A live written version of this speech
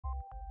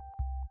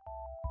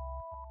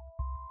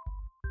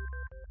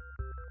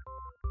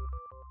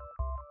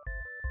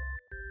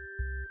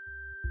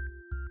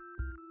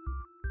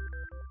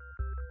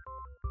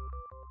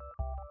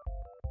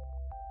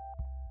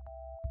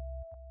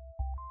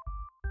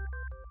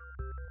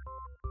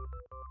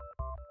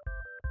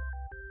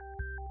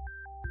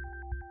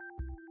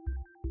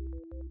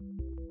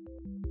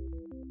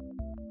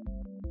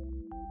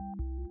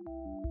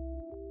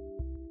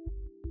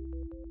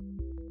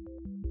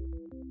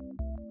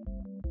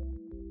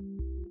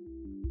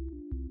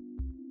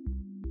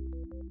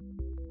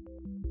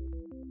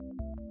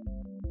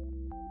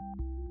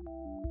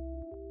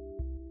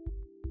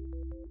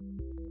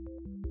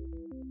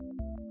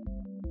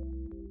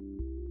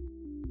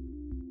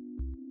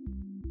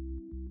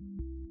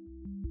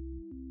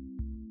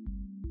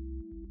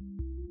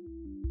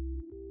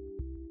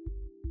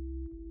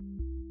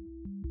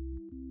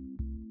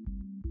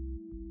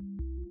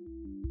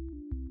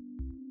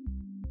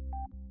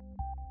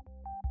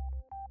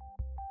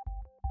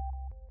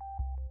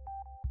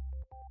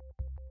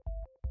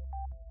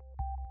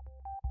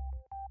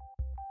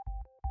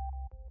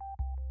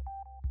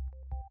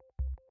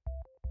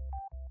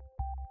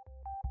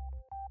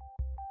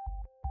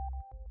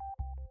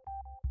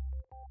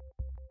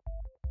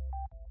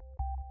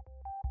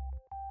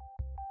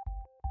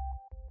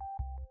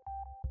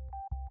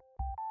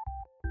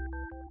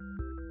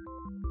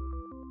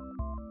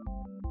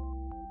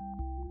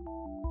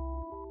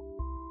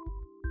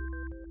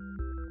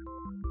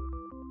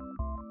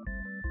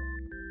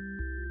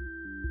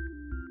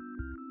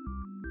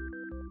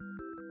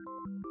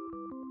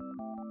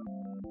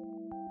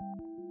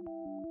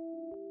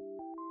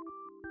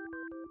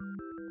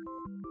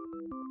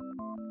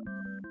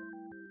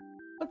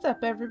What's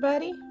up,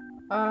 everybody?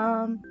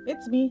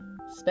 It's me,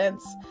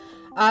 Spence.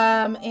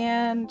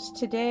 And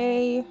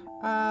today,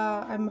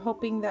 I'm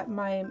hoping that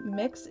my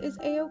mix is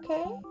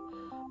a-okay.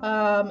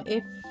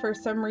 If for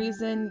some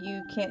reason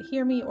you can't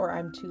hear me or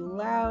I'm too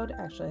loud,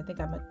 actually, I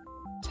think I'm a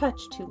touch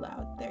too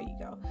loud. There you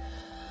go.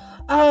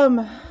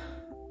 Um,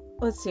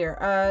 let's see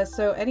here.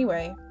 So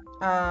anyway,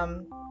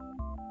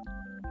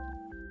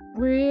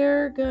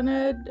 we're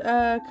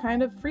gonna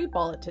kind of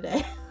freeball it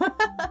today.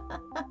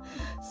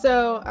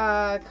 So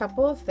a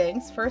couple of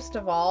things. First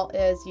of all,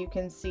 as you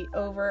can see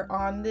over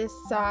on this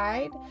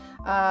side,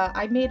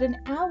 I made an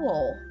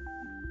owl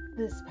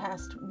this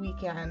past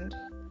weekend,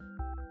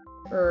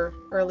 or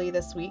early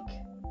this week.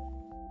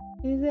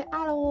 The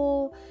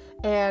owl.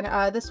 And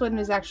this one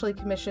is actually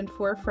commissioned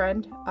for a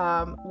friend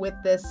with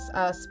this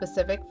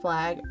specific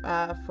flag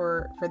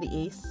for the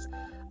ACE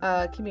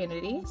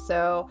community.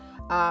 So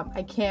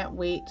I can't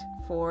wait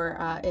for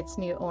its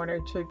new owner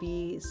to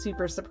be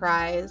super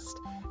surprised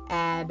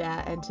and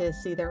to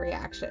see their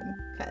reaction,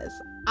 because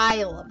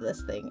I love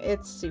this thing.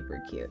 It's super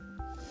cute.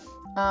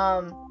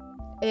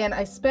 And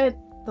I spent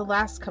the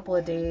last couple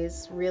of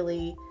days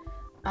really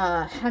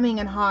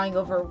hemming and hawing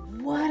over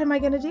what am I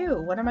going to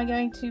do? What am I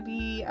going to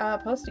be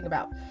posting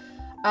about?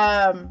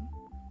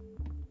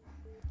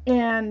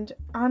 And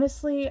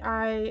honestly,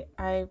 I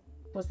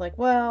was like,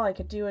 well, I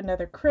could do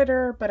another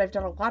critter, but I've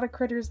done a lot of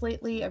critters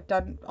lately. I've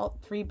done all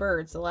 3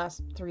 birds the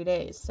last 3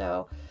 days,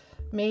 so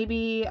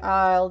maybe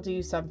I'll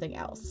do something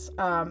else.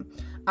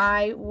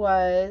 I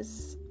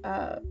was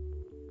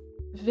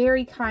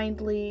very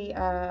kindly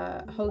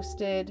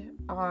hosted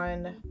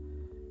on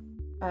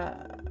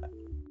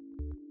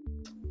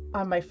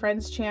my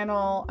friend's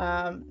channel,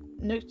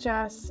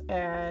 Nookjas,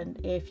 and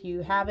if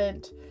you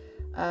haven't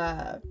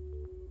heard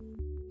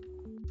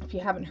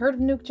of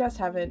Nookjas,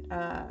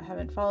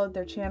 haven't followed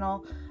their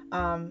channel,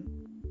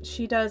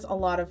 she does a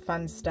lot of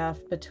fun stuff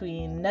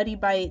between Nutty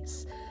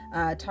Bites,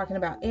 talking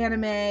about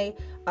anime,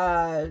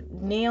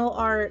 nail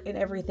art, and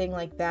everything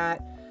like that.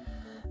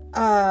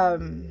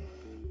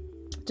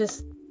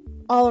 Just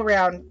all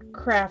around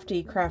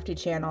crafty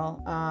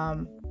channel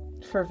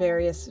for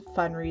various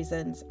fun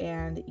reasons,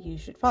 and you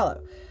should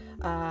follow.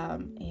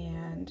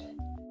 And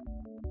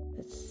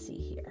let's see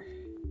here.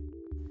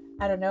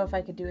 I don't know if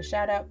I could do a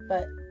shout out,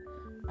 but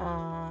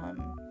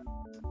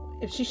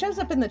if she shows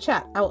up in the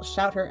chat, I will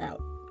shout her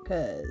out,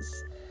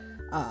 because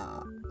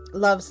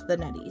loves the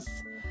nutties.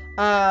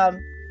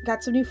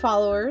 Got some new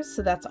followers,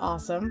 so that's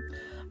awesome.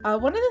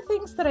 One of the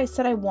things that I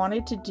said I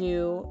wanted to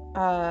do,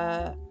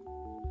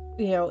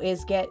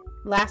 is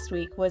last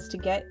week was to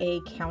get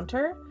a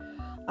counter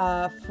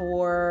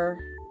for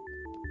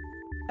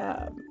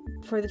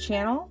the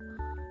channel.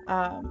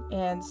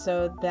 And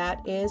so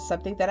that is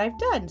something that I've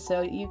done.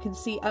 So you can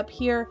see up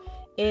here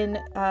in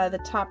the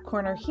top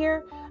corner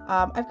here,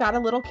 I've got a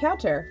little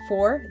counter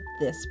for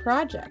this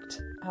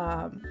project.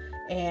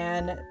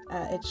 And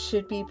it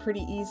should be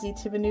pretty easy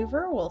to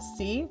maneuver. We'll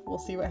see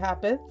what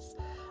happens.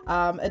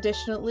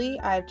 Additionally,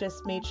 I've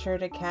just made sure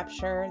to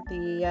capture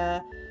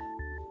the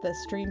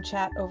stream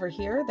chat over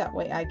here. That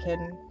way I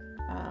can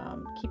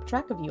keep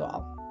track of you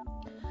all.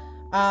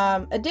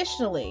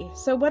 Additionally,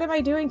 so what am I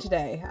doing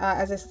today?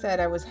 As I said,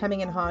 I was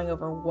hemming and hawing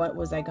over what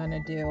was I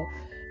gonna do.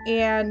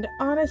 And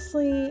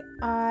honestly,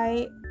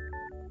 I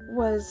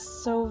was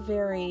so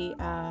very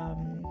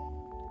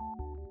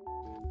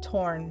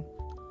torn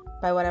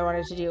by what I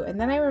wanted to do. And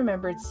then I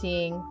remembered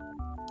seeing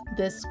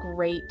this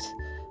great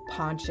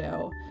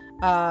poncho.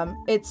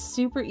 It's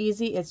super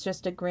easy. It's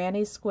just a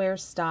granny square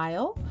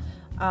style.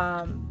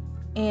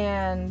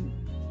 And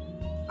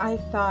I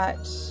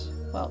thought,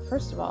 well,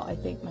 first of all, I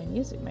think my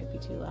music might be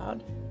too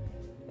loud.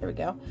 There we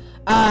go.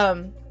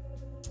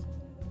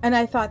 And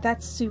I thought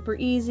that's super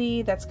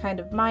easy. That's kind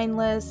of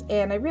mindless.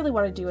 And I really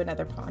want to do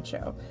another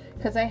poncho,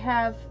 because I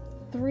have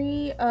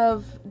 3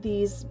 of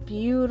these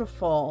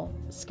beautiful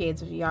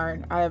skeins of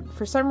yarn.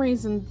 For some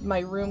reason, my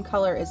room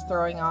color is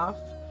throwing off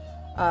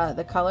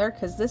the color,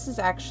 because this is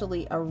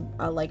actually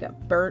a like a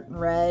burnt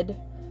red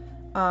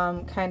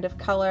kind of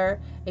color.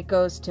 It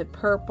goes to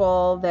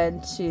purple, then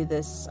to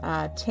this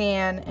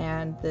tan,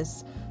 and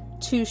this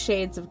 2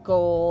 shades of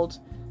gold,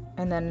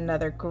 and then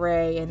another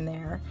gray in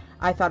there.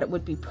 I thought it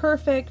would be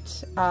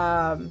perfect,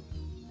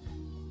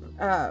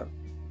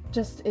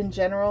 just in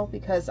general,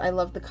 because I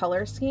love the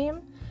color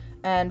scheme.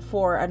 And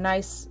for a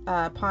nice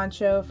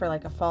poncho for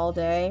like a fall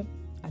day,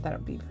 I thought it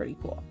would be pretty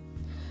cool.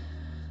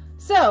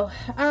 So,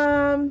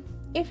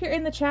 if you're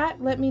in the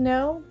chat, let me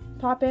know.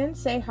 Pop in,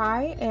 say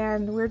hi,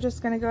 and we're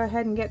just going to go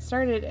ahead and get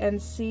started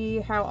and see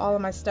how all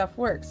of my stuff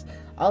works.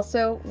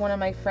 Also, one of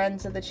my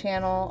friends of the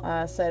channel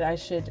said I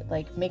should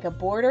make a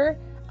border.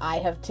 I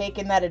have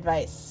taken that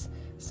advice.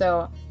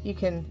 So you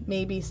can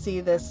maybe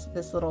see this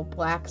little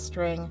black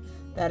string.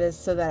 That is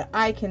so that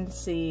I can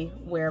see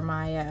where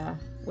my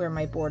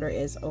border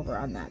is over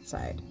on that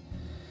side.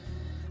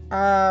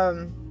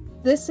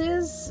 This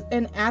is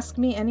an Ask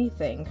Me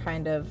Anything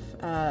kind of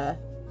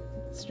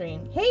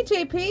stream. Hey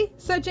JP!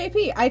 So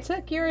JP, I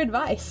took your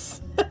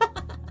advice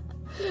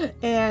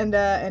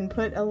and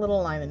put a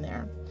little line in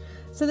there.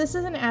 So this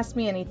is an Ask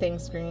Me Anything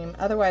stream.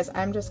 Otherwise,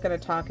 I'm just going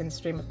to talk in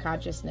stream of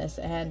consciousness,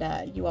 and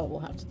you all will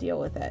have to deal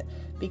with it.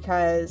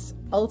 Because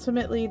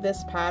ultimately,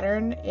 this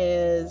pattern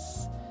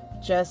is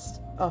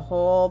just a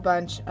whole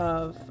bunch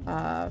of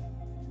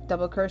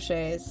double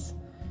crochets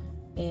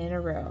in a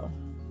row.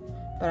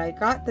 But I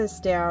got this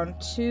down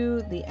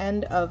to the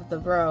end of the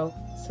row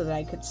so that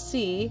I could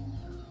see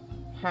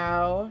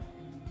how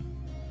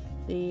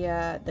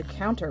the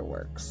counter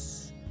works.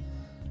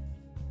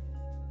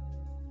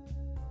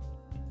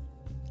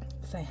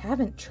 So I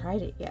haven't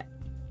tried it yet.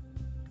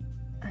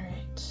 All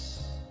right.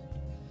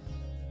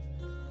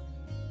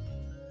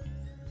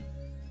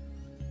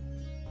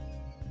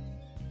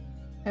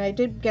 And I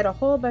did get a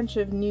whole bunch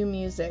of new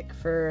music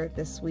for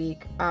this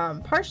week,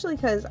 partially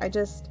because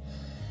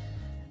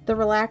the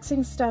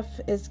relaxing stuff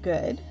is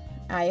good.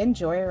 I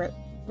enjoy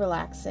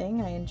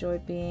relaxing. I enjoy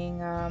being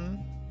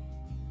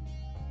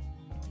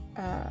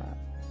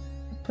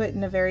put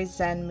in a very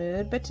zen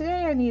mood. But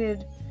today I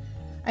needed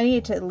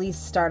to at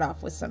least start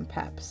off with some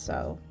pep.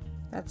 So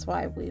that's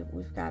why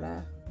we've got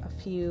a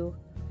few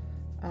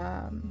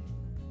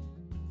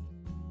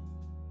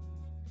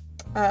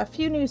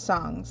new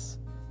songs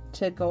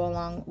to go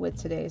along with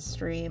today's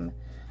stream.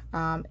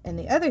 And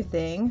the other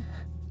thing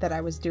that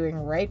I was doing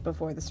right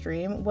before the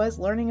stream was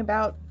learning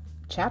about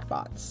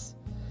chatbots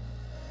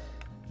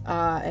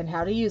and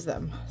how to use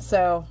them.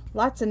 So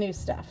lots of new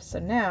stuff. So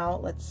now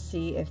let's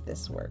see if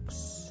this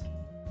works.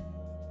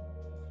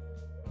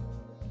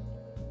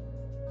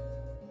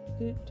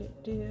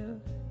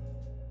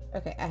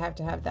 Okay, I have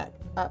to have that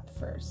up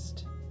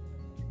first.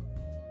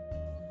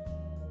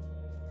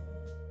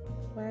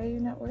 Why are you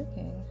not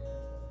working?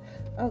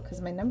 Oh,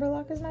 because my number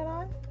lock is not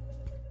on?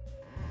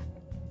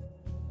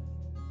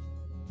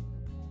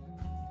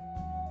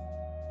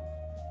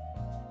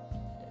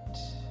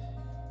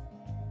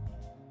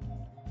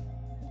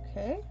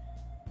 Okay.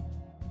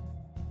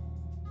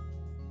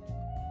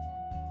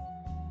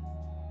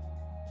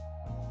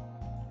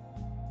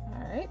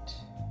 All right.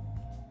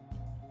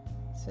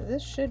 So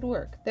this should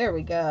work. There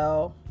we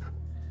go.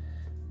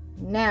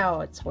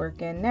 Now it's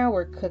working. Now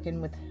we're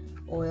cooking with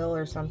oil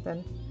or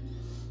something.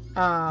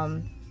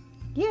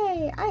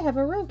 Yay, I have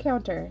a row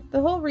counter.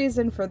 The whole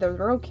reason for the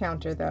row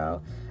counter,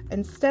 though,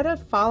 instead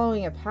of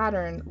following a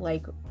pattern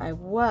like I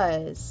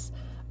was,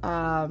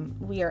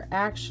 we are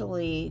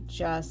actually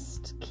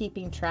just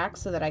keeping track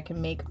so that I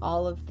can make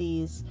all of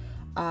these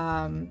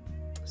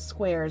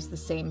squares the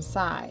same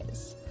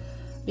size.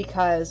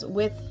 Because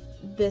with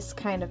this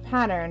kind of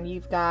pattern,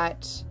 we've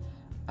got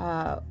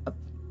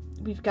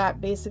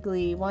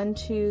basically 1,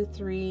 2,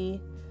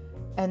 3,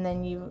 and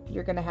then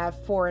you're going to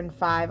have 4 and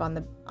 5 on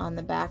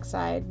the back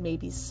side,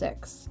 maybe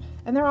 6,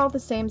 and they're all the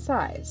same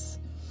size.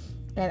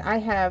 And I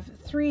have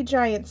 3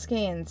 giant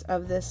skeins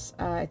of this.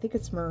 I think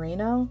it's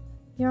merino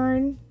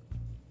yarn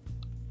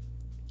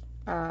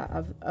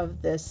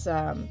of this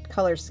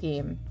color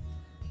scheme.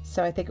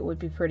 So I think it would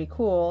be pretty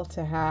cool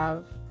to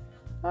have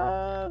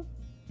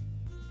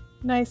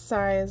nice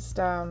sized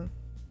a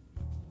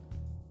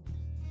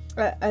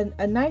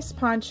nice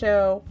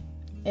poncho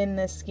in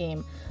this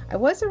scheme. I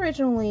was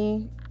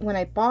originally, when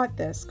I bought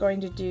this,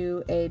 going to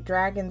do a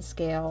dragon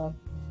scale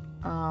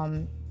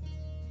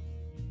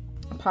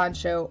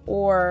poncho,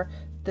 or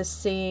the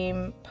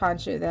same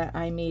poncho that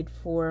I made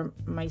for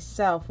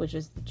myself, which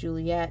is the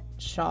Juliet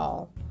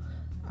shawl.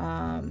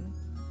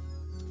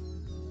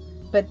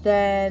 But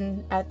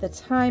then at the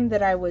time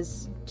that I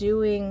was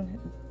trying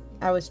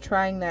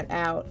that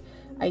out,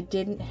 I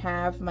didn't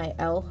have my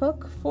L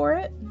hook for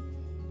it.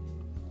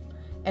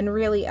 And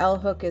really, L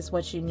hook is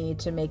what you need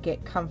to make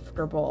it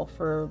comfortable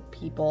for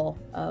people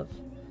of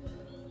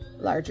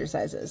larger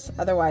sizes.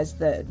 Otherwise,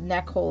 the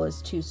neck hole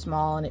is too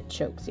small and it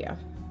chokes you.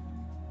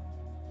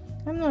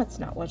 And that's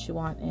not what you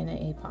want in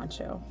a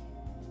poncho.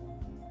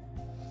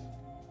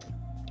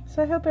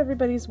 So I hope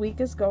everybody's week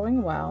is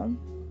going well.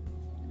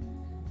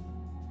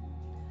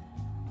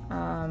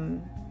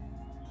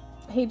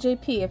 Hey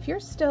JP, if you're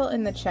still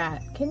in the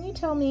chat, can you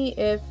tell me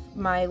if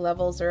my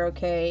levels are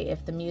okay,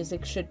 if the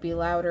music should be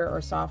louder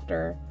or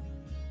softer,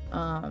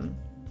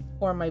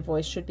 or my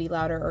voice should be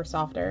louder or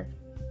softer?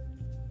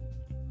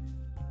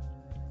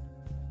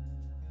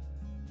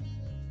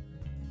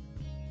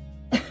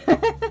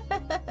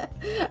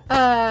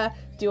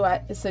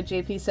 So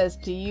JP says,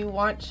 do you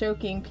want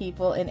choking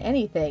people in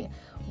anything?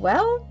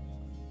 Well,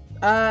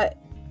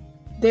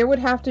 there would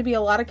have to be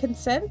a lot of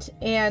consent,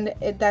 and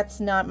that's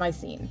not my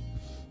scene.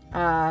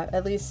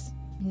 At least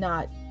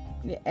not,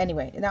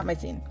 anyway, not my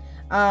scene.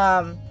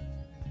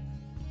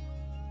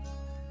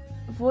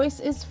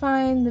 Voice is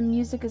fine. The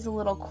music is a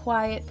little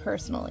quiet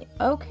personally.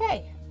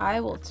 Okay,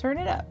 I will turn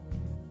it up.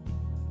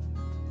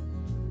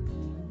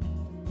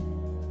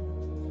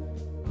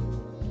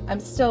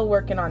 I'm still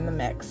working on the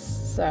mix,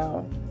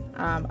 so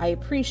I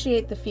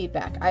appreciate the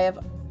feedback. I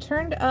have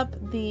turned up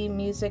the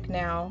music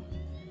now.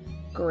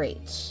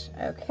 Great.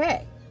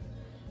 Okay.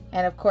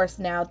 And of course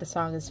now the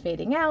song is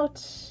fading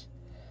out.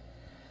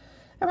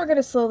 And we're going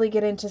to slowly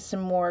get into some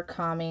more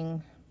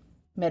calming,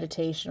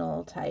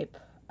 meditational type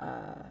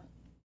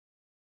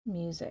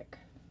music.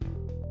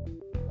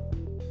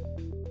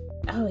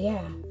 Oh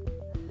yeah,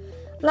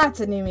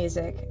 lots of new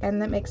music,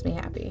 and that makes me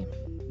happy.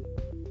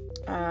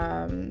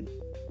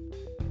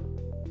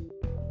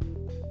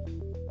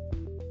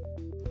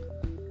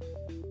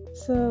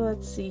 So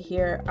let's see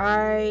here.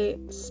 I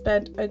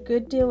spent a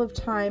good deal of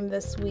time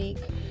this week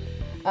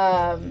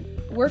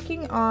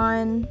working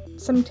on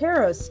some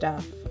tarot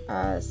stuff.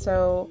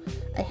 So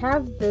I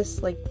have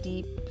this like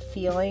deep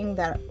feeling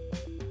that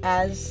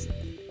as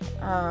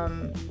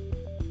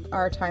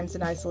our times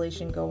in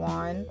isolation go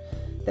on,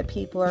 that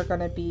people are going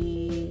to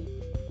be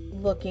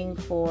looking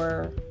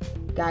for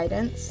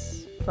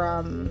guidance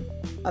from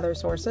other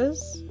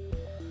sources.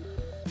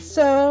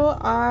 So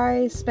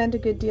I spent a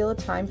good deal of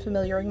time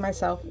familiarizing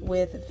myself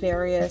with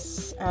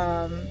various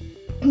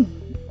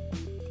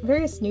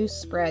news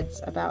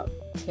spreads about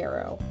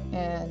tarot,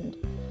 and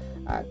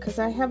because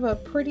I have a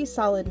pretty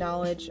solid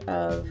knowledge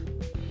of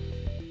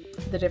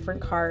the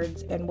different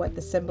cards and what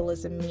the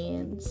symbolism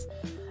means.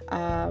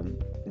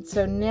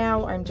 So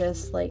now I'm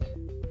just like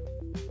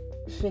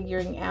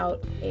figuring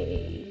out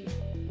a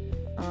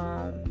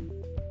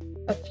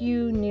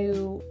few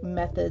new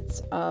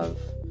methods of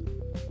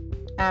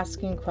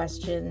asking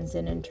questions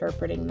and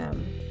interpreting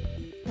them.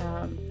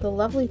 The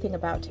lovely thing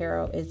about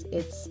tarot is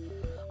it's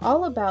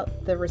all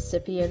about the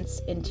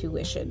recipient's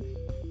intuition.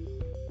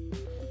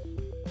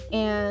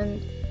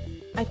 And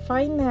I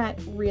find that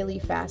really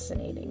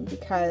fascinating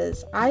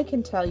because I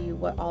can tell you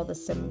what all the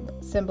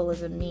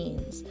symbolism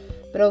means,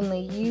 but only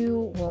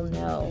you will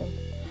know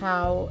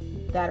how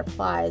that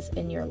applies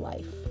in your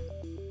life.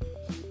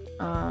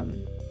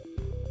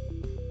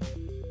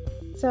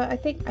 So I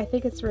think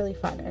it's really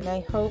fun, and I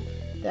hope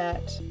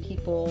that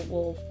people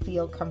will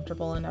feel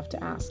comfortable enough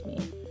to ask me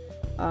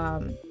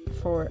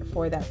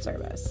for that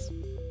service.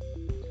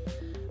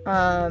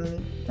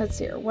 Let's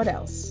see here. What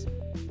else?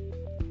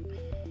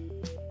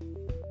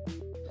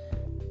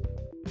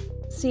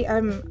 See,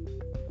 I'm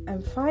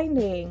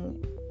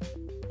finding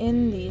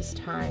in these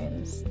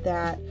times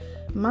that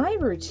my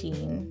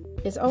routine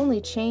is only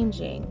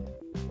changing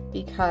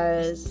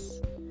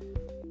because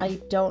I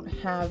don't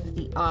have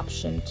the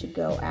option to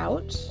go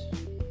out.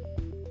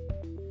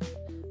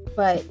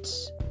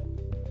 But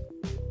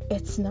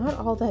it's not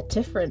all that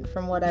different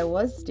from what I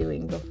was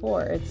doing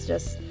before. It's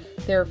just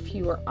there are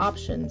fewer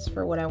options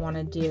for what I want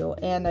to do,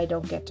 and I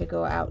don't get to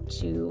go out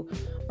to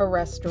a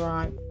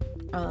restaurant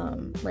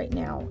right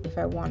now if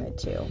I wanted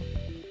to.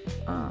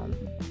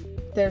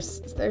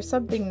 There's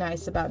something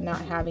nice about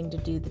not having to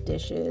do the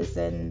dishes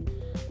and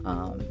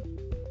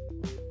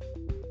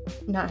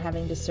not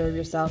having to serve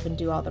yourself and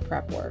do all the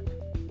prep work.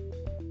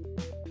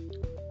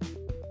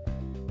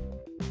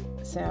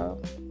 So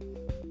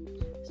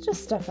it's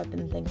just stuff I've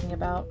been thinking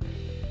about.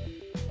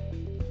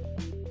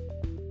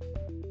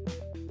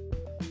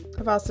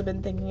 I've also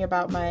been thinking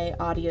about my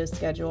audio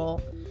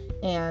schedule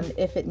and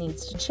if it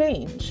needs to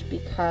change,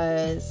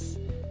 because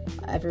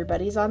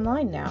everybody's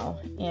online now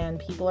and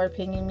people are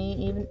pinging me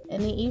even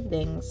in the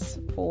evenings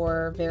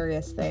for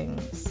various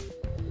things.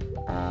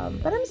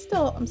 But I'm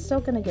still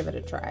gonna give it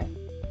a try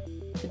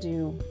to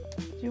do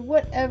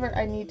whatever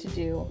I need to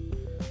do.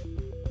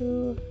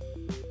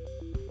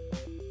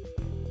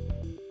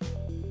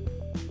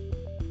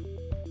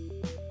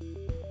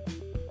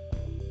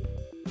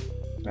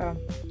 Oh.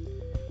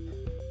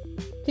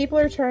 People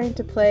are trying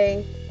to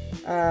play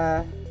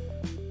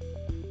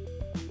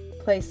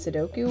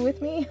Sudoku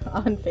with me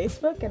on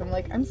Facebook, and I'm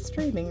like, I'm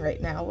streaming right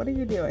now. What are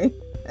you doing?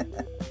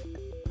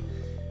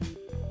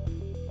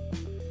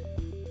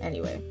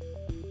 Anyway.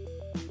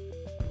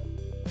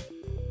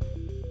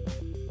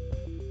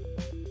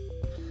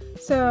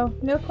 So,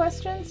 no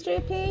questions,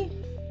 JP?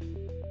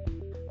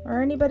 Or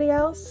anybody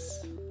else?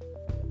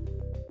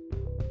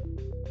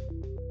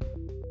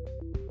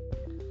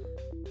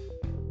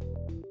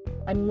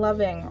 I'm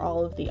loving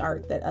all of the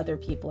art that other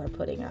people are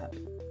putting up.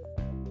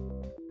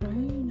 Why are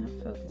you not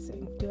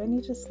focusing? Do I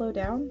need to slow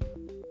down?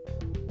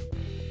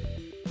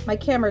 My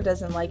camera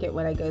doesn't like it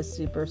when I go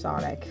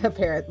supersonic,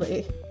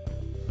 apparently.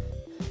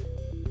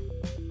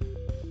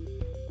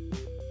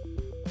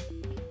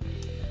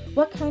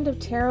 What kind of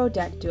tarot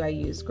deck do I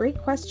use? Great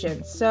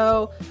question.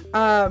 So,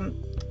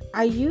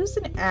 I use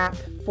an app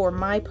for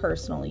my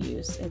personal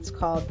use. It's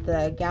called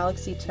the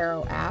Galaxy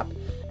Tarot app,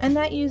 and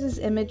that uses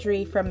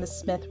imagery from the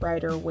Smith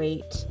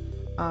Rider-Waite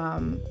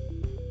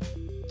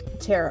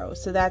tarot.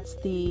 So that's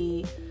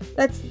the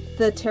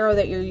tarot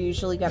that you're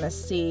usually going to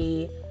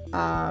see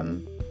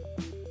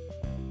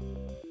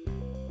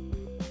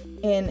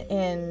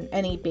in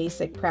any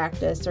basic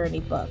practice or any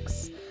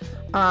books.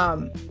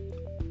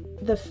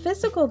 The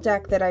physical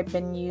deck that I've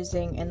been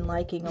using and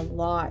liking a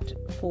lot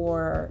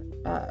for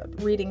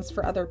readings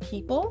for other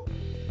people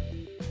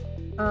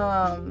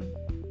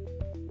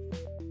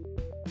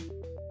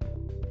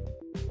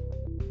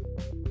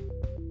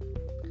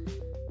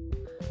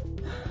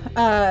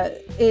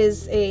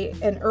is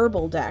an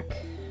herbal deck.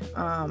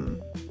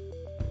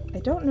 I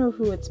don't know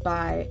who it's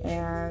by,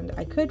 and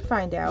I could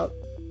find out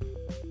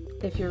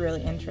if you're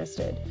really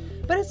interested.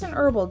 But it's an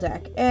herbal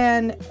deck,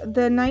 and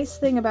the nice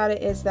thing about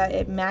it is that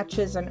it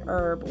matches an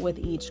herb with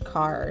each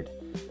card.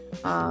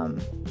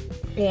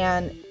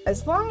 And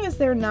as long as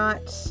they're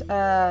not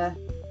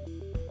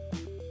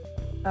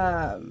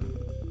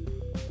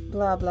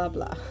blah blah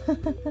blah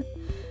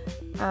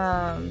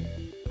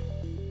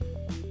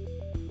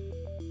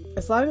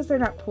as long as they're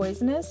not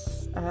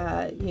poisonous,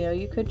 you know,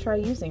 you could try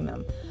using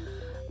them.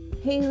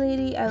 Hey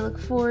lady, I look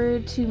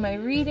forward to my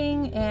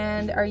reading.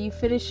 And are you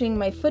finishing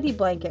my footy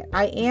blanket?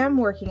 I am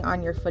working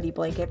on your footy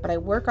blanket, but I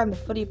work on the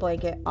footy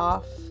blanket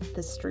off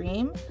the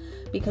stream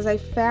because I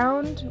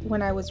found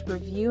when I was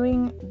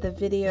reviewing the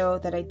video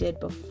that I did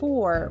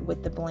before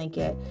with the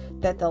blanket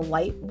that the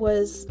light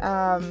was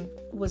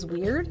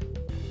weird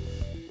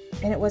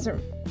and it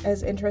wasn't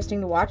as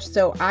interesting to watch.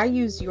 So I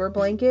use your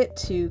blanket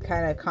to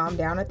kind of calm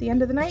down at the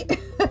end of the night.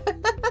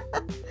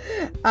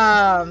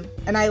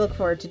 And I look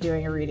forward to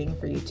doing a reading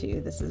for you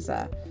too. This is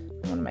one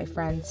of my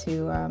friends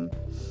who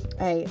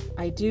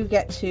I do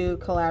get to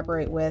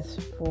collaborate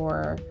with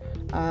for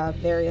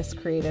various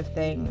creative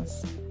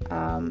things.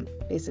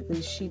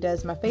 Basically, she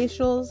does my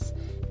facials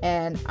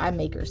and I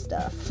make her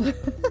stuff.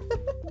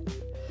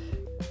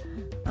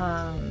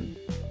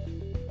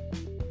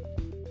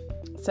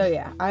 So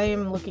yeah, I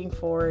am looking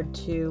forward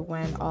to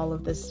when all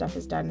of this stuff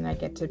is done and I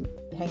get to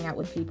hang out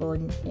with people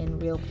in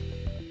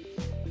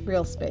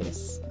real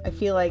space. I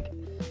feel like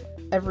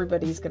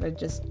everybody's gonna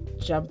just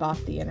jump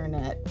off the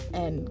internet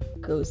and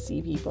go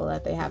see people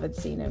that they haven't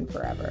seen in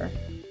forever,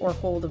 or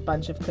hold a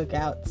bunch of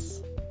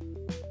cookouts.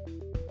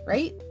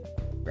 Right?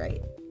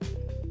 Right.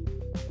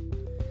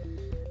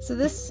 So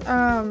this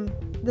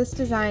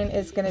design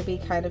is going to be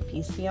kind of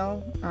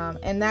piecemeal,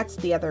 and that's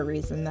the other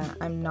reason that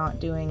I'm not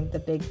doing the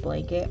big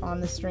blanket on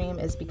the stream,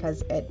 is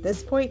because at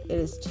this point it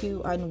is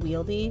too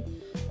unwieldy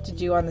to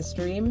do on the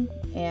stream,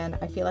 and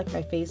I feel like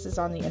my face is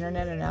on the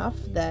internet enough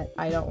that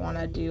I don't want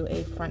to do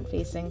a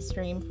front-facing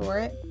stream for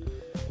it.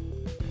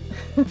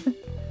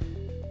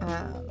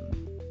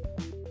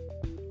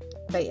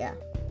 But yeah,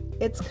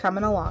 it's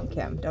coming along,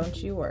 Kim,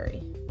 don't you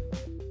worry.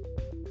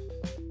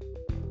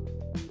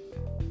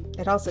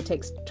 It also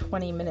takes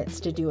 20 minutes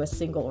to do a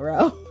single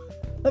row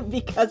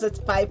because it's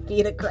 5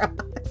 feet across.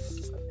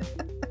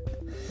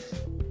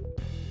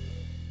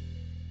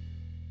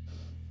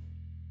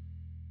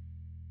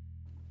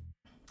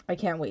 I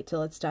can't wait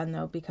till it's done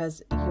though,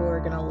 because you're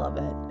gonna love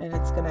it and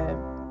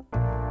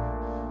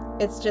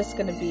it's just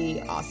gonna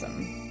be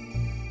awesome.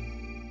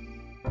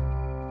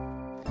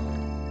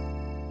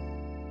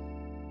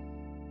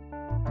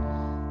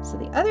 So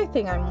the other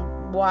thing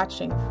I'm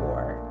watching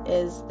for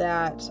is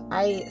that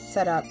I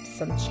set up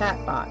some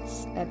chat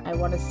bots and I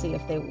want to see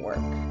if they work.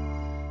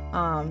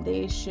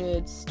 They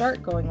should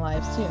start going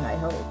live soon, I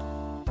hope.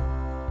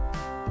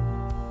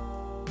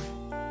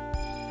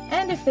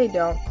 And if they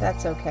don't,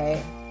 that's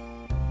okay.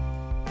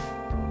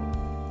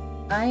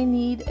 I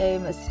need a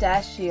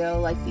mustachio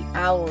like the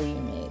owl you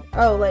made.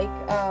 Oh, like,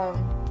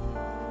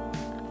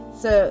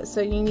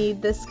 so you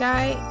need this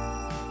guy,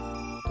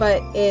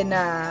 but in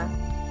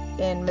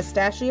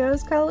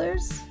mustachios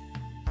colors?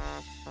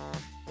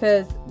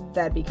 Because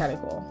that'd be kind of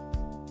cool.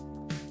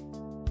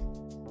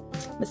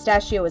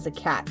 Mustachio is a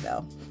cat,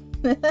 though.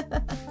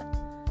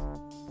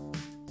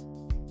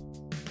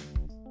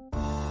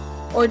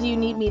 Or do you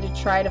need me to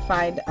try to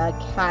find a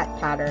cat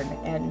pattern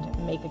and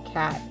make a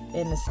cat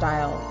in the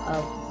style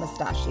of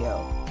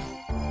mustachio?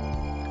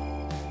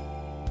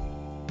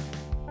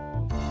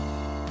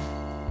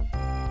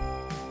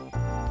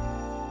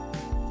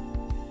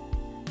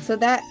 So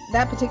that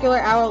particular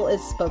owl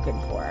is spoken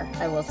for,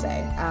 I will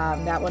say.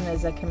 That one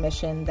is a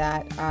commission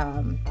that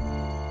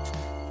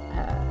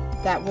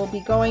that will be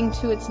going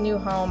to its new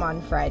home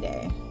on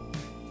Friday.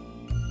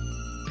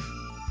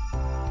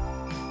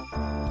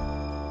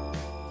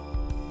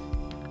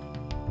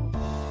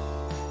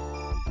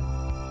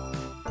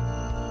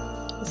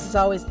 This is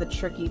always the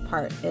tricky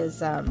part, is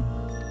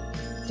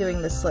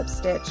doing the slip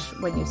stitch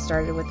when you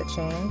started with the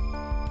chain.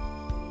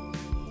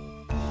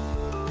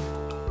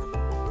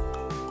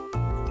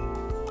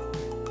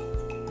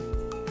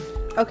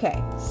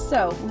 Okay,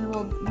 so we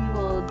will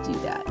do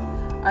that.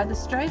 Are the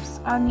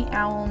stripes on the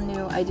owl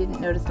new? I didn't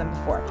notice them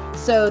before.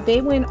 So they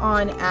went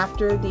on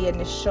after the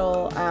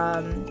initial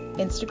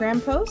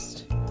Instagram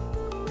post,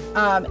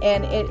 and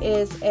it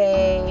is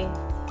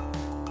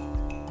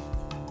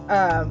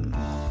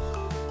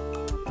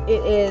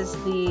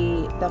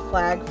the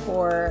flag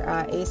for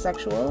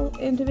asexual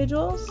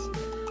individuals,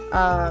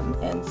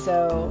 and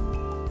so,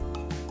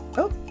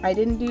 oh, I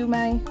didn't do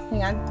my,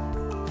 hang on,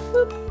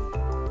 whoop,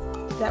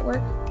 did that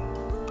work?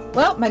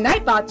 Well, my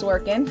Nightbot's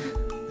working.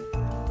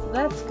 So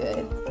that's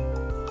good.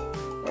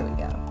 There we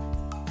go.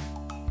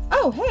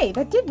 Oh, hey,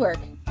 that did work.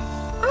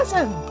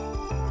 Awesome.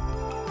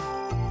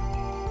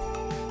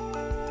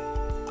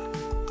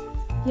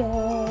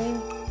 Yay.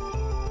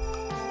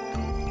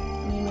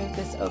 Let me move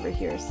this over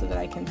here so that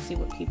I can see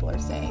what people are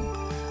saying.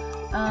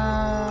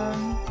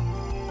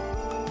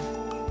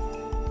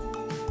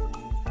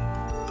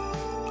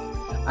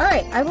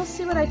 Alright, I will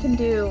see what I can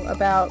do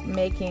about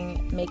making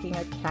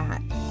a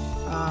cat.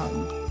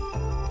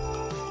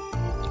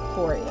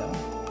 For you.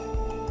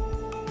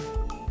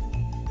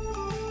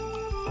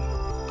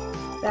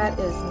 That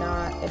is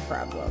not a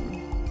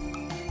problem.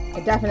 I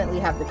definitely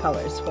have the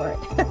colors for it.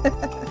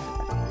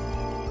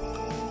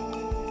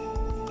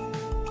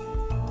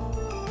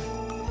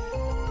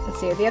 Let's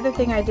see, the other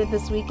thing I did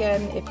this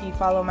weekend, if you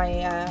follow my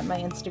my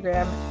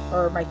Instagram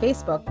or my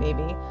Facebook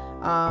maybe,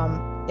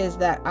 is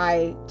that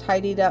I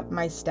tidied up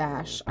my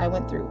stash. I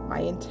went through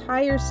my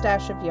entire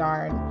stash of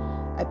yarn.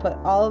 I put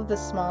all of the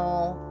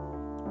small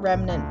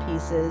remnant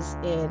pieces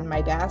in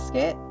my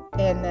basket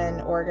and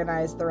then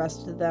organized the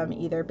rest of them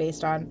either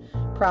based on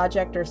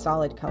project or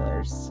solid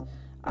colors.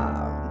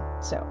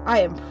 So I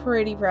am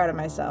pretty proud of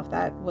myself.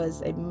 That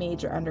was a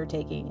major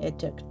undertaking. It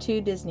took 2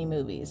 Disney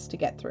movies to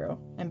get through.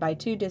 And by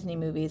 2 Disney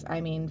movies,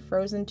 I mean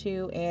Frozen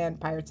 2 and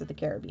Pirates of the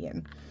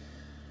Caribbean.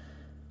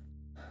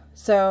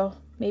 So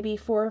maybe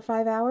 4 or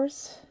 5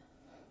 hours.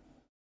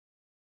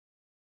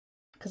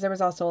 Because there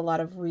was also a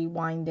lot of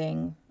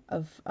rewinding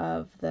of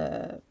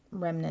the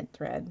remnant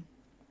thread.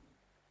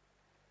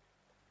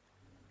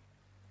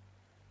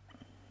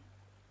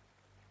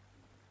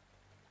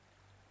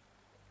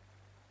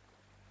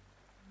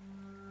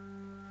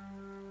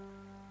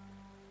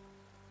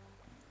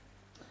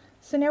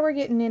 So now we're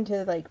getting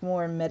into like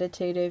more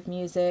meditative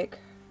music,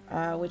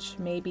 which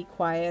may be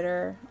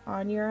quieter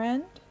on your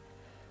end.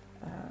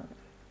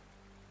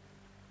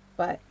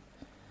 But,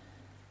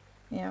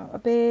 you know, a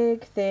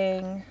big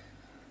thing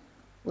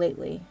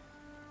lately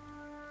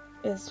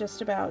is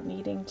just about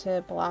needing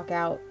to block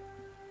out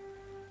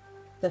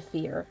the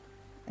fear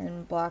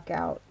and block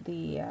out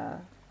the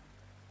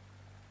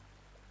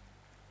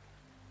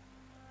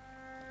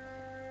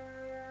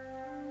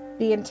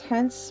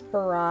intense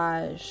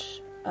barrage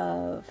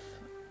of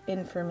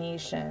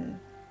information,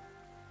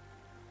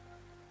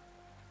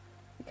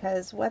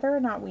 because whether or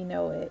not we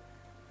know it,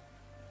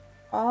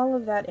 all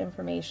of that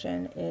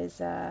information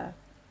is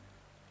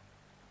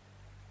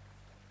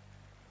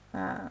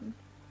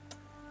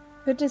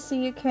good to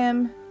see you,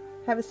 Kim.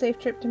 Have a safe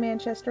trip to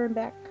Manchester and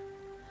back.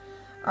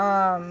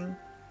 All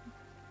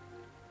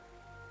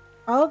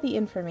of the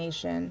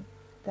information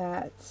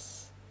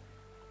that's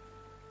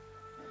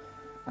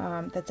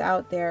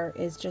out there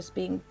is just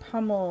being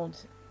pummeled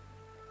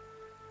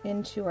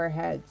into our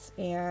heads.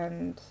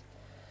 And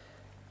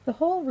the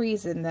whole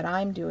reason that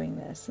I'm doing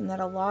this and that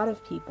a lot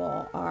of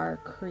people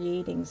are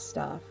creating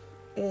stuff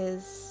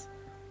is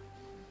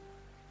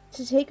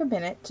to take a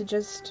minute to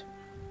just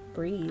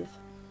breathe.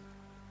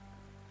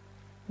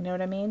 You know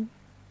what I mean?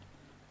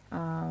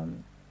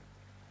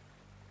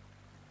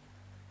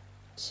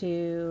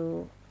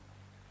 To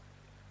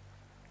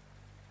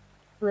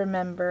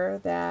remember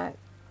that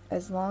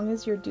as long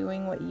as you're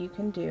doing what you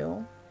can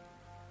do,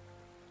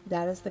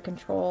 that is the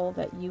control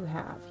that you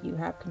have. You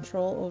have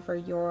control over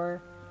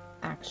your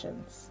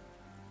actions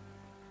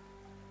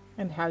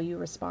and how you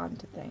respond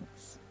to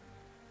things.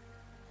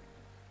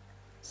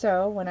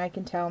 So when I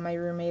can tell my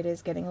roommate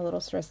is getting a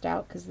little stressed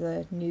out because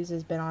the news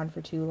has been on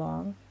for too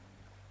long,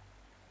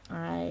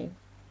 I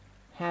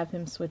have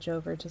him switch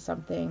over to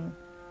something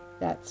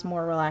that's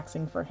more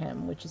relaxing for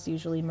him, which is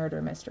usually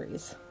murder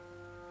mysteries.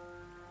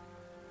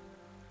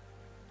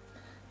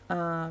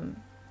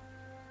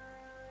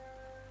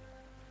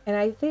 And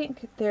I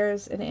think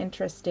there's an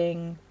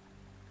interesting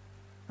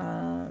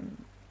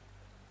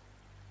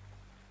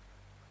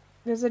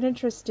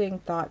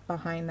thought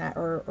behind that,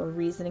 or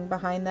reasoning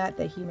behind that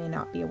he may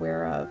not be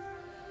aware of.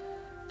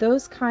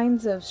 Those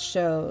kinds of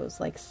shows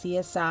like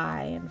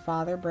CSI and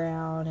Father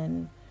Brown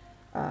and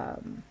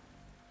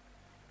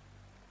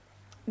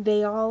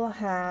they all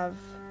have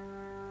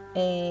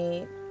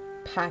a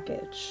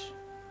package.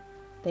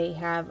 They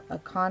have a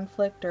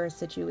conflict or a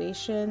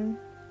situation.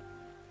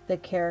 The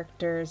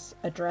characters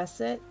address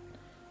it,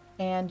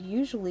 and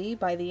usually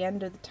by the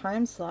end of the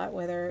time slot,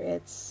 whether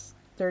it's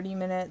 30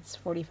 minutes,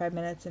 45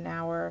 minutes, an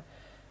hour,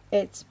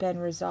 it's been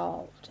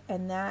resolved,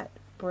 and that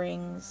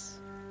brings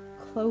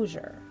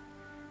closure.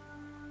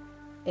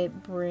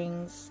 It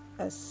brings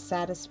a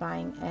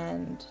satisfying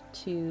end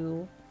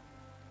to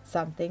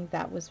something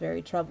that was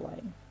very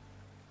troubling.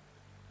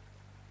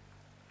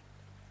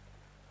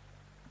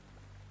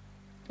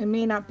 It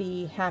may not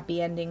be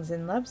happy endings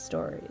in love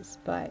stories,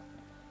 but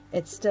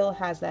it still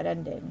has that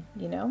ending,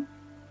 you know?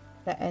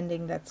 That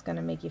ending that's going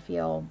to make you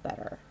feel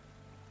better.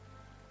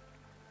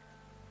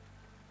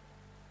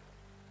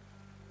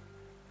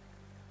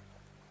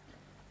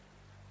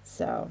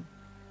 So,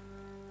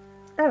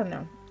 I don't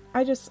know.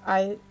 I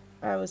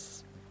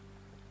was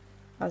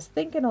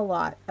thinking a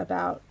lot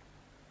about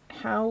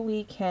how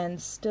we can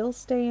still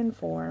stay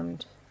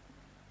informed,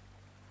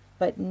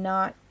 but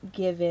not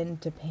give in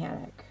to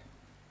panic.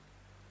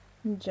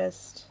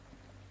 Just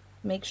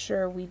make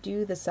sure we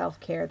do the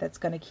self-care that's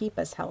going to keep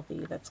us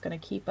healthy, that's going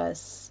to keep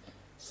us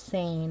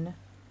sane,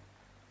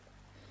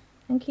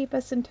 and keep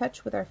us in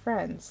touch with our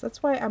friends.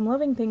 That's why I'm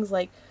loving things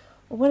like,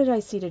 what did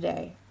I see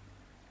today?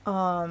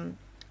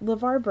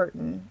 LeVar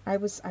Burton. I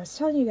was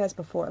telling you guys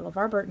before,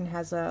 LeVar Burton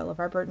has a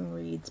LeVar Burton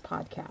Reads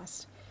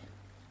podcast.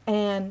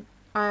 And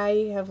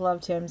I have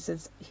loved him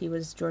since he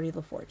was Geordie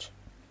LaForge.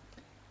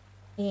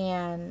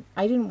 And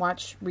I didn't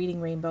watch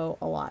Reading Rainbow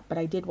a lot, but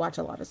I did watch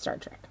a lot of Star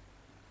Trek.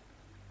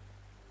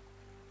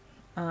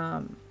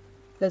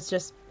 That's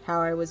just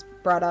how I was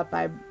brought up.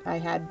 I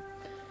had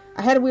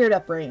a weird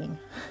upbringing.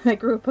 I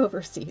grew up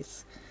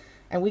overseas,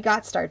 and we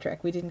got Star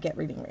Trek. We didn't get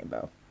Reading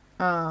Rainbow.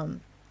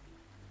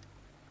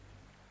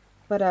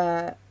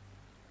 But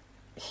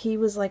he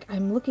was like,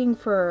 I'm looking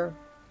for.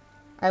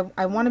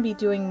 I want to be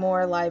doing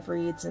more live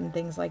reads and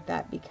things like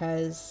that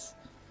because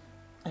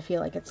I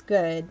feel like it's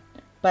good,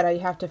 but I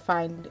have to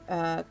find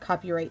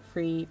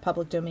copyright-free,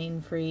 public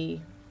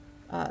domain-free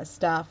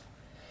stuff.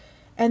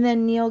 And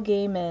then Neil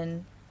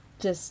Gaiman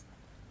just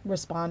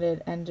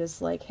responded and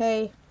just like,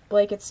 hey,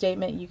 blanket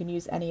statement, you can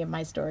use any of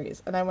my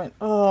stories. And I went,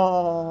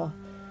 oh,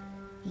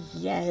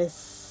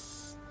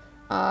 yes.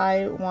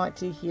 I want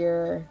to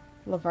hear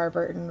LeVar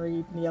Burton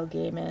read Neil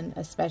Gaiman,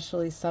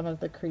 especially some of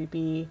the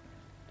creepy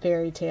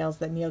fairy tales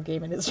that Neil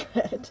Gaiman has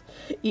read,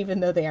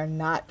 even though they are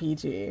not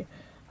PG.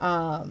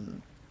 I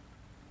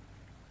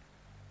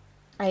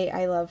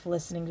love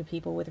listening to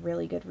people with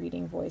really good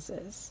reading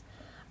voices.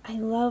 I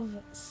love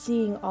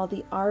seeing all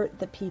the art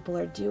that people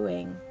are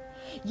doing.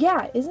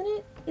 Yeah, isn't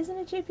it,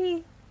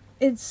 JP?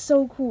 It's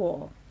so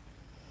cool.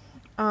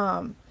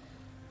 I'm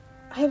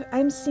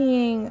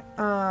seeing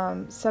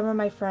some of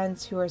my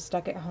friends who are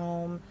stuck at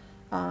home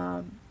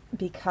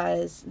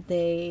because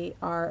they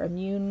are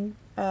immune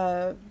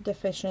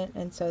deficient,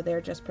 and so they're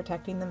just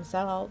protecting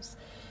themselves.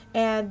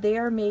 And they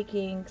are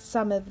making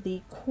some of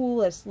the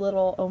coolest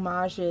little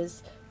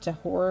homages to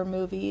horror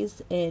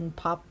movies in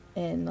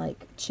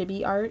like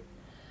chibi art.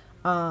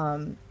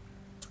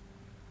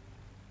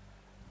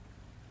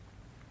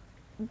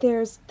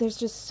 There's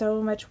just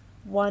so much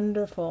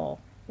wonderful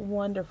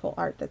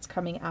art that's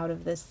coming out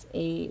of this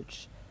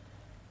age.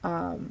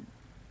 I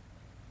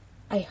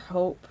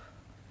hope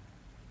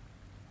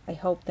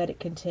that it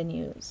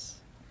continues.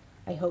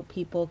 I hope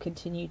people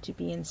continue to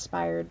be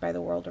inspired by the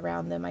world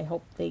around them. I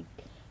hope they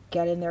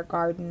get in their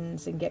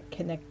gardens and get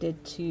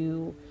connected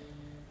to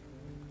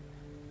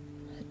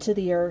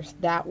the earth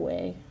that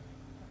way.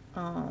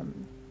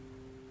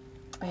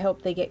 I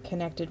hope they get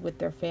connected with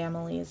their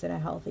families in a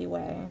healthy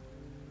way.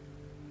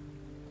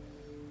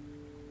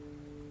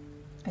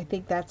 I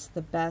think that's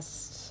the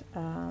best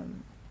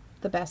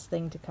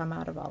thing to come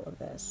out of all of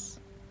this.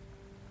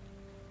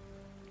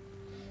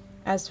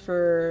 As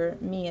for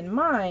me and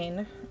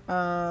mine,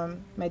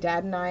 my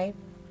dad and I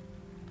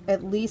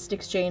at least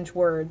exchange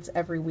words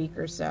every week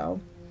or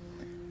so.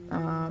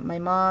 My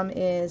mom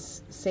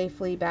is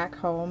safely back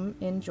home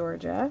in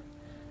Georgia.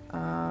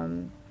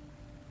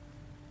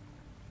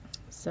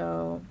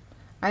 So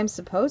I'm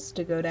supposed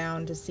to go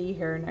down to see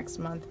her next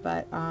month,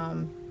 but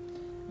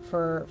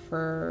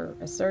for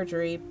a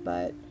surgery,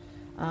 but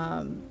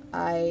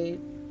I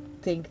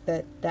think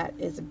that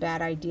is a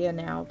bad idea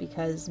now,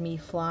 because me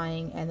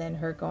flying and then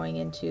her going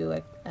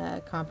into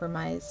a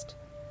compromised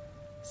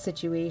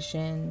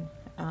situation,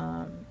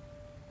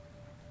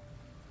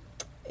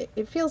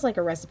 it feels like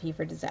a recipe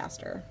for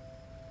disaster.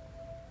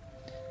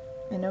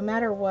 And no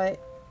matter what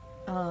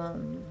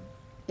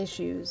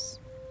issues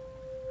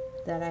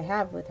that I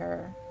have with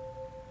her,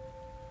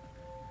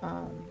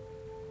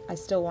 I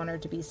still want her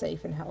to be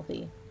safe and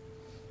healthy.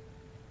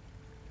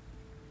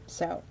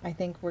 So I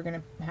think we're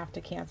gonna have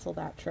to cancel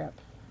that trip,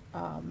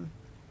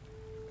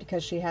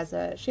 because she has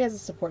a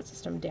support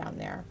system down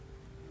there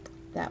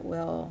that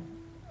will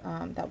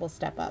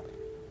step up.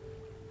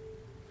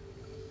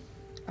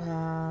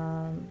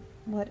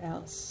 What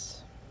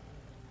else?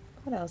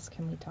 What else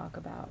can we talk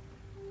about?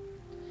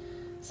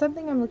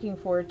 Something I'm looking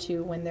forward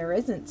to when there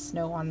isn't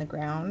snow on the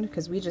ground,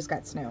 because we just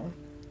got snow,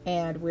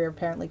 and we're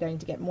apparently going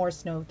to get more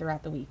snow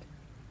throughout the week.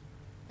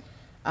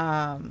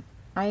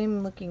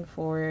 I'm looking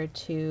forward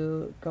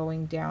to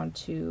going down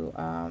to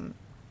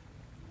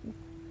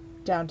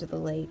the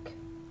lake.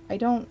 I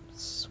don't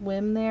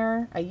swim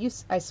there. I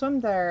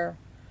swim there,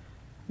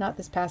 not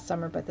this past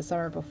summer, but the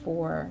summer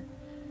before.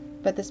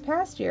 But this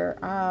past year,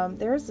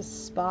 there's a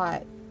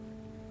spot.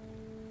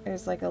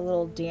 There's like a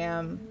little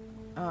dam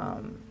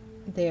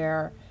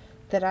there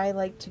that I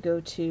like to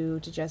go to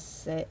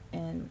just sit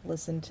and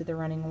listen to the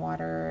running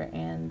water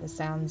and the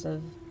sounds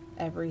of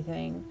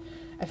everything.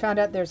 I found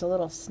out there's a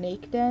little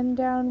snake den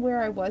down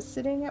where I was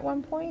sitting at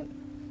one point.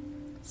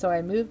 So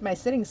I moved my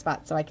sitting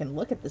spot so I can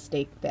look at the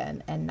snake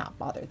den and not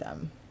bother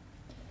them.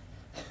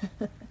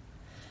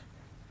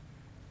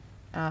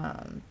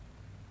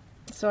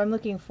 So I'm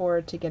looking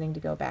forward to getting to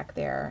go back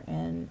there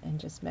and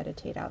just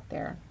meditate out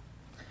there.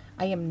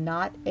 I am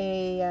not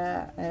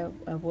a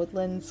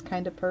woodlands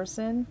kind of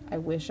person. I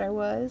wish I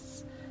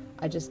was.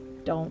 I just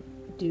don't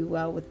do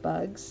well with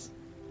bugs.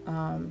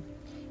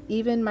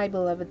 Even my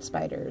beloved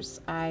spiders,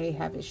 I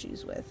have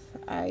issues with.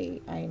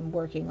 I'm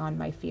working on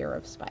my fear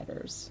of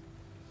spiders.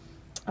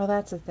 Oh,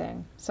 that's a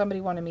thing.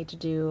 Somebody wanted me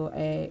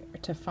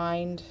to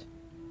find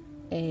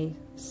a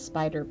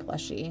spider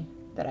plushie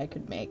that I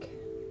could make.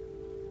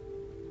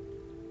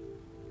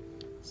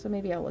 So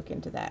maybe I'll look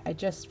into that. I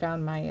just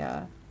found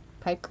my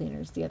pipe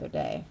cleaners the other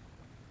day.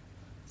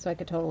 So I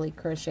could totally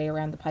crochet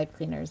around the pipe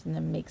cleaners and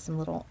then make some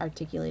little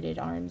articulated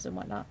arms and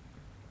whatnot.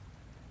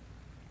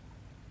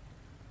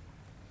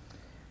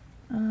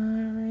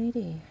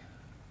 Alrighty.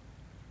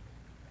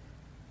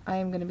 I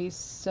am going to be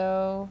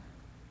so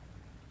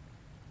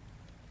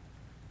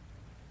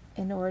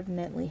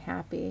inordinately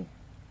happy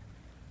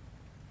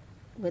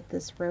with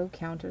this row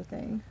counter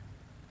thing.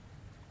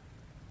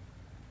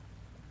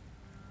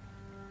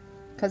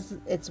 Because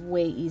it's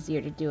way easier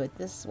to do it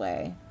this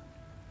way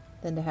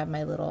than to have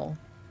my little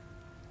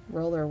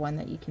roller one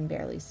that you can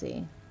barely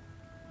see.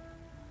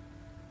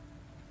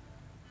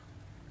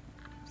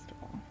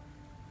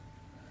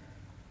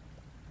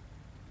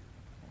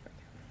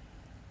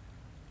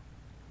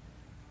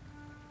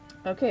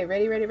 Okay,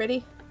 ready, ready,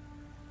 ready?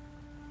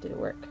 Did it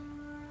work?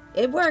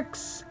 It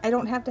works! I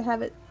don't have to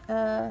have it,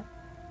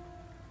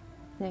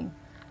 thing.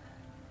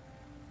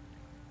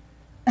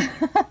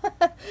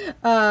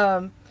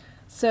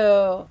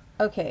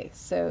 Okay,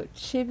 so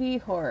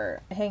chibi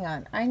horror. Hang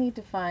on, I need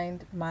to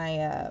find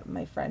my,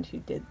 my friend who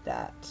did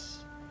that.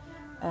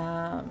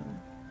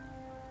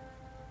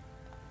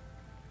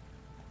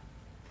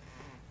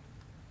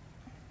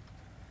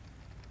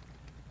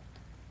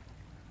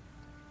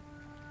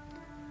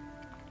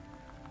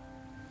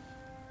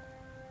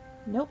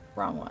 Nope,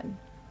 wrong one.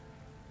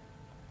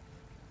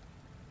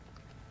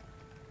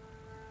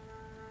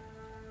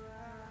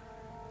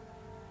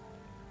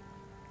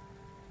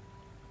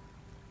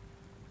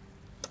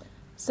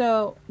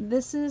 So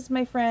this is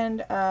my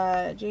friend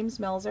James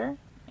Melzer,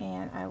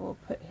 and I will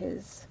put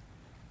his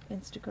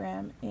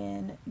Instagram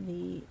in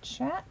the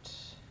chat.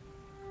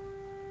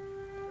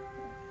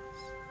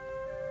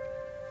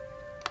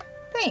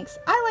 Thanks.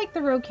 I like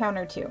the row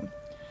counter too.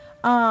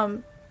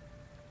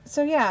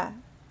 So yeah,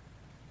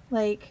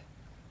 like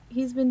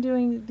he's been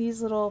doing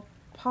these little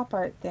pop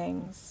art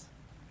things,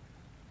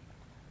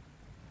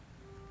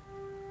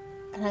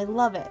 and I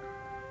love it.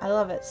 I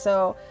love it.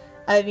 So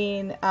I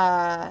mean,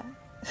 I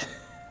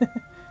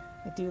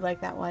do like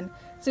that one.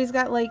 So he's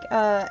got like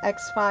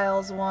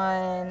X-Files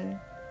one.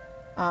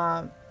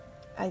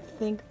 I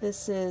think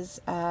this is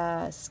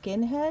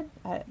Skinhead.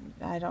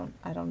 I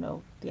don't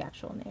know the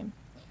actual name.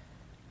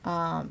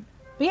 But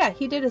yeah,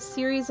 he did a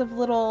series of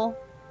little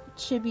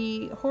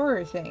chibi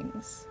horror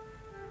things.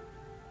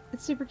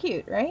 It's super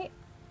cute, right?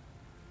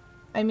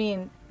 I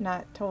mean,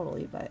 not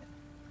totally, but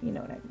you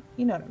know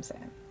what I'm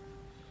saying.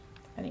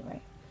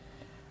 Anyway.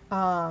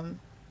 So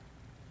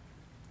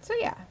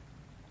yeah.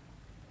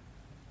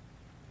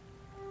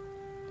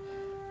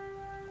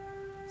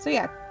 So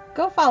yeah,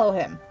 go follow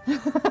him.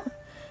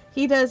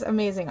 He does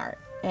amazing art.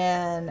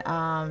 And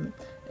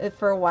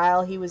for a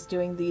while he was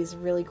doing these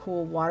really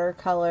cool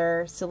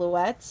watercolor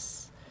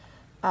silhouettes.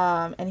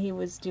 And he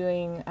was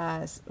doing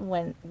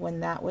when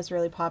that was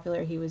really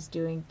popular, he was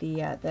doing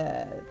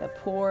the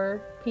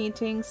pour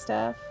painting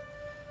stuff.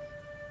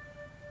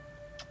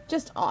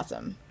 Just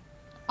awesome.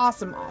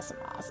 Awesome, awesome,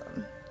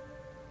 awesome.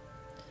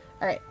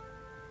 All right.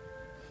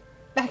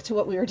 Back to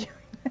what we were doing.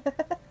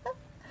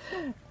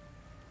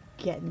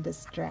 Getting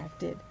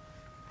distracted.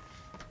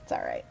 It's all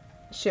right.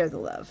 Share the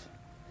love.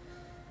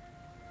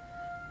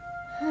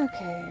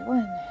 Okay,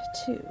 1,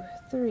 2,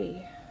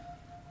 3.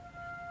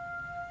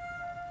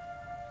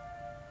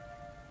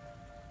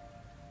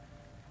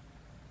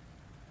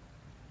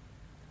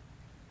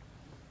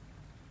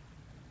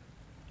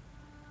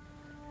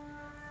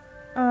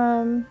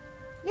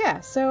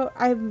 Yeah, so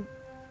I'm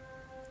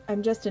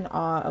just in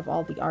awe of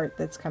all the art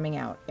that's coming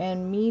out,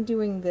 and me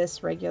doing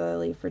this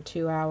regularly for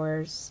 2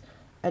 hours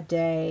a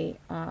day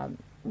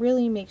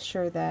really makes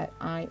sure that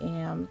I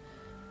am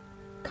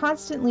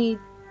constantly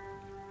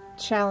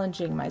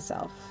challenging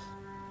myself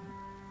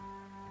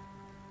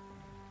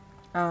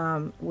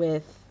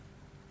with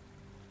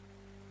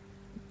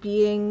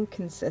being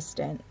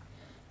consistent,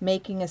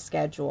 making a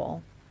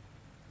schedule,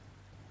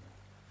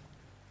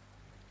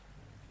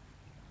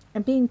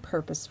 and being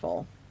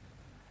purposeful.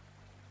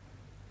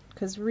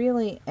 Because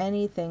really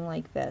anything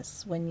like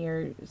this, when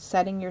you're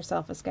setting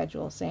yourself a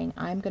schedule saying,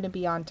 I'm going to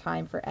be on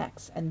time for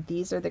X, and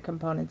these are the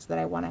components that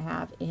I want to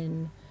have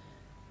in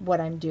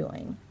what I'm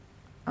doing,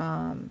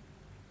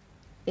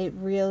 it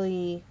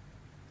really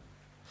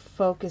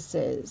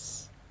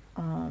focuses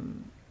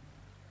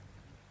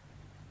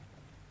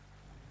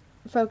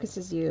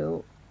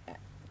you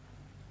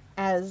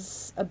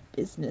as a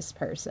business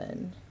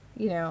person,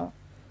 you know.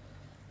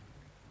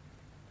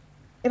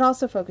 It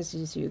also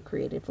focuses you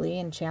creatively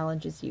and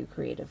challenges you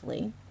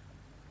creatively.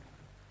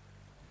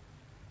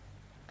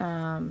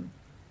 But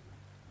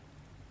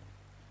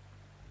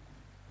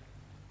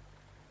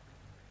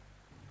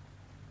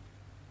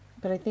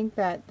I think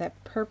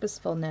that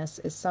purposefulness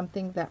is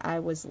something that I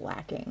was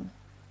lacking.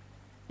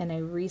 And I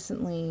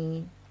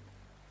recently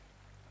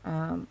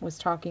was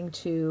talking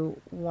to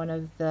one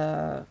of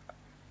the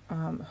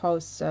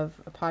hosts of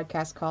a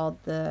podcast called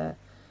the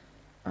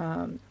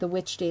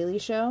Witch Daily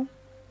Show.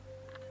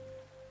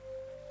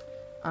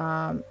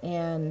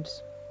 And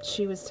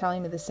she was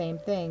telling me the same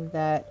thing,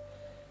 that,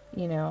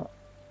 you know,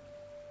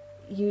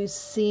 you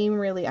seem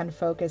really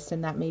unfocused,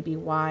 and that may be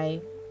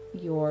why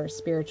your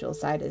spiritual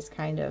side is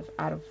kind of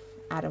out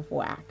of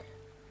whack.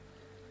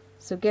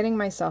 So getting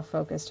myself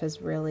focused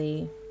has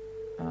really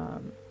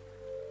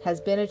has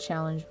been a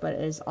challenge, but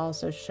it is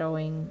also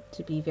showing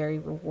to be very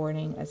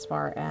rewarding as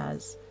far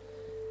as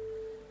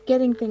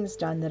getting things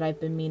done that I've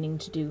been meaning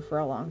to do for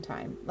a long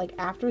time. Like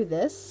after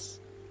this,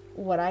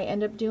 what I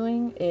end up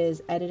doing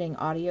is editing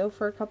audio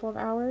for a couple of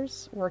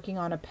hours, working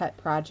on a pet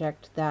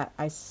project that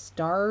I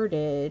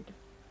started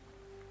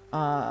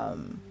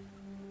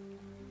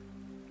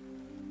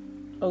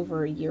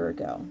over a year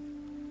ago.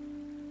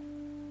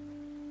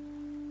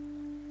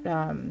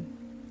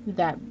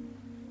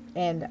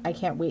 And I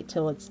can't wait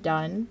till it's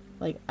done.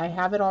 Like I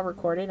have it all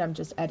recorded, I'm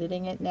just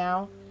editing it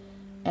now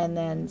and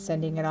then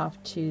sending it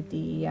off to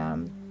the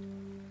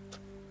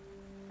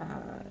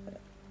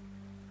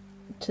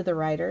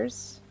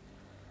writers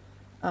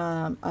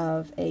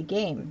of a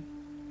game,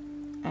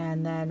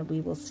 and then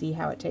we will see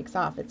how it takes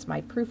off. It's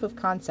my proof of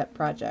concept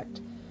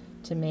project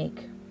to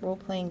make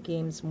role-playing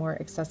games more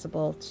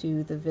accessible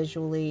to the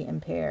visually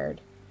impaired,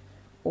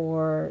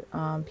 or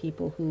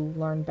people who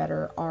learn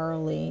better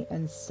orally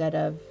instead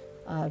of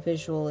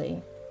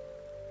visually.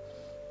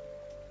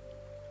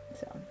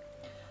 So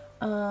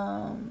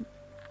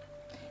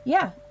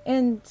yeah,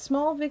 and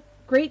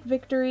great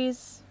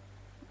victories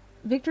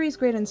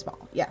great and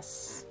small.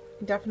 Yes,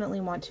 definitely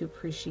want to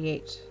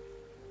appreciate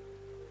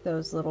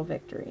those little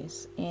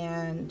victories.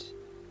 And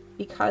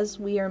because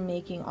we are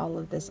making all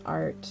of this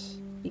art,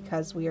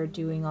 because we are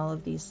doing all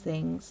of these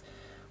things,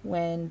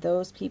 when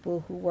those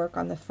people who work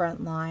on the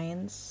front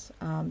lines,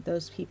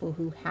 those people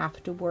who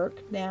have to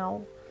work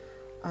now,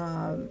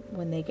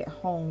 when they get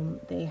home,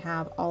 they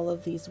have all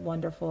of these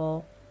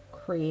wonderful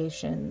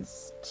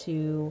creations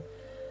to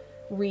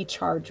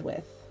recharge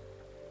with.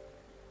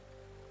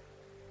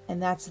 And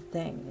that's the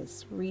thing,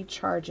 is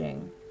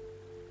recharging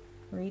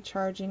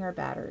our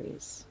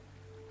batteries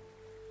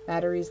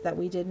that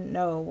we didn't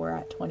know were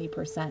at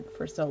 20%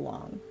 for so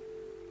long,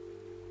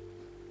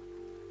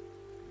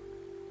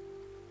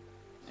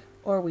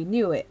 or we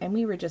knew it and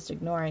we were just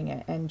ignoring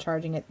it and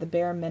charging it the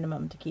bare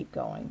minimum to keep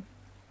going.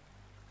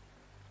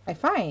 I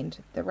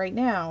find that right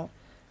now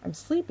I'm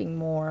sleeping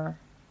more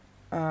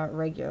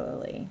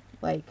regularly.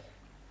 Like,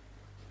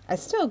 I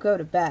still go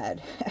to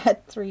bed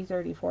at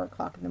 3:30, 4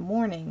 o'clock in the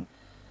morning,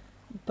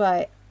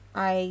 but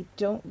I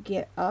don't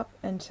get up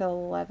until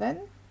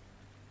 11.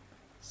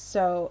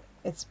 So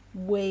it's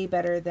way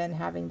better than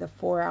having the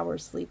 4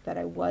 hours sleep that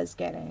I was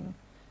getting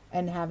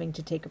and having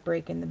to take a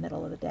break in the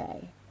middle of the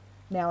day.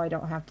 Now I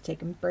don't have to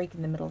take a break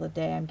in the middle of the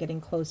day. I'm getting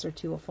closer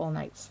to a full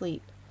night's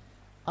sleep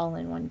all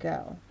in one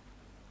go.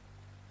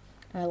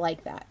 And I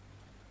like that.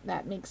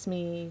 That makes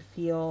me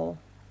feel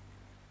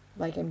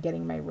like I'm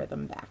getting my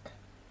rhythm back.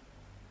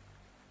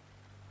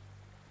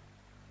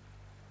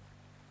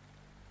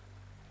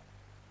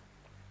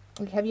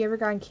 Like, have you ever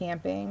gone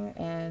camping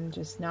and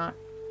just not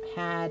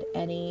had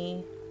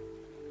any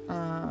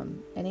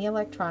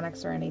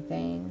electronics or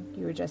anything?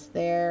 You were just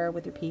there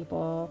with your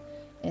people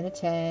in a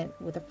tent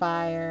with a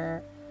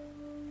fire,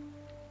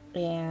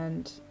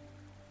 and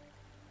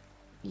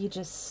you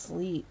just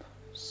sleep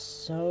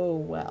so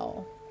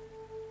well.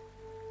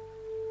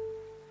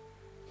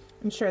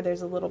 I'm sure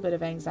there's a little bit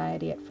of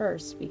anxiety at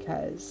first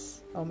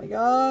because, oh my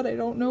God, I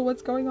don't know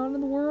what's going on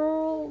in the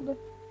world.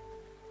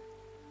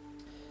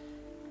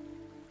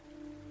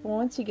 But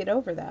once you get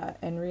over that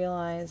and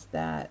realize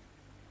that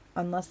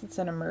unless it's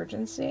an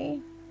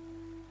emergency,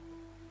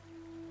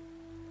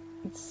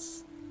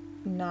 it's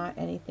not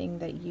anything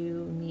that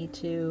you need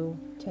to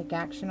take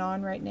action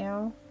on right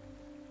now,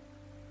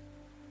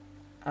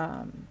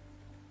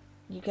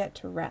 you get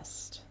to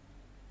rest.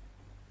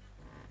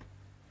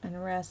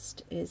 And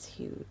rest is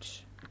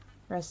huge.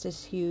 Rest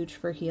is huge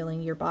for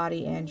healing your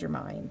body and your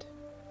mind.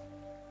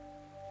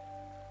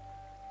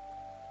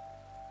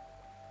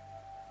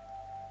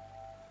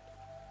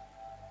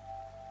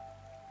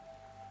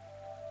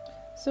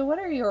 So what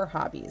are your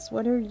hobbies?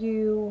 What are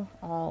you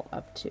all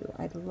up to?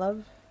 I'd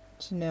love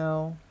to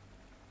know,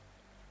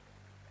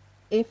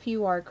 if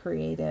you are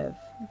creative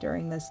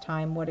during this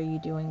time, what are you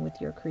doing with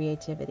your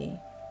creativity?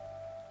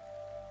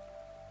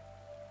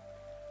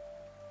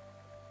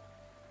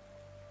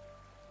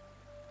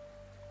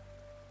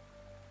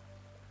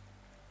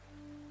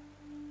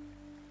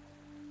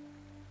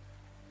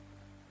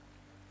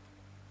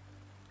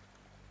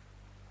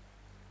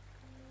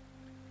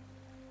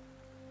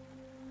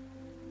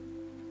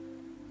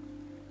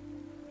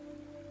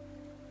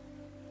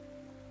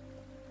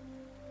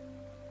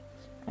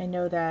 I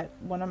know that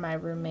one of my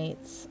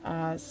roommates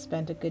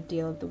spent a good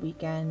deal of the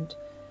weekend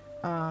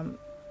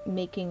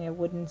making a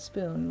wooden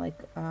spoon, like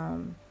a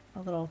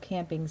little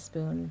camping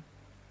spoon.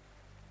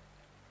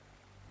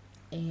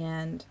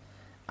 And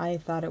I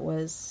thought it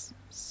was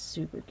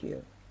super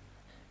cute.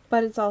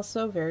 But it's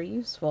also very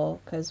useful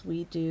because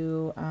we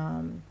play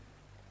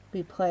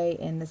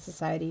in the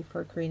Society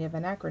for Creative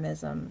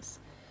Anachronisms.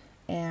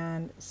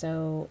 And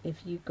so if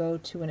you go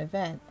to an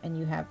event and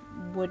you have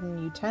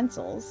wooden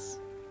utensils,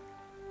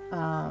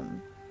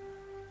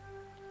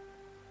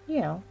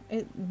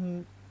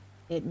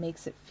 it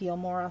makes it feel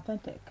more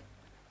authentic.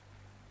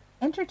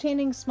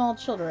 Entertaining small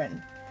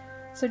children.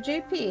 So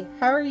JP,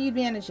 how are you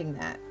managing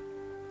that?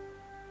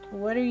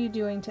 what are you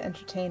doing to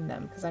entertain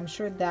them? Because I'm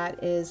sure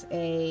that is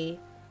an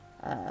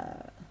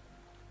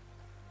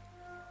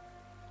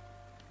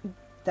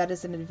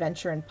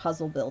adventure in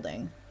puzzle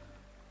building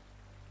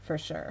for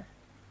sure.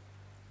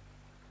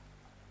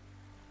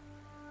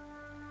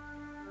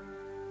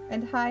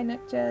 And hi,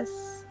 Nick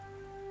Jess.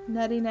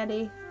 Nutty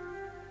Nutty.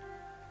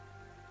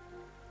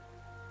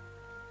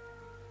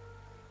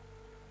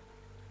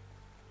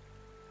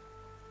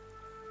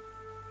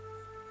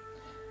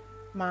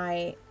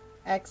 My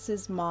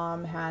ex's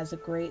mom has a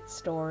great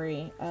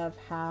story of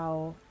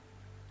how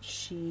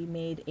she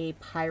made a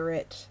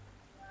pirate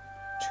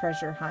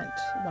treasure hunt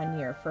one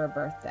year for a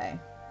birthday.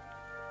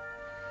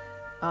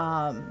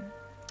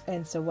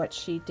 And so what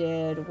she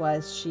did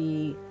was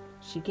she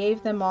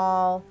gave them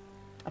all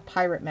a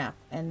pirate map,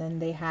 and then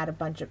they had a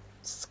bunch of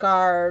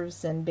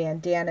scarves and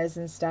bandanas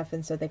and stuff,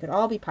 and so they could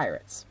all be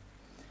pirates.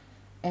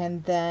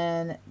 And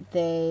then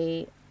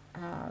they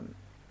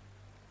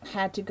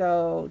had to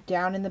go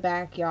down in the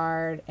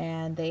backyard,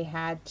 and they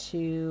had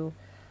to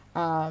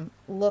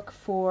look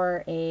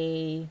for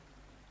a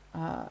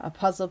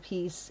puzzle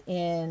piece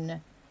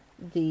in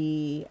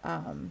the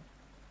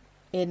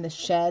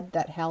shed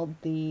that held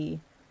the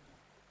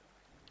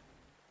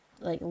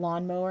like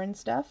lawnmower and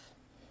stuff.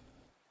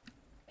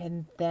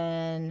 And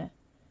then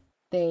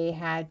they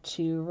had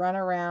to run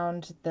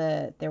around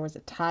there was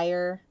a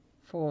tire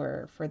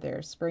for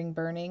their spring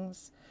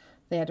burnings.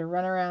 They had to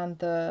run around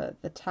the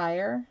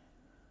tire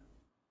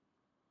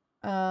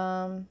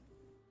a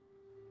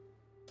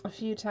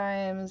few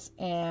times,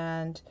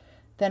 and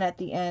then at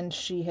the end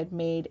she had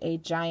made a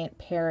giant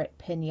parrot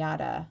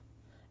piñata,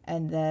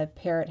 and the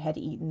parrot had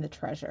eaten the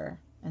treasure,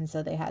 and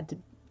so they had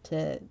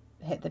to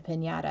hit the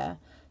piñata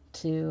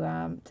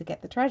to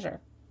get the treasure.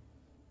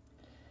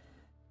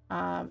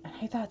 And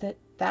I thought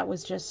that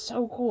was just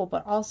so cool,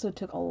 but also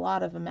took a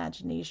lot of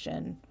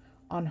imagination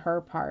on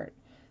her part,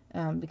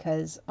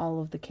 because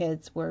all of the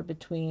kids were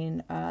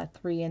between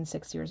 3 and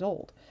 6 years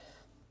old.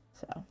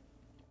 So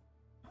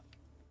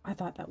I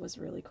thought that was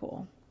really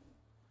cool.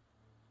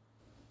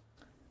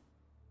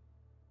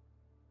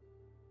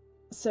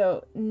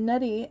 So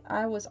Nutty,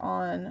 I was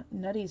on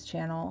Nutty's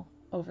channel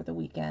over the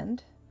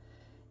weekend,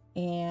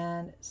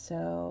 and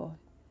so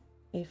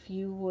if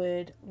you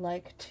would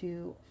like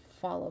to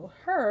follow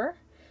her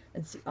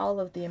and see all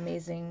of the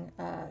amazing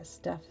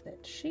stuff that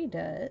she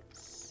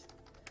does.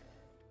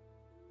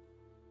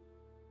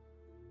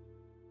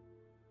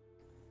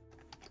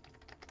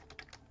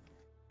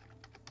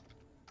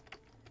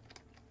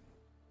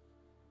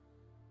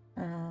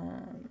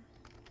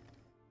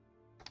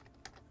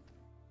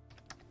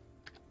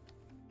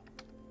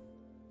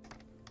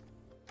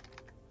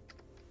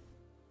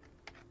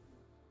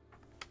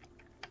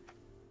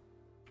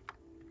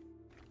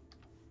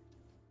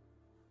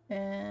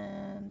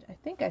 And I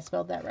think I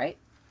spelled that right.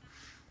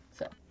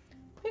 So,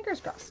 fingers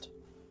crossed.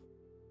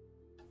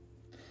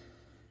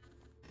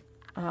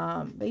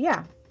 But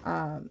yeah,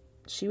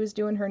 she was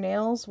doing her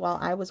nails while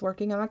I was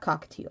working on a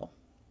cockatiel.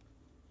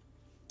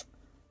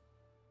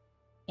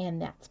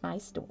 And that's my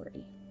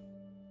story.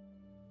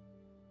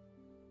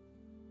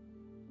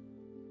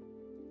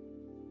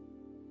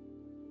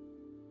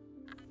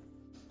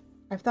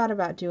 I've thought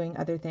about doing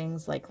other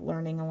things like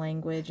learning a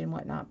language and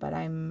whatnot, but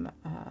I'm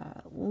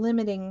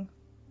limiting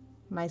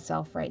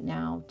myself right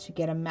now to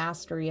get a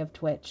mastery of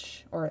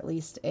Twitch, or at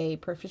least a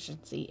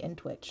proficiency in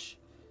Twitch.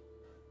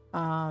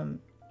 And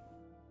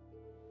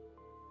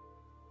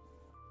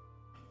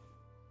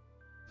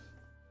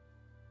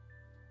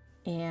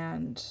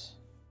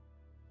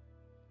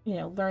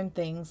learn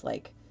things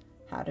like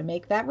how to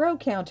make that row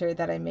counter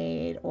that I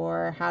made,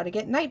 or how to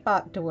get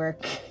Nightbot to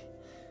work.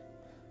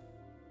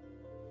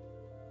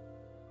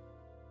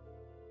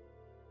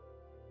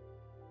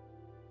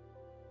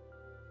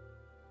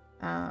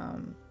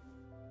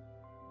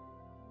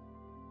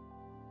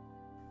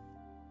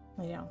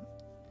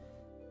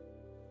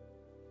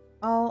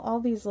 All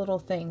these little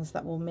things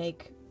that will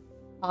make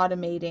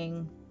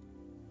automating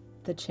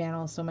the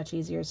channel so much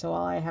easier. So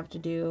all I have to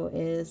do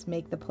is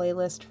make the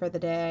playlist for the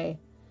day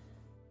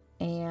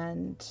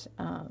and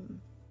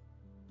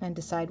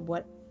decide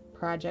what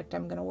project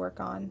I'm going to work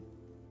on.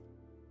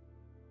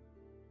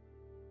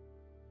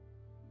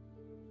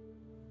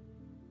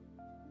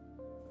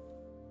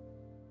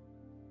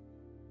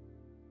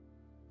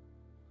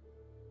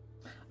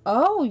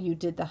 Oh, you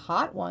did the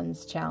Hot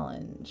Ones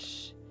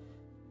challenge.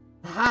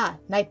 Aha!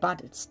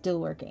 Nightbot, it's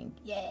still working.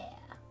 Yeah!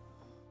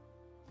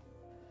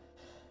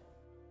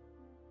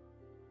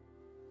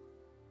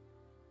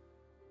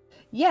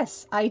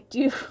 Yes, I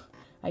do.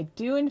 I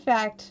do, in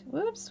fact...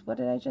 Whoops, what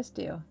did I just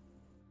do?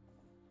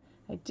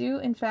 I do,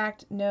 in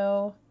fact,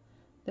 know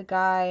the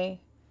guy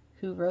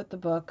who wrote the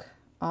book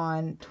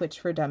on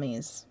Twitch for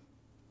Dummies.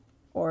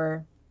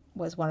 Or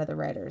was one of the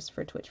writers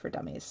for Twitch for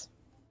Dummies.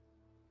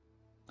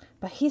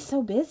 But he's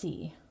so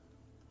busy.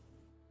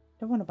 I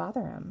don't want to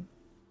bother him.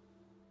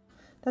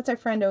 That's our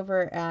friend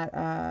over at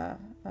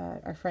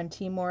our friend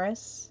T.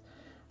 Morris.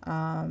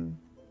 I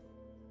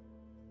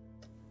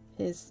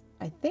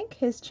think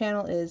his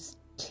channel is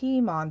T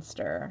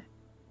Monster.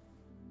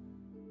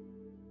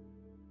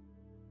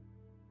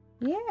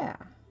 Yeah.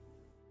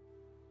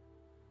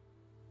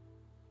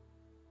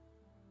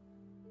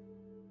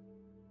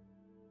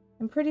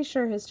 I'm pretty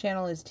sure his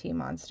channel is T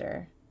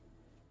Monster.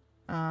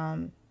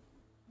 Um,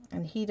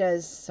 and he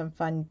does some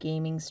fun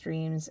gaming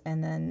streams,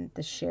 and then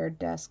the shared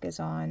desk is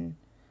on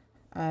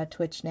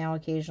Twitch now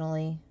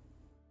occasionally.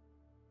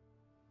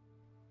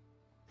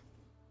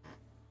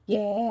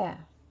 Yeah.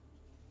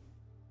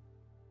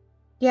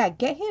 Yeah,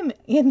 get him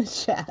in the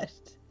chat.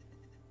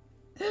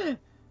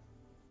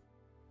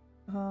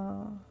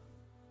 Oh,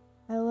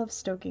 I love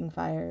stoking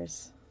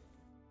fires.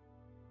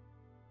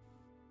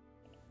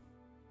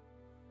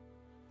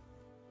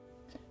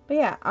 But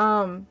yeah,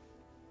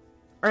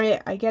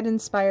 I get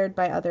inspired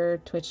by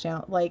other Twitch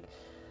channels. Like,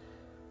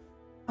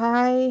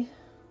 I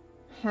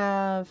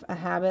have a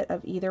habit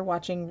of either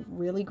watching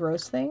really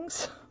gross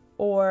things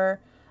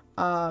or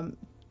um,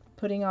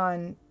 putting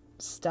on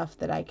stuff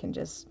that I can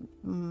just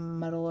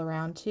muddle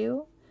around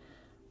to.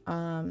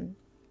 Um,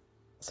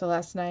 so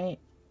last night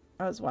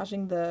I was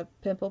watching the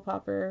pimple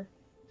popper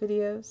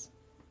videos.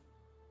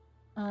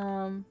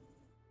 Um,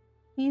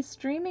 he's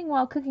streaming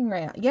while cooking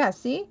right now. Yeah,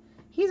 see?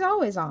 He's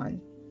always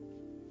on.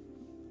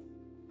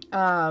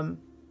 Um,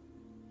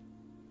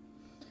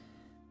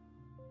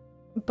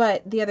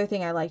 but the other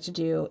thing I like to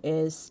do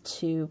is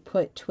to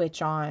put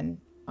Twitch on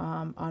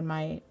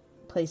my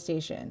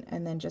PlayStation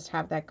and then just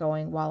have that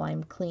going while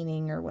I'm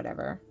cleaning or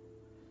whatever.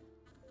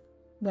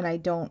 When I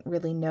don't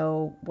really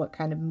know what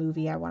kind of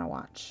movie I want to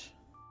watch.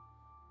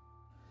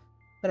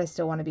 But I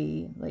still want to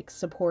be like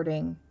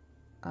supporting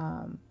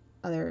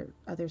other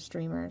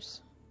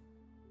streamers.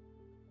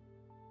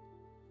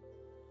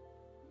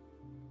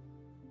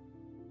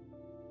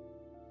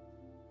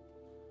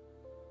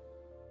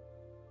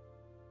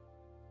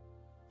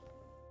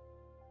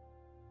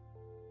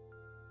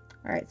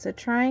 All right, so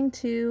trying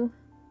to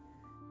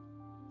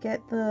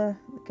get the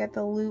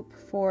loop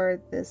for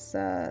this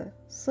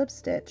slip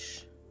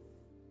stitch,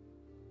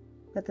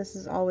 but this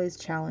is always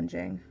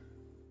challenging.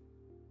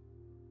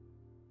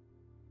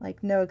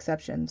 Like, no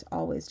exceptions,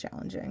 always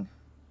challenging.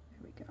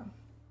 There we go.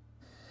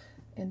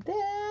 And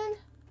then,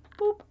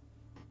 boop.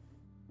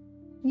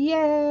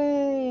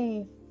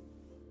 Yay!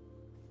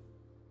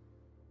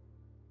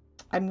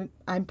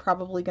 I'm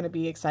probably going to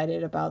be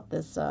excited about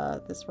this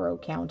this row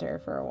counter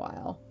for a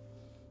while.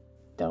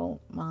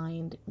 Don't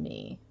mind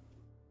me.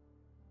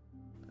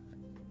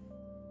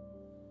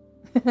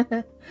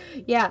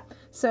 Yeah,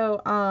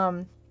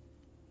 so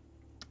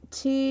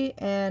T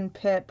and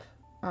Pip,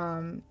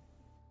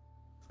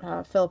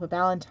 Philippa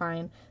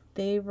Valentine,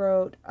 they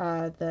wrote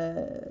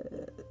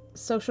the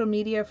Social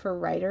Media for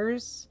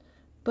Writers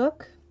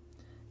book,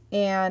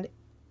 and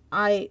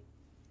they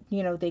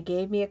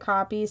gave me a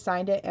copy,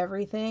 signed it,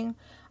 everything.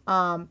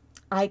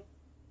 I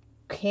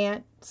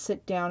can't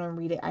sit down and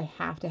read it. I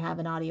have to have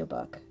an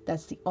audiobook.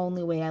 That's the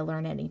only way I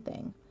learn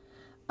anything.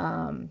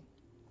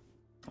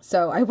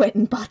 So I went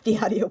and bought the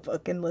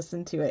audiobook and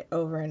listened to it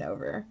over and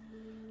over.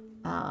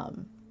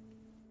 And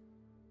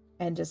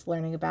just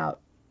learning about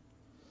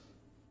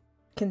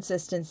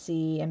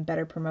consistency and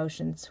better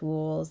promotion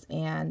tools.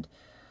 And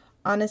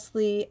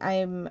honestly,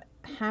 I'm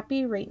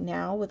happy right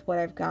now with what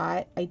I've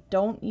got. I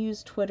don't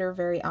use Twitter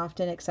very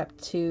often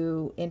except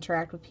to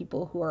interact with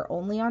people who are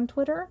only on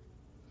Twitter.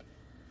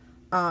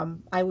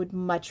 I would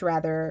much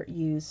rather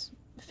use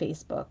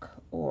Facebook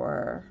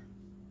or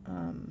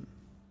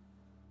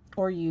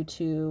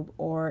YouTube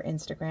or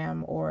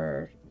Instagram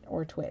or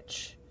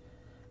Twitch.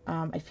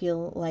 I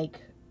feel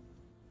like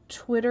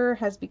Twitter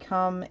has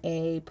become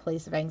a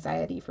place of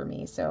anxiety for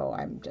me, so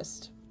I'm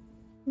just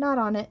not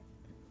on it.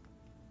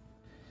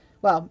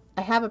 Well,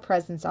 I have a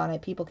presence on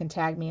it. People can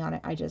tag me on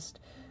it. I just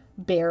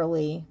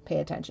barely pay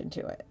attention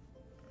to it.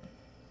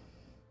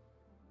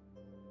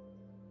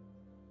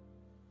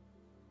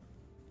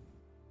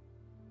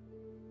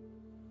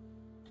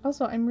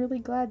 Also, I'm really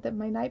glad that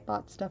my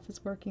Nightbot stuff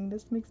is working.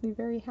 This makes me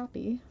very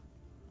happy.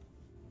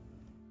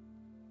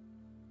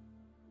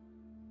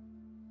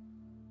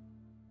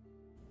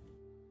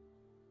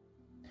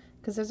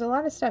 Because there's a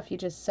lot of stuff you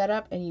just set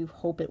up and you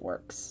hope it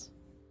works.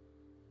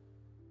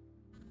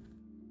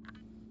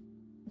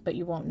 But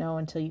you won't know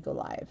until you go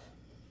live.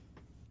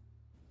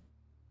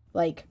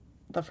 Like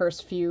the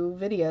first few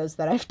videos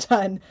that I've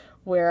done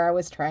where I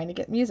was trying to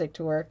get music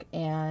to work,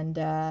 and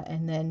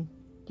then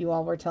you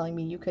all were telling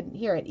me you couldn't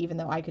hear it, even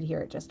though I could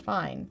hear it just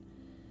fine.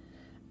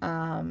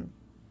 And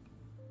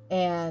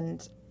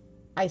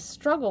I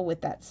struggle with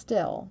that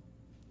still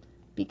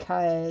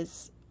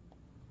because,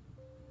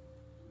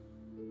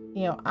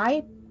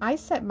 I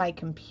set my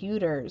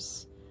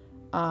computer's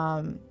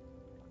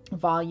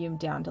volume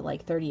down to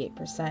like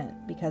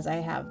 38% because I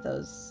have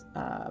those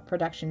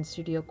production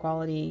studio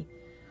quality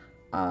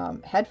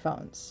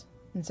headphones.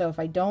 And so if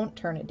I don't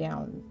turn it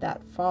down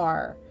that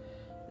far,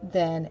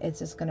 then it's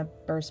just going to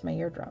burst my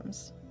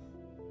eardrums.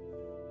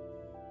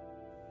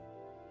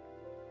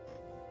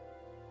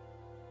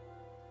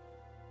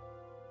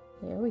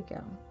 There we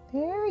go.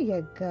 There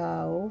you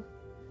go.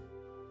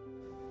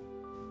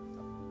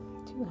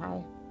 Too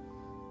high.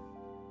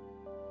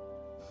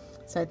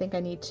 So I think I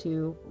need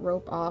to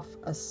rope off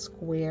a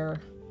square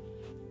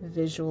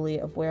visually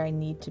of where I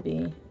need to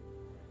be.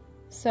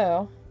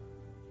 So,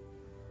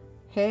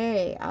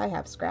 hey, I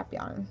have scrap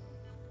yarn.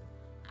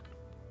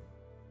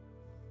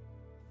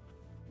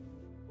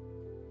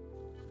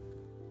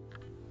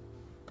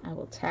 I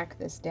will tack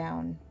this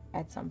down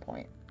at some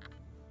point,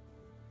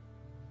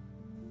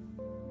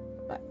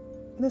 but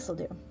this will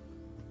do.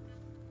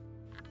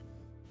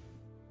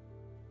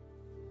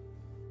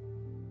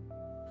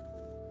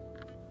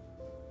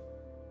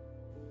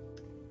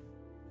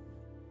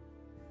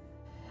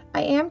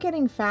 I am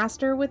getting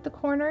faster with the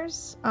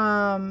corners.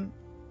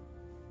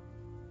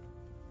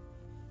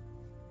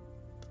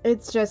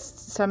 It's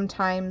just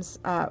sometimes,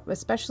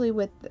 especially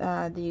with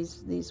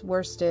these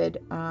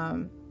worsted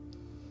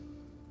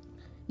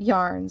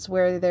yarns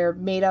where they're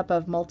made up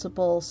of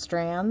multiple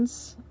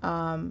strands,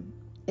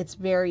 it's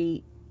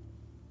very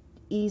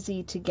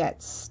easy to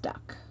get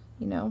stuck,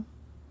 you know?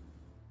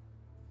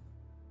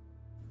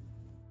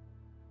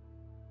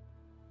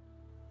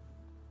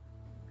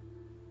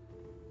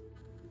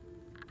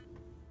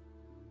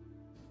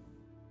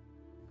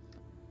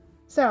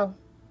 So,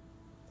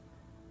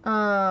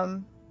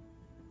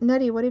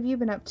 Nutty, what have you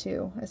been up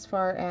to as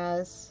far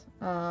as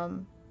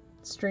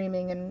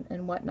streaming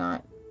and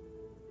whatnot?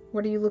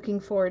 What are you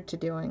looking forward to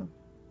doing?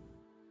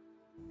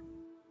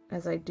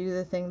 As I do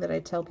the thing that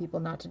I tell people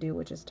not to do,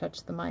 which is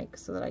touch the mic,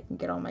 so that I can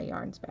get all my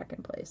yarns back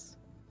in place.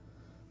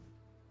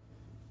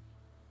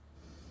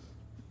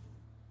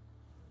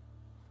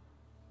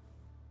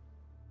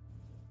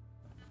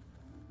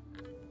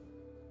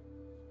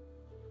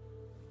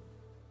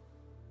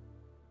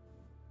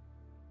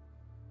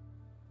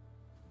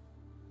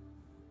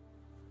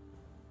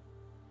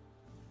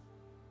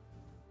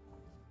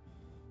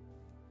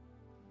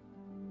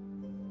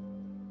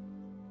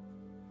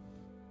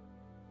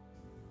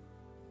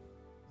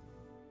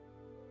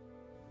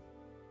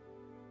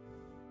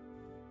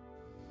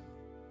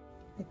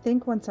 I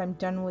think once I'm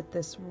done with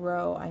this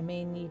row, I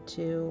may need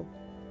to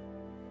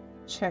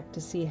check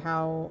to see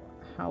how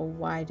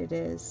wide it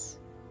is.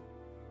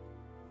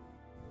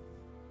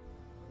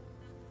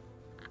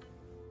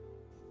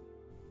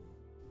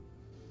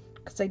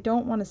 Because I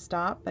don't want to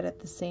stop, but at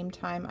the same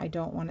time, I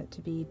don't want it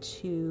to be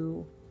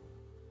too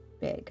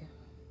big.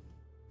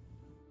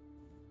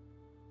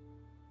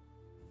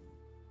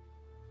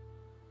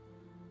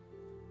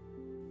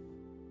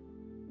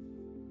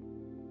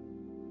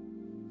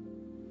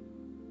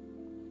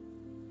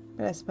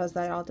 But I suppose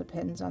that all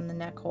depends on the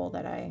neck hole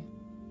that I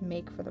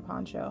make for the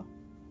poncho.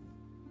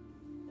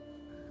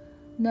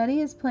 Nutty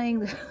is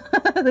playing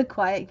the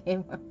quiet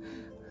game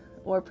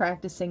or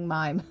practicing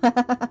mime.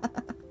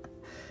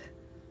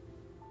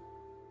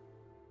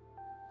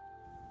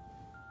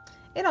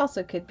 It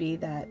also could be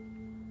that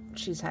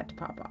she's had to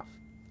pop off,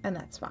 and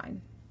that's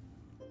fine.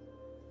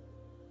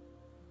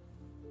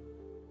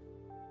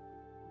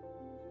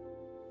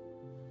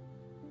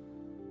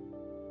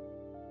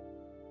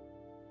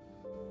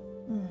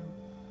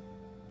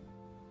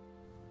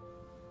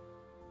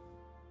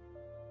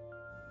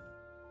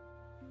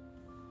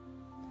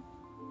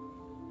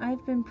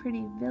 I've been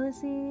pretty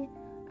busy.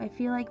 I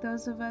feel like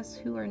those of us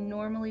who are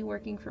normally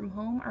working from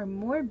home are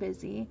more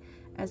busy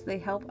as they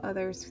help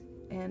others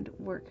and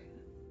work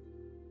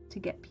to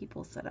get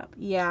people set up.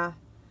 Yeah,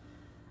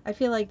 I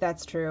feel like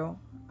that's true.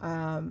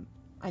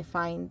 I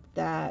find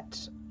that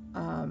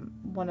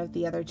one of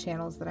the other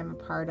channels that I'm a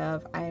part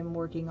of, I'm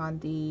working on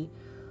the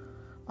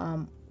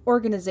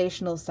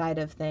organizational side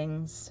of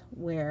things,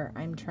 where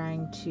I'm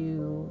trying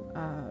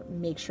to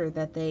make sure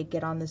that they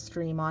get on the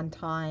stream on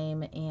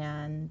time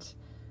and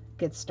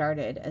get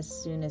started as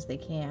soon as they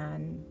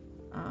can.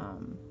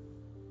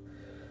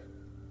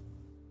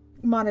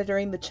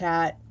 Monitoring the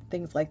chat,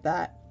 things like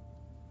that.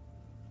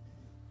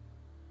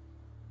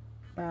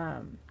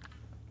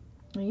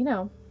 You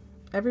know,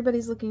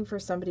 everybody's looking for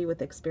somebody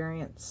with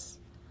experience.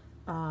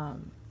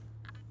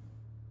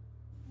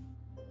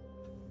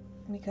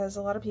 Because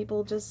a lot of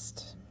people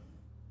just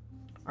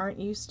aren't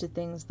used to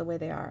things the way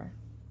they are,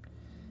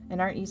 and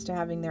aren't used to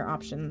having their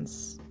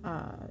options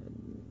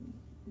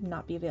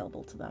not be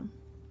available to them.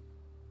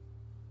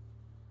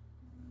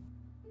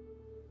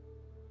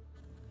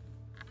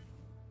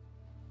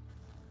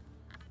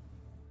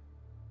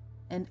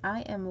 And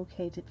I am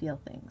okay to feel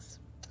things.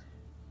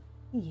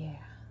 Yeah.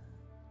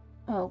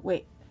 Oh,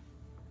 wait.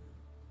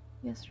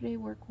 Yesterday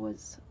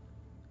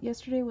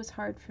was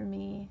hard for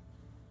me.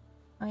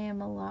 I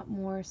am a lot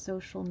more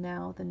social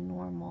now than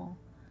normal.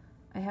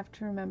 I have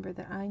to remember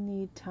that I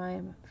need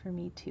time for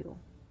me too.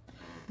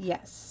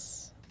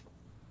 Yes.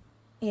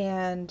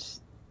 And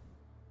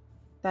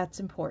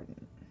that's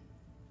important.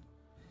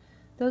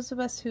 Those of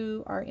us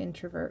who are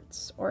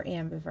introverts or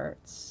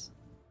ambiverts,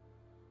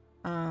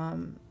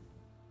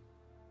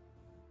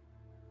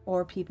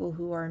 or people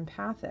who are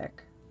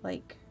empathic,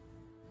 like,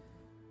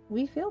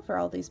 we feel for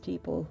all these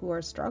people who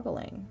are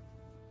struggling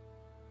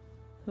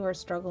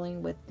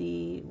with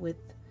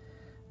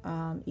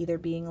either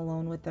being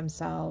alone with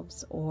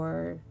themselves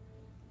or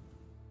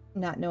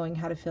not knowing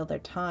how to fill their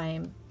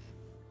time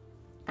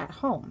at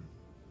home.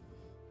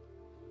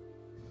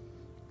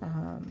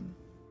 Um,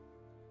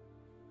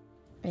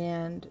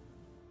 and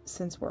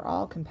since we're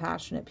all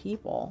compassionate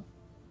people,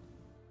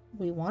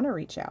 we want to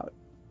reach out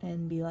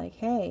and be like,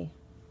 hey,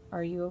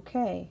 are you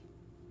okay?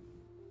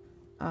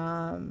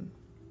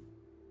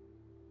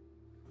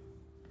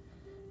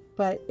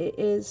 But it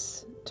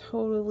is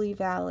totally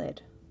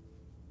valid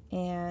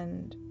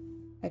and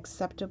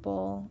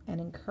acceptable and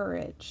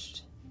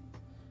encouraged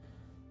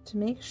to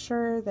make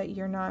sure that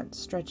you're not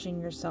stretching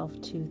yourself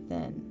too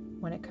thin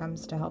when it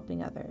comes to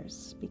helping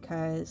others.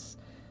 Because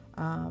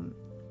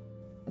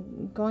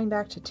going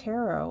back to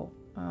tarot,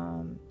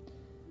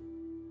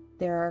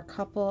 there are a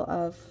couple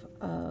of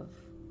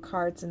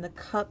cards in the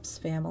Cups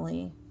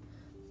family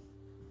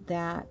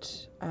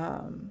that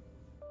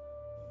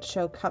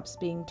show cups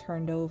being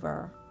turned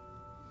over.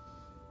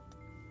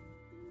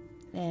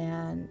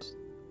 And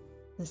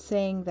the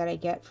saying that I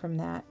get from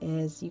that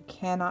is, you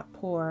cannot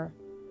pour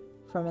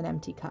from an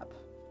empty cup.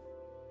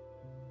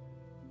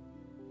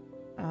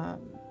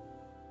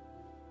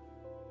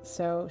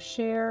 So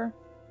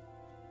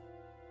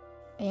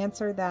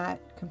answer that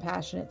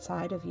compassionate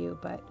side of you,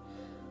 but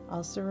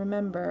also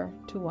remember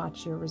to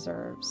watch your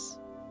reserves.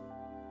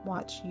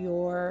 Watch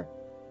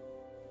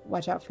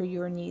out for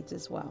your needs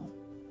as well.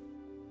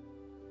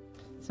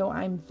 So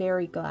I'm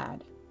very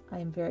glad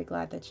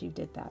that you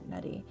did that,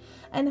 Nutty.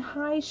 And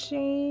hi,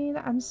 Shane.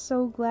 I'm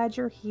so glad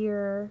you're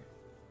here.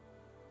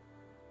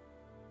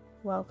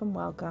 Welcome,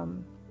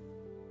 welcome.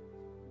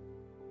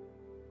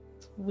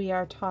 We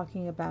are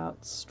talking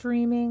about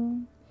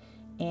streaming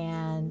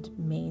and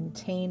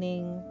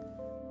maintaining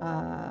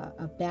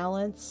a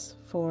balance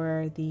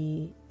for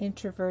the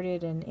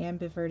introverted and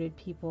ambiverted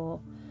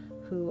people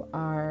who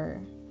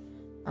are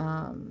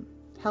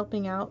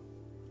helping out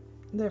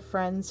their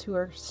friends who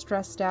are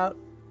stressed out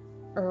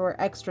or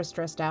extra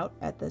stressed out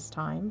at this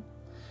time.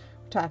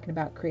 We're talking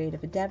about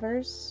creative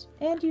endeavors,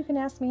 and you can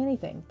ask me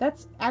anything.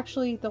 That's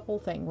actually the whole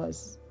thing,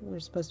 was we're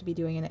supposed to be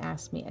doing an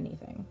Ask Me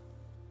Anything.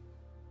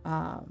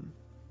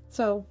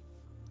 So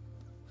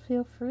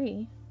feel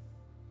free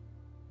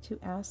to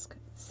ask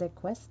the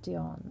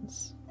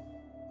questions.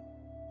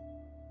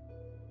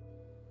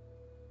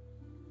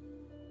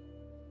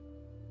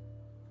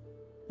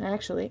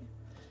 Actually,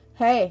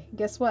 hey,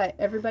 guess what?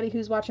 Everybody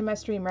who's watching my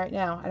stream right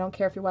now, I don't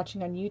care if you're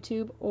watching on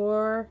YouTube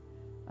or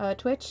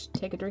Twitch,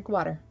 take a drink of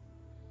water.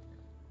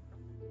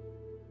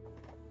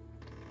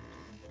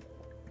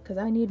 Because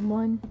I need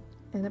one,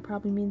 and that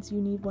probably means you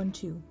need one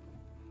too.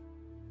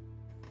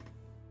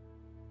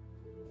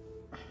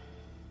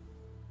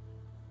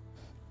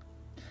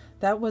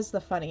 That was the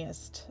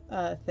funniest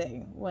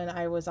thing when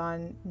I was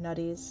on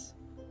Nutty's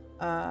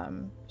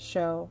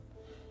show,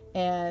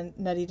 and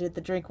Nutty did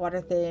the drink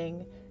water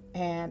thing,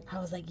 and I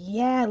was like,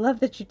 yeah, I love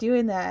that you're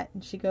doing that.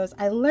 And she goes,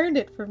 I learned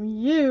it from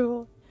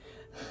you.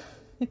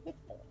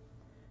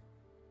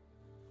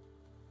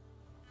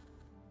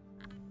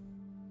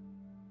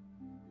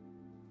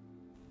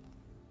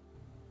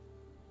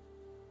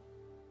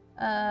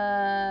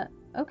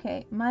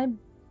 Okay,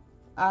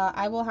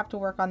 I will have to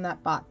work on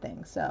that bot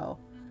thing, so,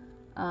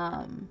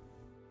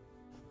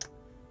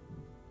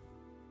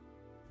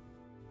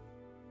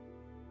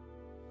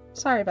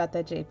 sorry about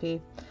that,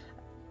 JP.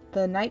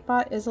 The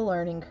Nightbot is a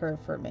learning curve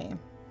for me,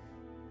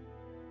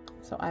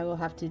 so I will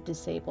have to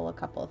disable a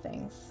couple of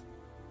things.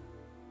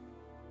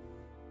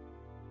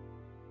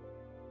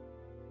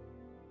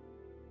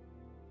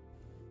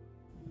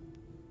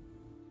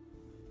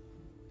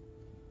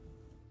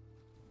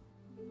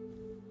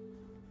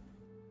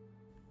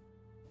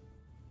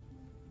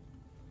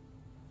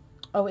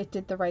 Oh, it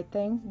did the right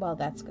thing? Well,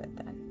 that's good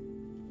then.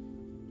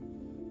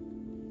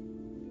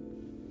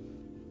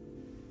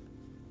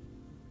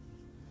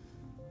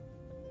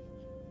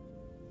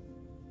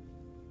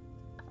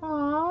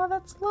 Aw,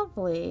 that's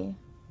lovely.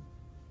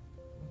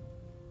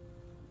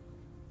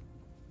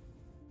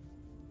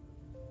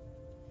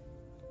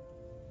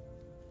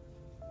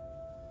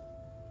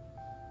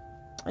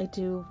 I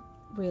do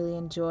really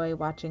enjoy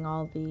watching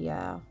all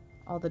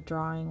the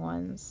drawing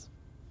ones,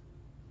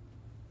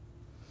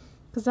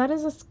 because that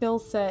is a skill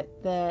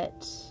set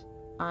that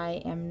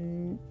I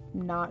am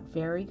not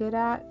very good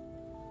at,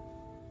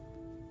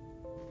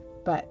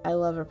 but I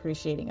love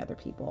appreciating other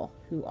people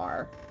who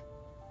are.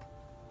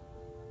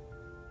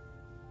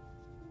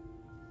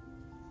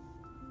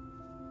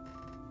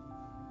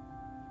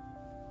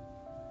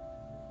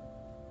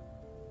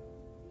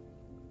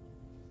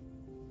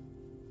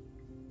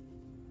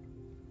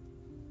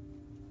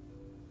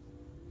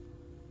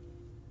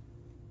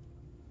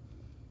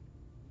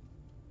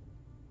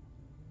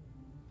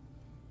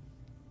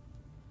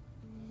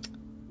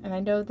 And I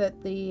know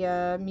that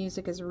the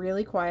music is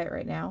really quiet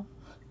right now.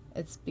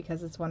 It's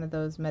because it's one of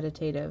those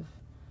meditative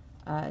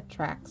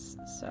tracks,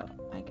 so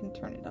I can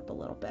turn it up a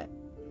little bit.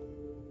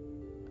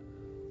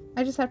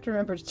 I just have to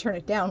remember to turn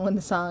it down when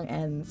the song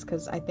ends,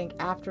 because I think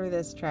after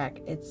this track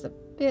it's a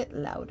bit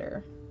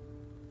louder.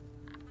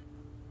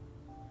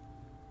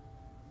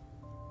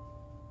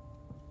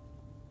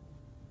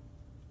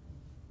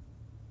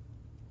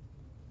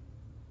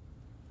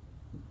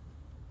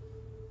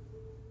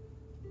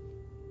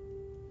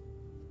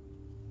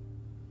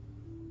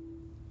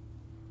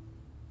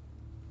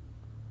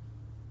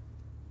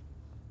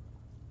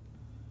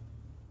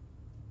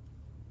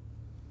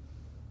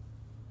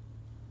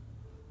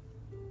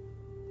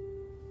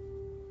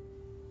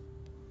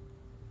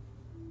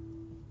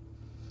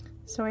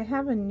 So I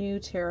have a new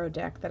tarot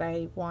deck that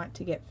I want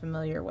to get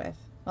familiar with.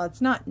 Well,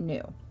 it's not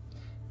new.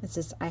 It's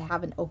just I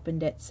haven't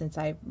opened it since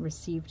I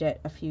received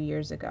it a few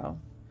years ago.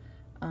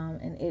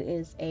 And it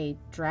is a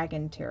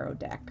dragon tarot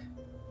deck.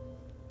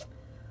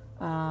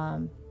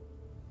 I'm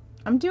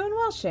doing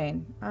well,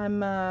 Shane. I'm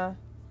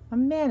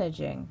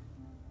managing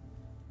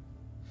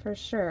for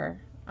sure.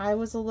 I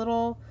was a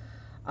little,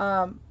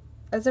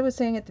 as I was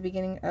saying at the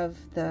beginning of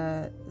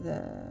the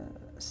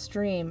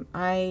stream,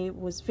 I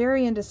was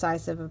very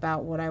indecisive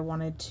about what I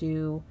wanted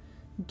to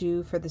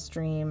do for the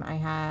stream. I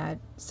had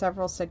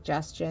several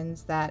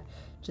suggestions that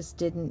just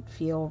didn't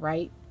feel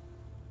right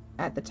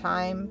at the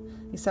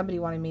time. Somebody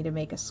wanted me to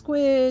make a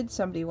squid.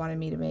 Somebody wanted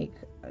me to make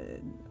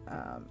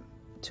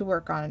to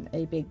work on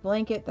a big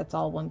blanket that's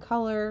all one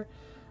color,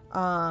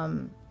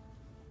 and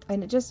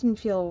it just didn't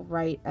feel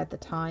right at the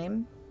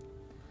time.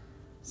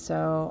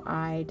 So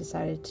I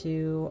decided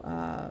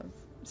to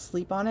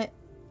sleep on it.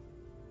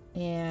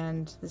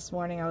 And this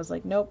morning I was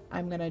like, nope,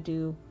 I'm gonna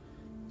do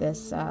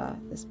this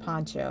this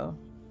poncho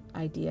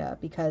idea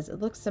because it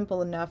looks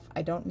simple enough.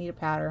 I don't need a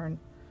pattern.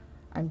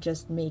 I'm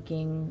just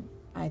making,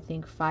 I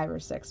think, 5 or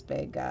 6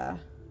 big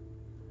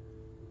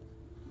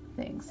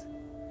things.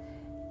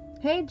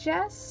 Hey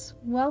Jess,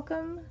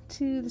 welcome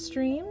to the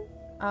stream.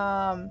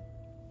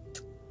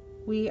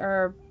 We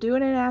are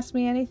doing an Ask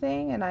Me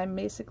Anything, and I'm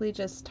basically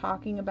just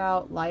talking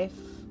about life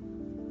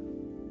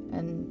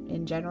and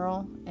in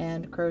general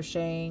and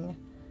crocheting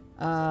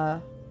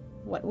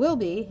what will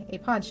be a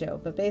poncho,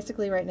 but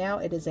basically right now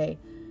it is a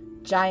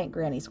giant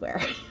granny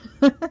square.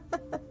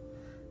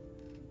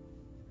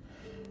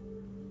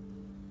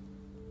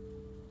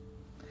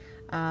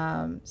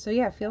 So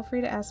yeah, feel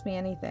free to ask me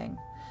anything.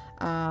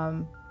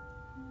 But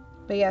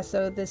yeah,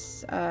 so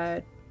this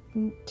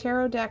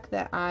tarot deck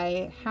that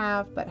I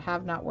have but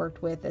have not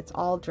worked with, it's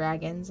all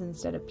dragons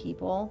instead of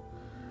people,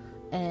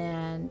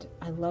 and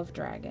I love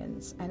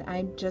dragons, and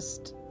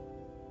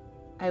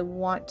I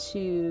want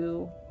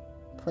to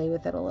play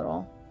with it a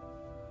little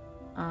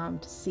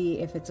to see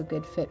if it's a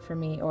good fit for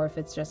me or if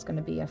it's just going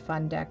to be a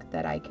fun deck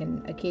that I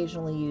can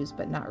occasionally use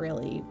but not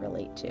really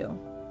relate to.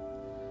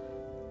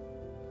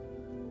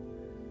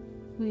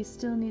 We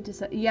still need to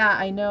set... Yeah,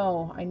 I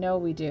know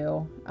we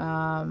do.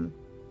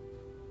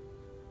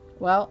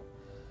 Well,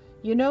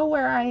 you know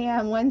where I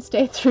am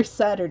Wednesday through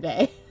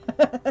Saturday.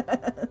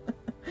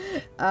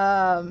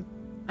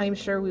 I'm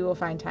sure we will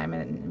find time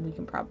and we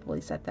can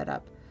probably set that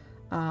up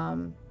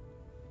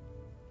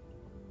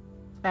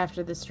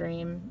after the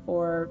stream,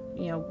 or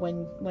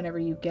whenever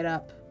you get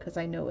up, because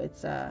I know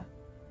it's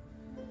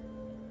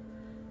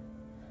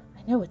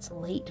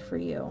late for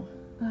you.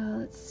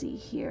 Let's see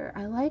here.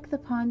 I like the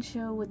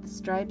poncho with the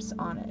stripes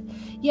on it.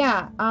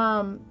 Yeah,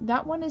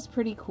 that one is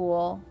pretty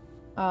cool.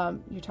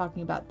 You're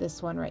talking about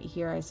this one right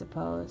here, I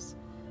suppose.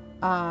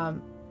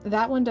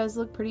 That one does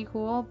look pretty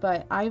cool,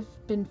 but I've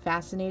been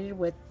fascinated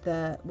with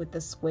the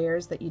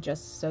squares that you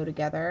just sew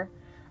together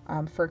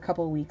for a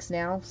couple weeks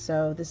now.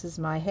 So this is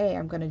my, hey,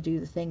 I'm going to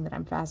do the thing that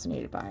I'm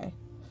fascinated by.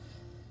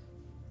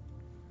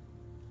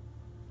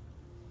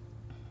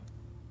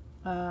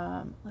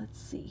 Let's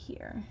see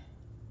here.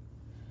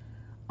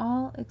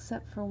 All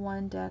except for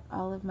one deck,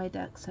 all of my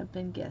decks have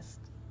been gifts.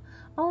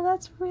 Oh,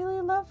 that's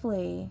really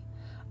lovely.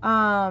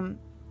 So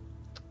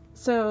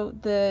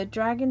the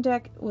dragon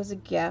deck was a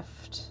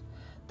gift.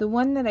 The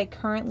one that I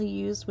currently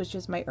use, which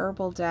is my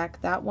herbal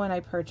deck, that one I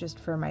purchased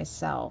for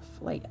myself.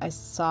 Like, I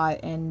saw it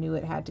and knew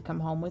it had to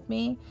come home with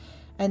me.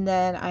 And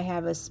then I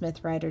have a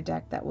Smith Rider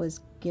deck that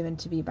was given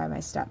to me by my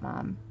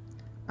stepmom.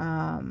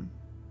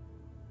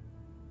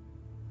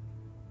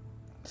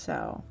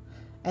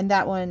 And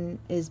that one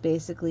is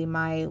basically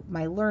my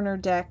learner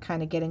deck,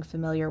 kind of getting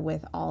familiar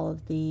with all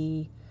of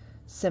the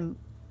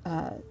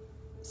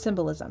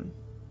symbolism.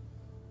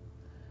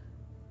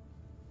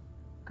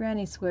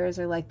 Granny squares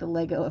are like the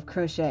Lego of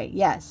crochet.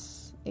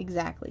 Yes,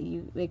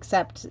 exactly.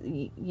 Except,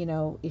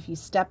 if you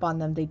step on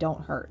them, they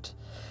don't hurt.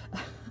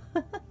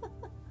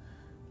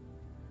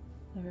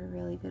 Never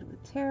really good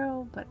with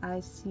tarot, but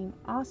I seem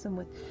awesome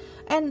with...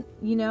 And,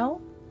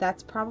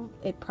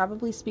 it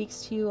probably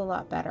speaks to you a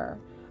lot better.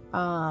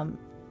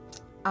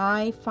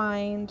 I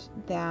find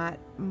that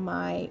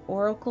my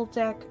oracle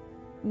deck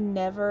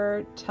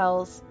never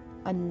tells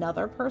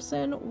another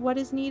person what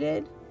is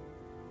needed.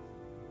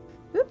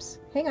 Oops,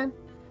 hang on.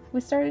 We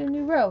started a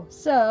new row.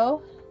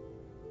 So,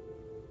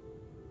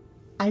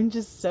 I'm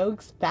just so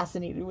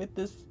fascinated with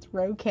this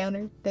row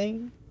counter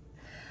thing.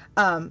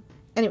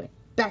 Anyway,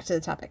 back to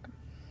the topic.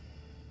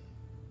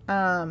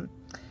 I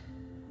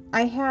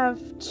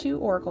have 2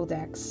 oracle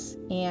decks,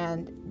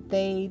 and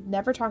they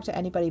never talk to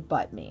anybody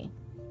but me.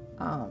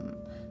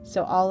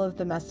 So all of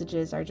the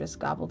messages are just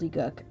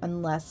gobbledygook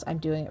unless I'm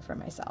doing it for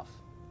myself.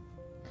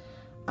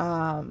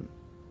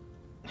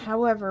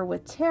 However,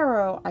 with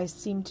tarot, I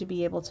seem to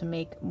be able to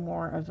make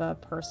more of a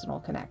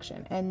personal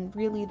connection. And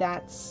really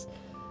that's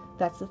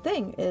the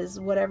thing, is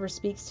whatever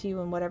speaks to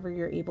you and whatever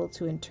you're able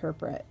to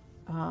interpret.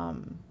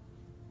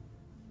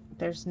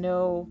 There's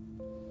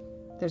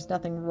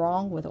nothing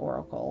wrong with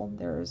oracle.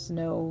 There's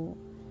no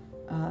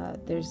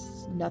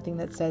There's nothing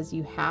that says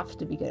you have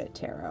to be good at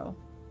tarot.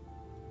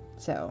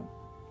 So,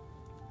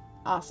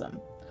 awesome.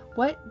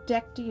 What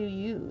deck do you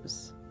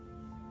use,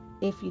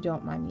 if you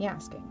don't mind me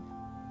asking?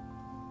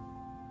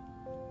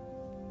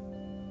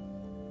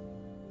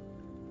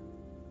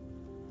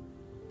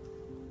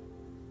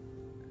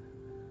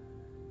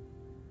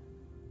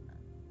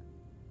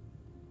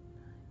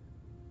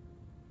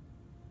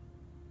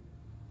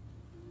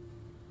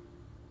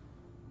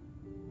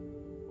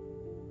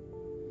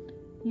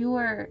 You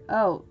were,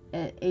 oh,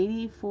 an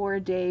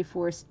 84-day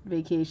forced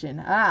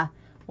vacation. Ah,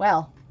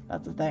 well,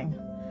 that's the thing.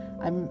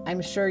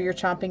 I'm sure you're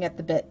chomping at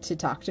the bit to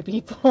talk to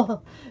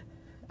people.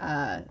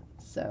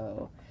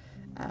 So,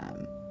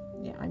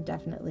 yeah, I'm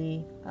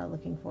definitely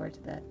looking forward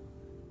to that.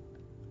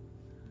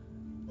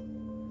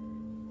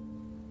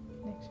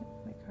 Connection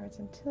with my cards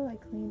until I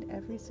cleaned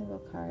every single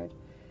card.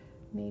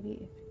 Maybe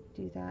if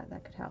you do that,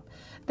 that could help.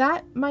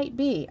 That might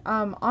be.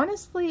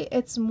 Honestly,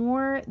 it's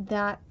more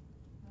that,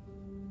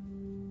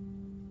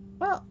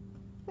 well,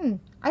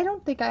 I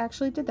don't think I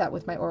actually did that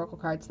with my oracle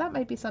cards. That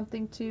might be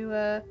something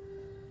to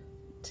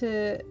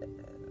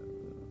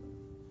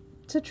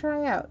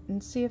try out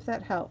and see if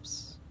that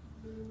helps.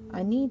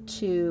 I need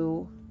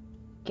to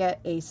get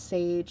a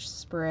sage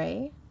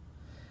spray.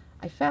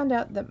 I found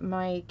out that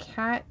my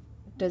cat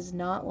does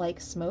not like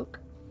smoke.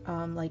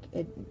 Like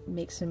it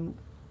makes him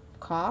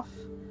cough.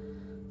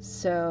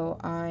 So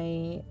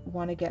I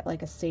want to get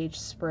like a sage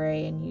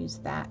spray and use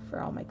that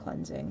for all my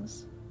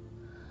cleansings.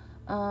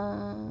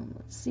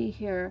 Let's see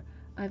here.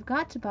 I've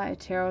got to buy a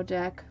tarot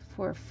deck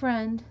for a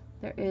friend.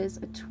 There is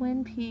a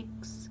Twin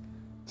Peaks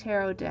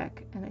tarot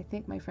deck, and I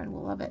think my friend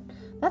will love it.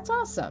 That's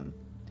awesome.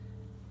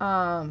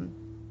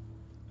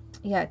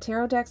 Yeah,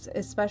 tarot decks,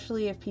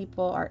 especially if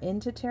people are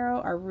into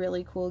tarot, are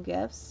really cool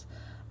gifts,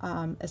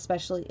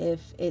 especially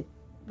if it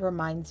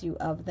reminds you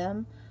of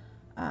them.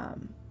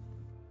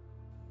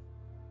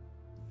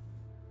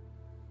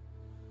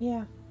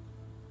 Yeah,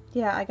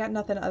 I got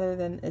nothing other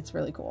than it's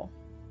really cool.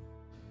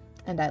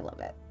 And I love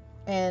it.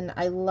 And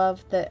I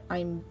love that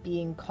I'm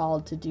being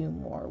called to do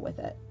more with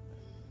it.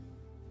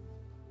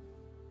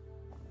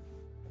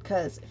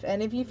 Because if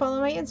any of you follow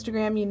my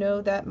Instagram, you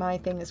know that my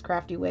thing is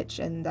Crafty Witch,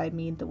 and I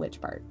mean the witch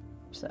part.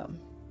 So,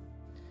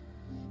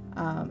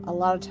 a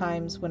lot of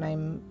times when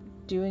I'm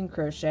doing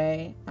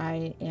crochet,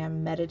 I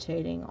am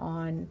meditating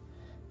on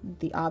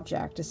the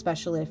object,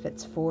 especially if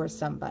it's for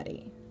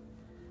somebody.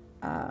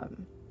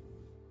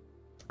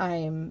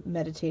 I'm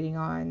meditating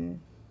on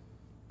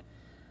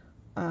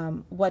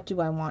what do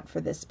I want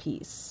for this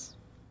piece.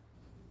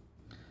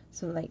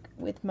 So like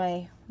with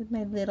my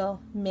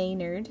little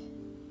Maynard,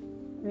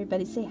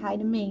 everybody say hi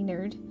to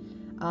Maynard.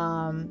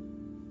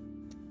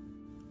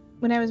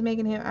 When I was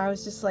making him, I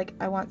was just like,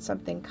 I want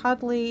something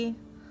cuddly,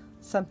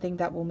 something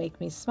that will make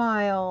me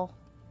smile,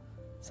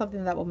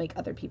 something that will make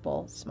other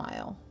people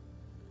smile.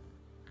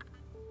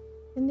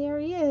 And there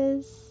he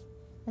is,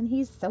 and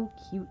he's so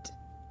cute.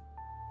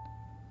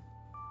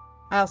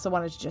 I also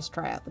wanted to just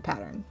try out the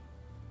pattern,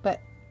 but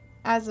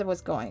as it was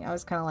going, I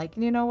was kind of like,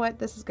 you know what,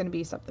 this is going to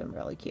be something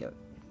really cute.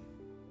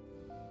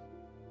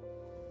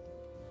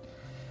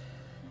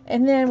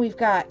 And then we've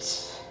got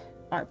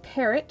our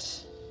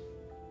parrot.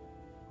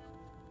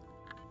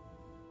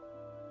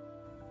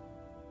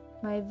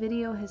 My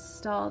video has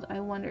stalled.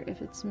 I wonder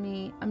if it's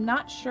me. I'm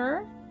not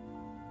sure.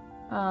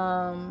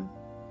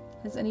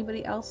 Has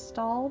anybody else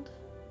stalled?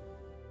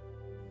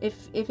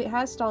 If it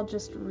has stalled,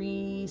 just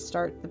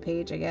restart the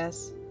page, I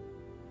guess.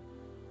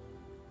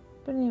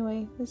 But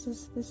anyway, this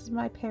is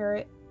my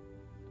parrot.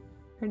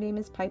 Her name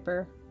is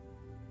Piper.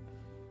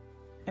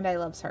 And I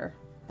loves her.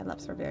 I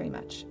loves her very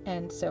much.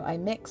 And so I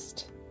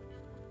mixed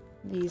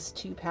these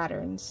two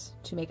patterns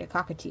to make a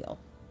cockatiel.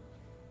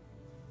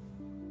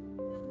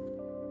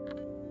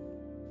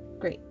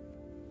 Great.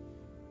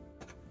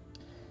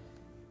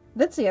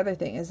 That's the other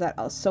thing, is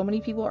that so many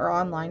people are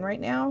online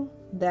right now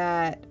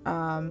that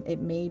it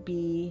may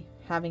be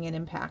having an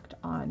impact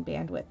on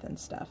bandwidth and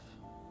stuff.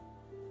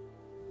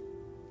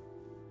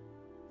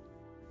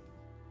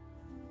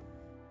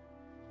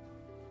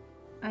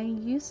 I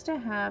used to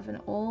have an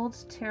old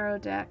tarot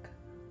deck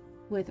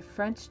with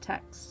French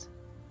text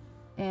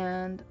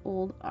and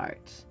old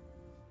art.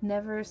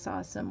 Never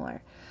saw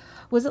similar.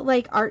 Was it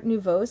like Art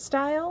Nouveau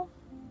style?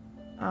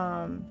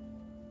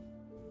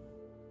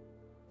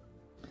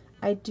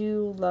 I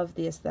do love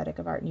the aesthetic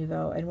of Art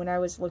Nouveau, and when I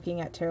was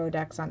looking at tarot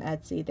decks on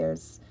Etsy,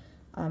 there's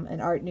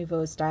an Art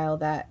Nouveau style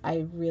that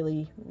I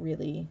really,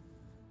 really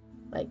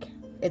like.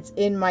 It's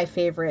in my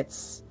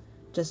favorites,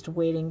 just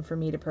waiting for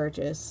me to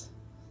purchase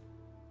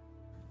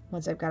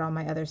once I've got all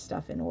my other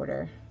stuff in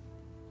order.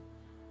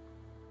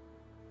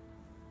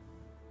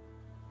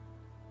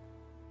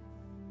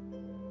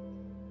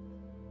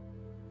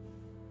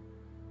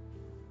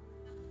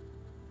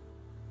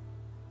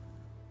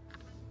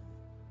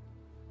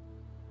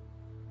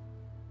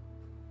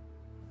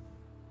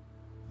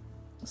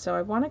 So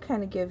I want to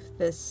kind of give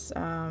this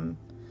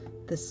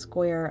this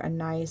square a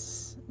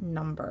nice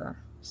number.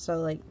 So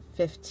like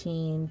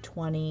 15,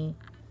 20.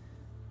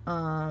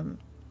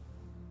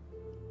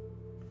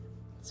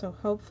 So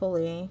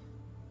hopefully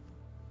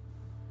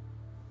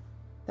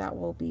that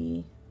will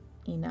be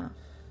enough.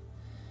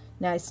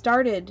 Now I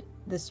started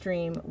the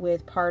stream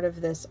with part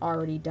of this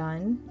already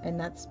done, and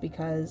that's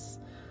because,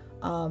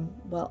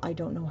 well, I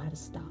don't know how to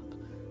stop.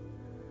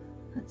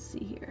 Let's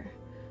see here.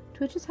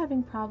 Twitch is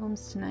having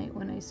problems tonight.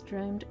 When I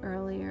streamed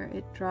earlier,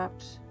 it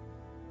dropped,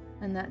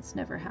 and that's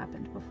never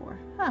happened before.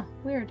 Huh,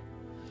 weird.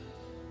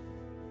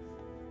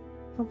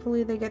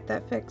 Hopefully they get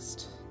that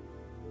fixed.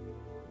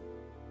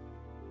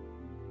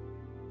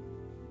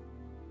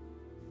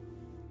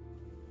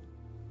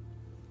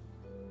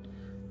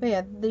 But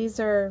yeah, these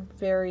are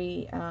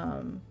very,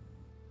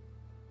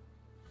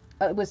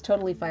 it was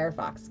totally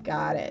Firefox.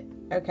 Got it.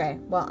 Okay,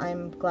 well,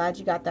 I'm glad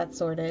you got that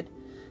sorted.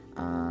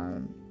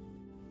 I'm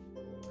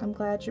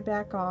glad you're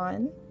back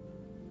on.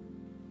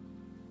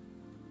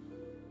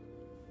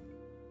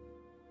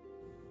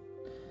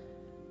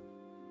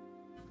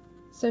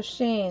 So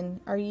Shane,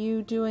 are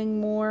you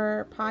doing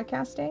more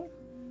podcasting?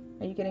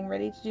 Are you getting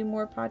ready to do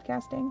more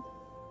podcasting?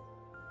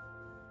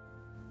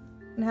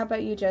 And how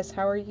about you, Jess?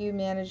 How are you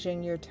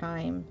managing your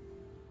time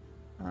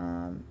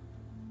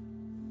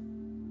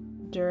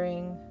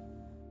during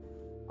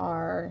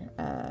our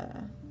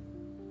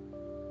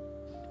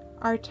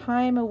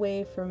time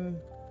away from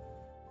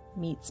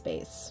Meat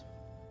Space?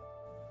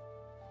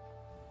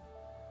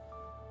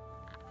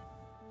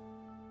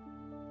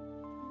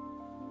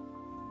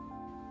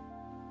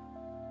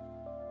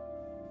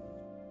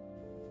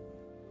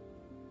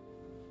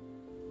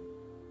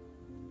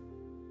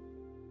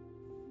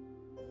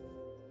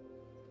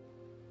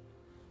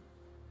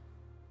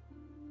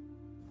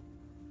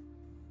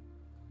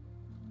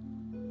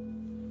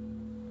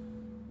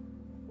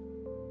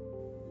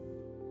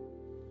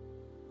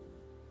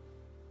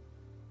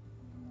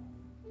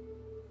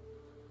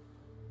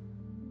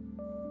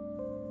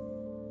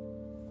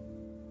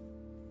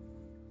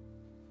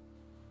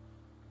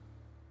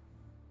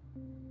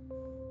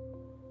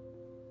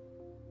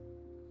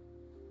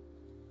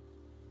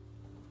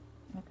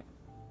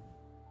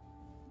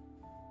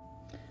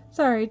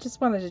 Sorry, just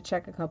wanted to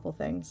check a couple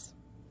things.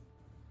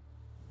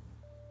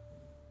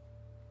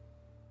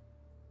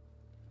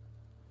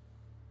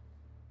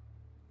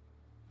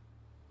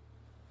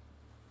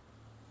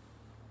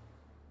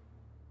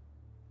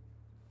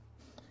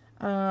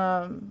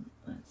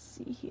 Let's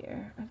see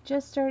here. I've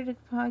just started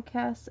a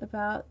podcast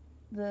about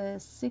the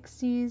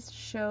 60s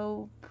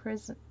show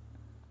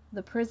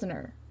The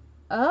Prisoner.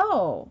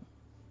 Oh!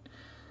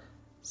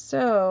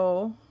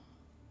 So,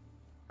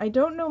 I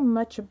don't know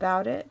much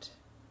about it.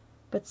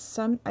 But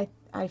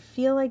I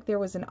feel like there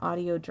was an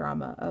audio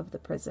drama of The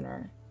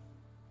Prisoner.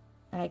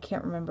 And I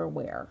can't remember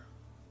where.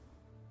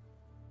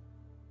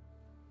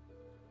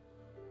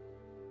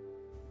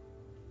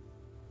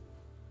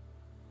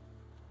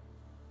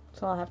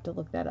 So I'll have to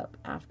look that up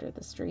after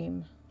the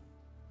stream.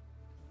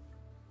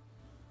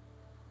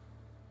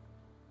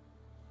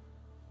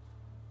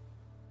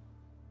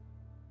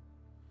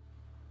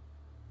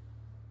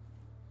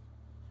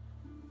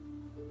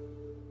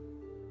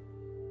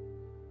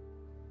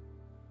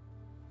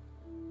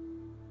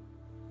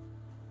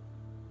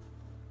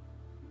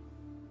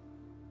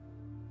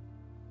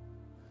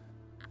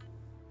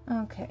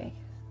 Okay,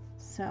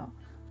 so,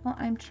 well,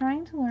 I'm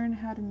trying to learn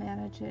how to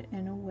manage it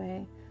in a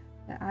way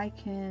that I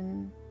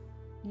can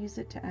use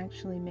it to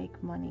actually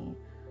make money.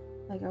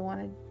 Like, I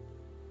want to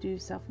do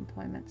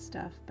self-employment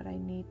stuff, but I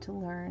need to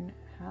learn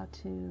how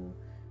to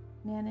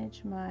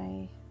manage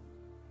my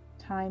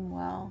time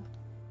well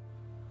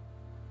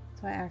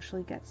so I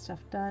actually get stuff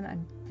done.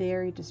 I'm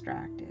very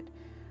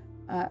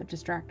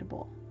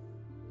distractible.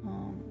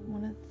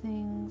 One of the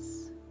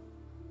things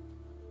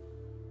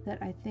that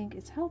I think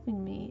is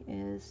helping me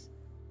is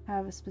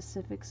have a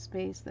specific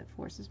space that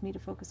forces me to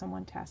focus on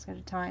one task at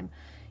a time.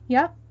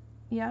 Yep.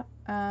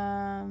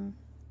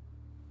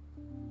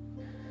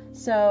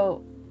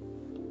 So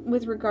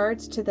with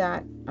regards to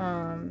that,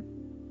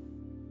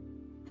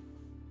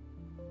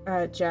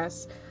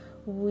 Jess,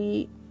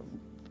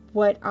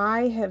 what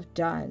I have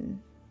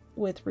done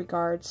with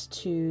regards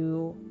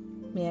to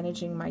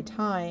managing my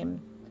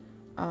time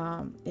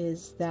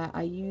is that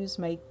I use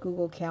my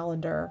Google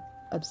Calendar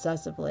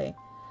obsessively.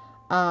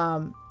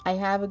 I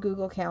have a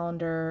Google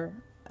Calendar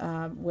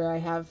where I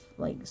have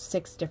like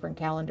 6 different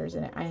calendars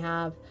in it. I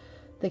have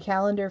the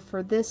calendar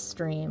for this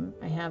stream.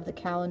 I have the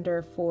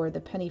calendar for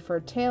the Penny for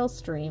a Tale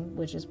stream,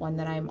 which is one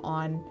that I'm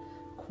on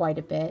quite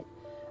a bit.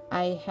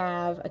 I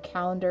have a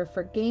calendar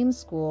for Game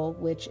School,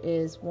 which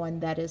is one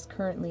that is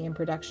currently in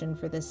production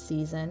for this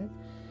season.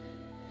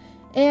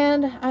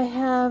 And I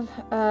have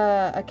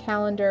a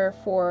calendar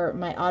for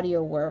my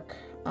audio work.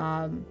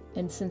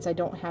 And since I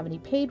don't have any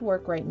paid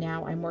work right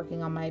now, I'm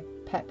working on my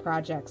pet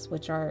projects,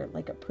 which are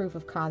like a proof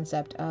of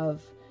concept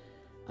of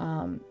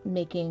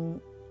making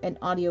an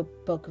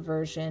audiobook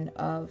version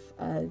of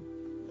a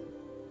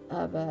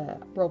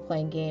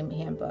role-playing game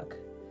handbook.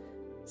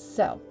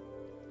 So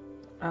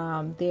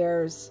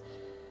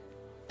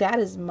that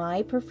is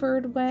my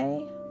preferred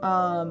way.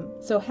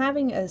 So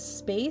having a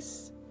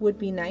space would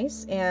be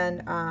nice.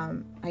 And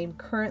I'm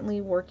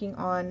currently working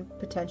on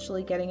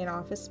potentially getting an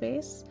office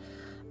space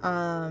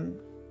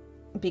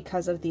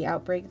because of the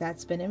outbreak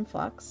that's been in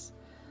flux.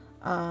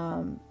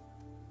 And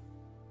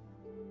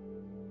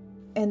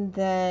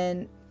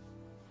then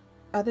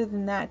other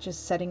than that,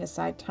 just setting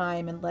aside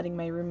time and letting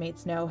my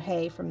roommates know,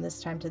 hey, from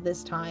this time to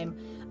this time,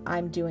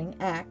 I'm doing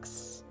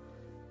X.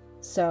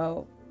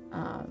 So,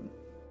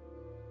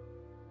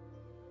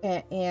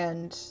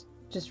 and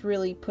just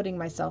really putting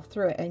myself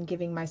through it and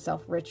giving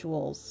myself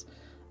rituals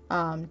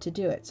to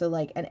do it. So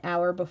like an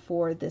hour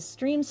before this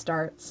stream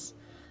starts,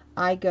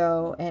 I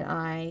go and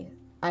I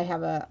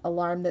have a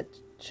alarm that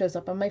shows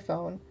up on my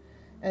phone,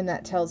 and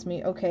that tells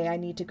me, okay, I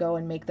need to go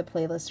and make the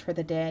playlist for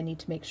the day. I need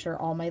to make sure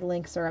all my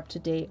links are up to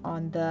date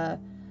on the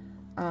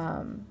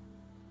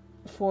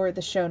for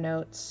the show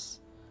notes.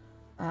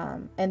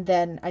 And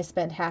then I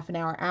spend half an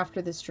hour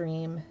after the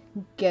stream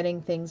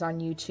getting things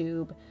on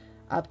YouTube,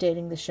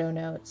 updating the show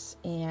notes,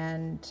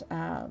 and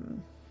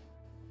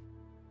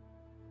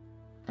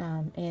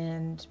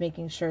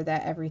making sure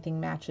that everything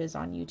matches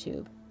on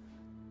YouTube.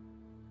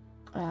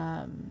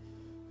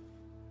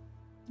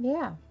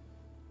 Yeah.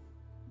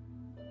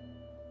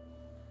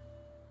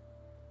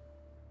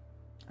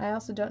 I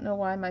also don't know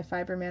why my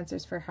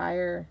Fibermancers for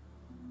Hire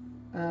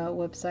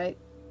website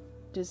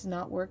does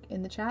not work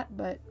in the chat,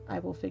 but I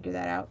will figure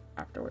that out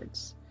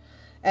afterwards.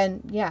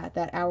 And yeah,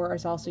 that hour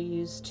is also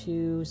used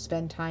to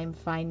spend time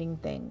finding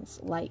things,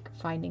 like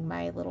finding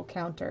my little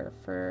counter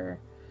for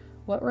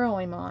what row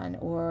I'm on,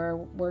 or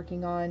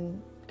working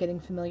on getting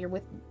familiar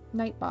with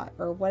Nightbot,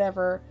 or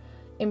whatever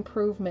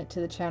improvement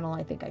to the channel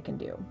I think I can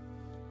do.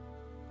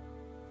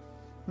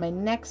 My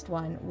next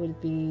one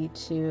would be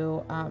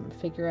to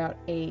figure out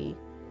a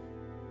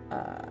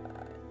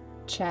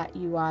chat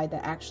UI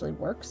that actually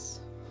works,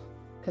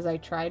 because I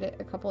tried it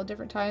a couple of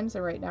different times,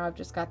 and right now I've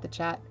just got the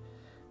chat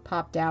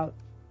popped out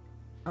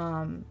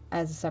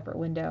as a separate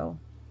window.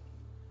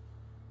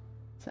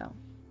 So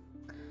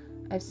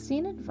I've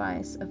seen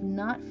advice of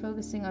not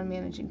focusing on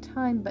managing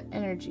time but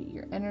energy.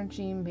 Your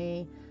energy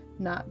may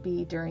not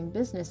be during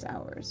business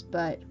hours,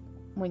 but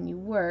when you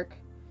work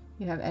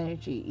you have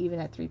energy even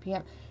at 3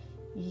 p.m.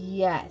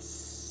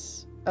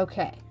 Yes.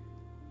 Okay,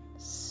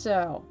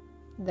 so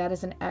that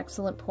is an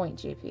excellent point,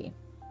 JP.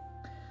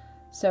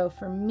 So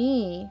for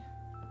me,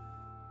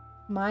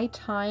 my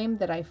time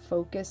that I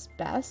focus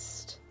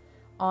best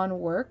on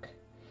work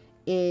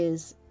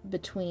is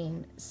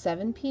between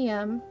 7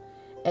 p.m.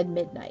 and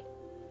midnight.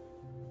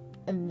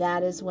 And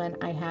that is when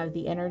I have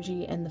the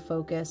energy and the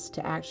focus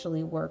to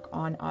actually work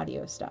on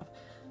audio stuff.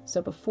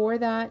 So before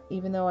that,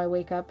 even though I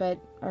wake up at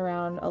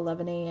around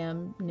 11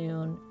 a.m.,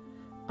 noon,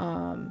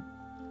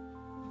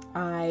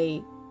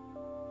 I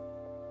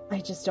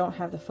just don't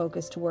have the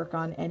focus to work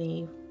on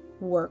any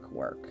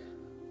work.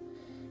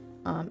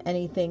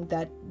 Anything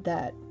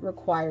that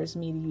requires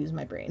me to use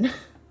my brain.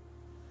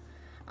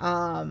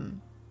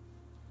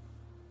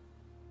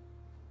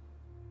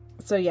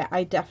 So yeah,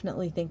 I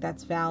definitely think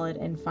that's valid,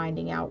 and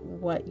finding out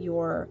what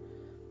your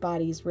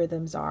body's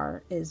rhythms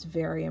are is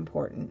very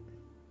important.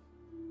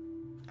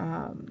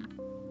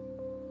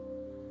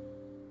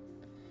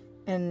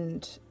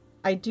 And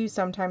I do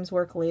sometimes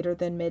work later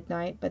than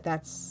midnight, but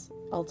that's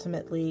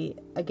ultimately,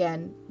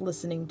 again,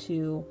 listening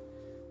to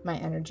my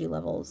energy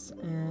levels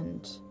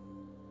and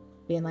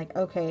being like,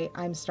 okay,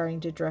 I'm starting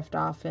to drift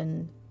off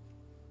and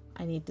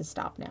I need to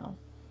stop now.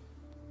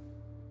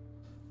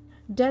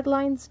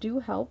 Deadlines do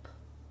help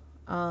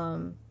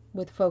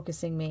with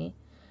focusing me,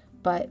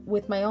 but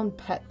with my own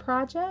pet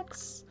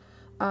projects,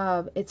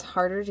 it's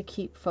harder to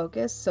keep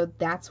focused, so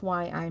that's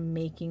why I'm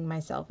making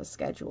myself a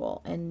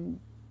schedule and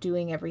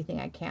doing everything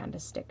I can to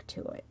stick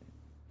to it.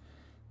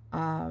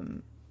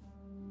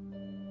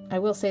 I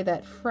will say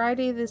that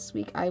Friday this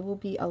week I will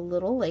be a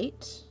little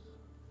late,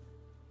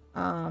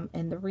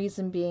 and the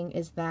reason being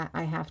is that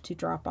I have to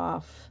drop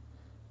off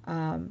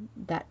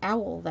that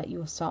owl that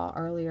you saw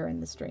earlier in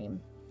the stream.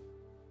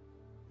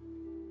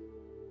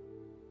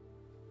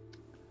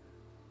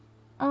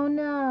 Oh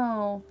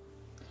no.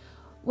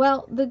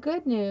 Well, the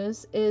good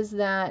news is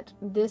that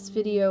this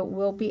video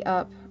will be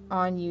up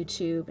on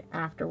YouTube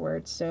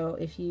afterwards. So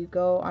if you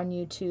go on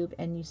YouTube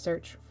and you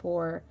search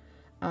for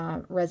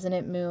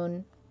Resonant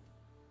Moon,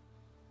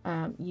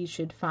 you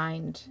should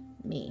find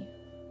me.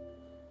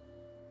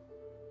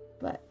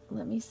 But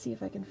let me see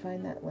if I can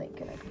find that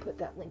link, and I can put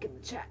that link in the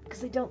chat,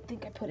 because I don't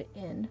think I put it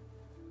in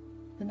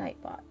the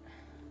Nightbot.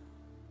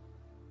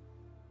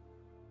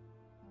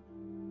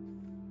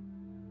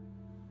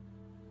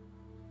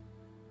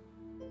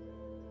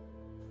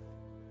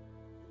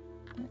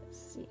 Let's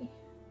see.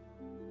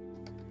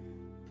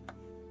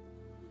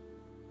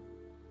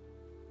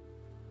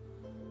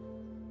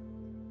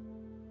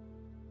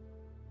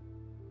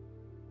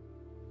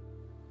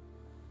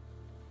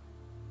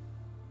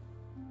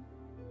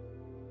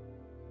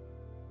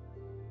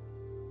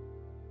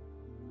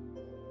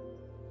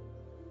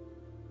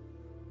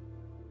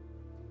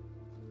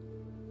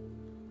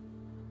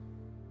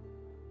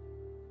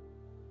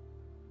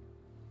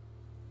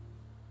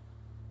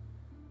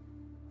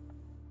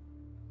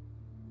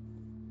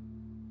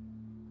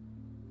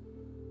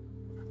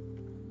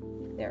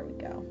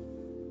 we go.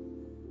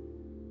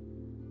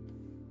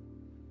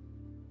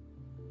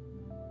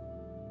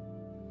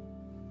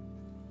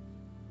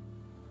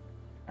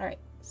 All right,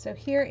 so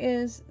here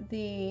is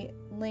the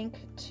link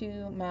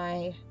to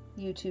my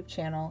YouTube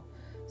channel.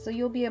 So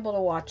you'll be able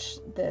to watch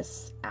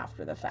this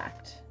after the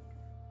fact.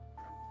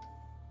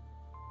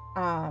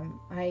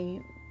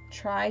 I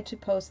try to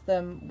post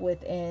them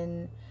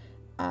within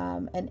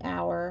an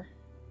hour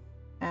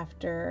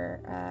after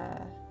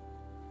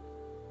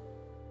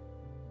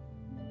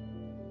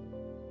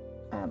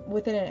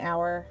within an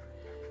hour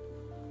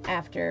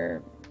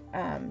after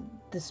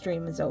the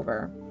stream is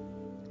over,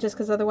 just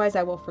because otherwise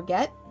I will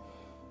forget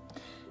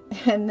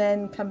and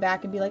then come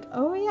back and be like,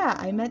 oh yeah,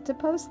 I meant to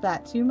post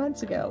that 2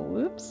 months ago.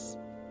 Whoops.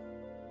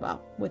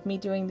 Well, with me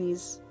doing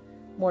these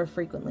more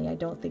frequently, I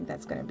don't think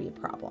that's going to be a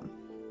problem,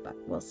 but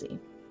we'll see.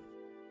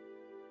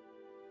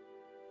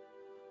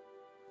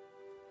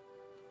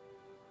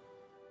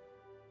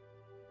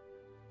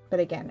 But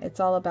again, it's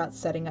all about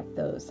setting up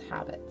those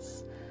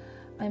habits.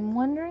 I'm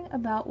wondering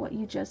about what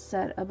you just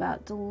said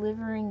about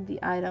delivering the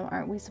item.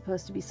 Aren't we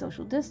supposed to be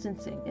social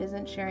distancing?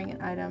 Isn't sharing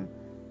an item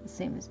the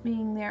same as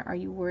being there? Are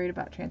you worried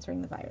about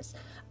transferring the virus?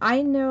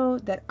 I know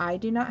that I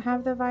do not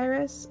have the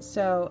virus,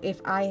 so if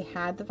I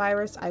had the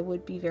virus, I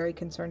would be very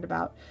concerned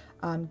about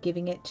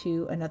giving it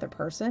to another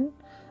person.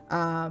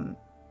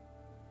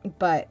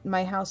 But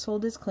my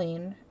household is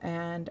clean,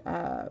 and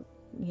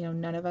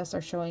none of us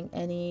are showing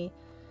any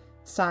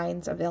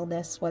signs of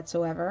illness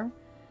whatsoever.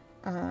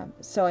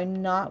 So I'm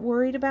not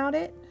worried about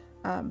it,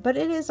 but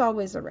it is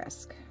always a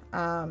risk.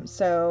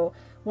 So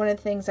one of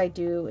the things I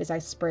do is I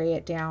spray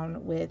it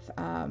down with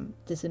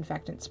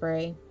disinfectant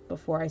spray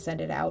before I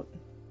send it out.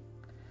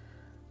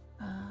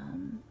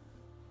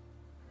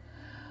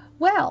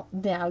 Well,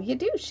 now you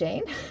do,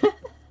 Shane.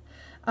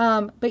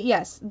 But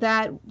yes,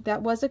 that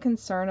was a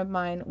concern of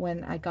mine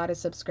when I got a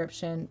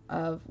subscription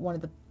of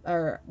when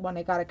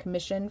I got a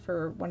commission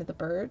for one of the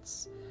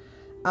birds.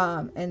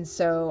 And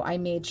so I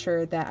made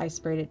sure that I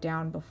sprayed it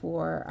down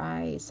before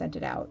I sent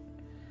it out.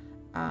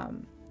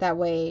 That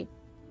way,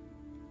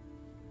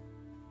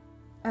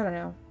 I don't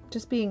know,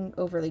 just being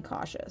overly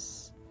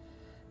cautious.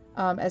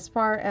 As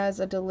far as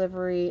a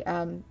delivery,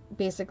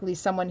 basically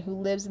someone who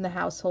lives in the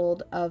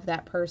household of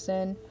that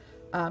person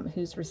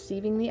who's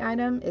receiving the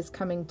item is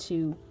coming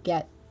to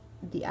get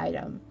the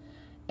item.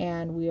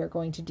 And we are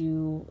going to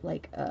do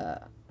like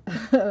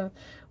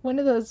one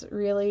of those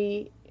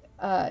really,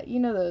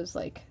 those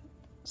like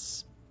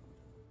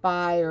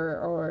spy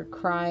or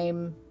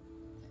crime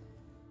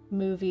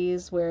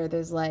movies where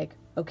there's like,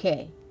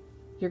 okay,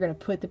 you're going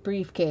to put the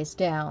briefcase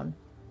down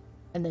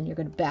and then you're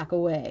going to back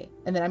away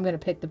and then I'm going to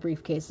pick the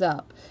briefcase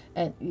up,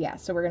 and yeah,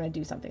 so we're going to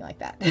do something like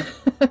that.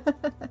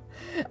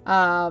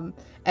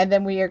 And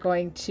then we are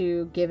going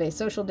to give a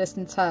social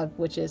distance hug,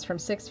 which is from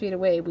 6 feet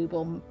away. We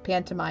will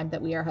pantomime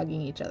that we are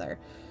hugging each other,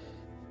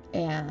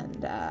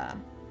 and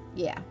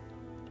yeah,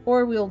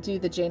 or we'll do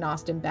the Jane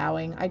Austen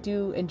bowing. I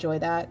do enjoy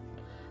that.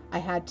 I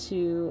had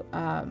to,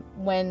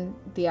 when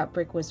the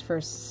outbreak was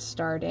first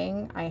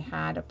starting, I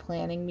had a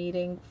planning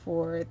meeting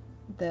for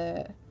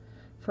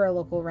a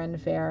local Ren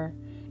fair,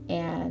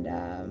 and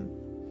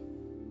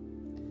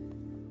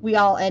we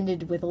all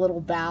ended with a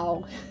little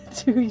bow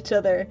to each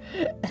other,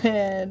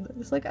 and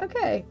it's like,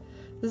 okay,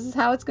 this is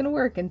how it's going to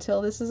work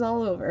until this is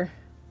all over.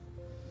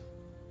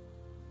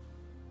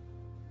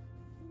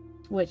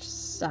 Which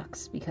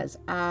sucks because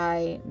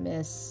I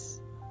miss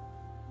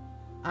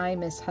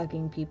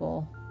hugging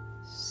people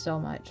so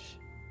much,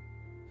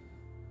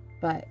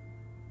 but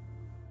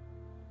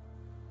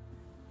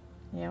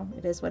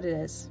it is what it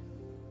is.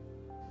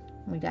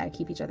 We gotta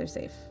keep each other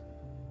safe.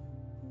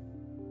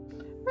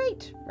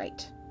 Right.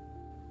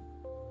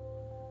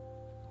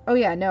 Oh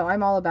yeah, no,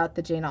 I'm all about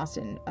the Jane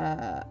Austen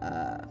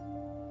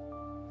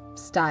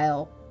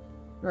style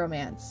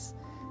romance,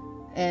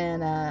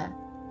 and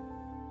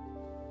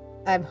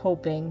I'm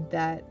hoping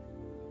that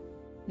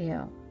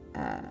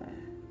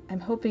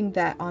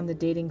on the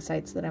dating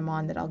sites that I'm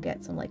on that I'll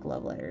get some like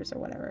love letters or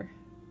whatever,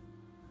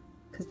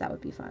 because that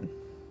would be fun.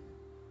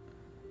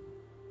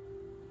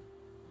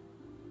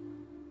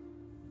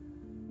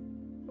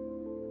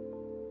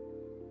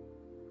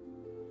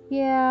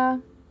 Yeah,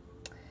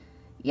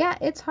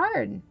 it's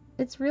hard.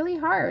 It's really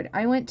hard.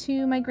 I went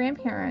to my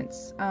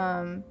grandparents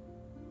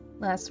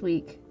last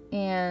week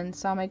and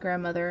saw my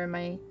grandmother and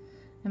my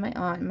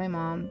aunt and my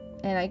mom,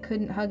 and I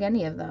couldn't hug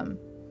any of them.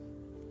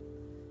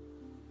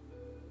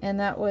 And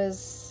that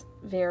was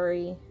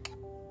very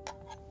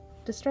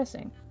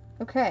distressing.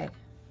 Okay,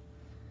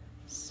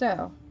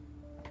 so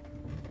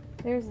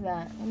there's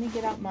that. Let me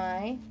get out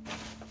my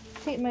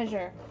tape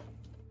measure.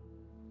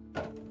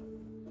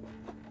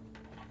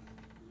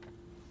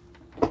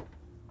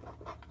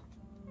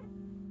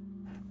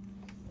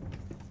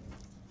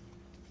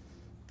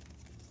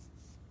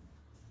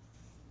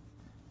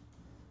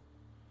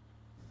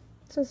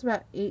 So it's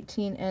about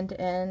 18 end to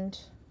end,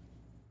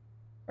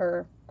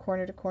 or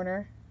corner to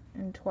corner,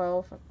 and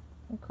 12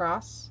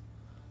 across.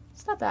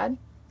 It's not bad.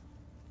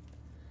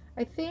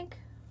 I think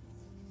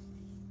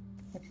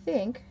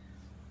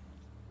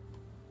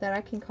that I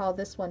can call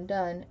this one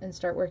done and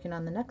start working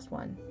on the next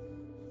one.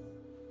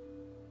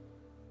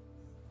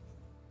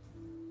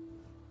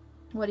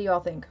 What do you all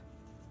think?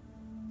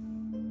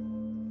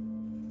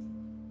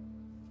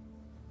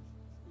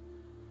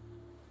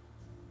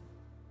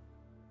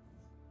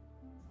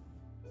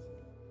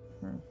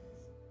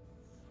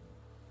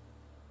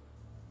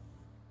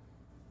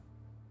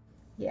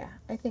 Yeah,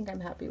 I think I'm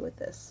happy with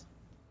this.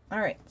 All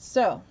right,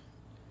 so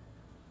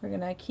we're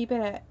gonna keep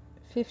it at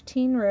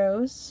 15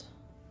 rows.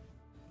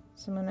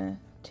 So I'm gonna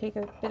take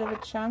a bit of a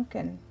chunk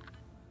and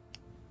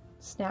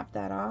snap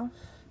that off.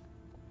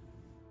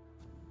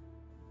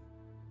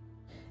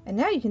 And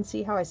now you can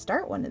see how I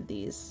start one of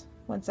these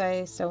once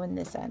I sew in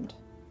this end.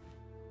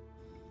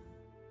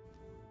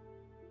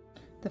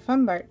 The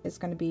fun part is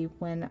going to be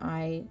when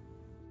I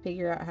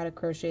figure out how to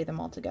crochet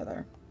them all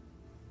together.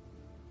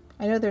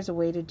 I know there's a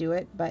way to do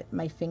it, but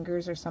my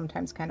fingers are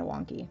sometimes kind of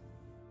wonky.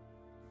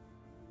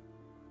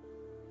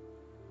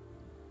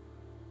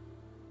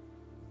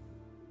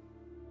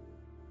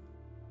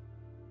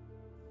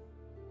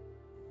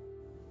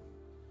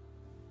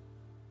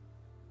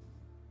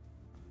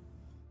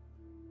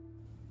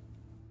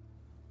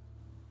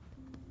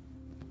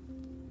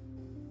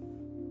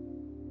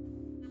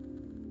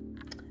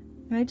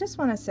 And I just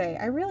want to say,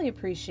 I really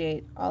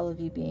appreciate all of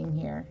you being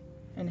here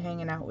and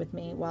hanging out with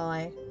me while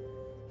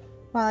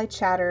I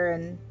chatter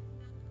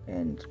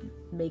and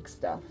make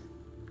stuff.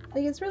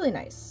 Like, it's really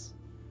nice.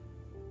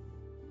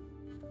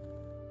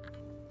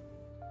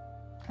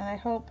 And I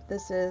hope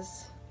this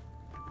is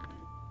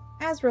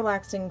as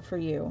relaxing for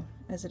you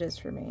as it is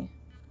for me.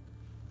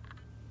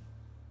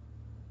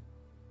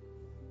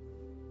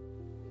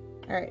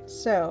 Alright,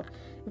 so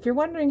if you're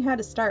wondering how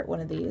to start one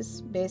of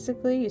these,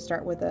 basically you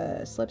start with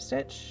a slip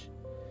stitch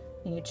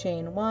and you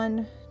chain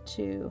 1,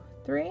 2,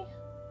 3,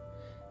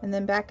 and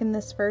then back in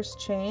this first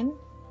chain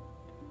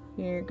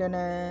you're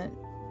gonna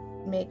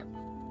make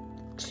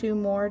 2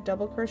 more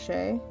double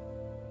crochet.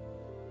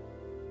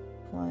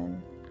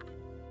 1,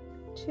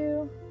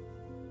 2,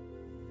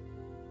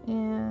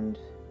 and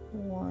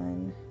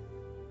 1,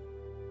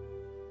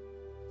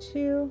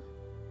 2,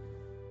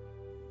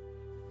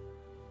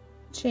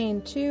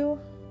 chain 2,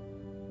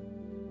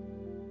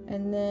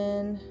 and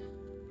then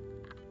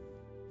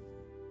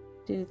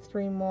do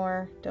 3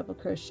 more double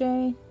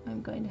crochet.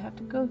 I'm going to have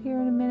to go here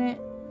in a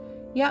minute.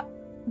 Yep,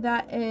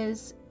 that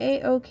is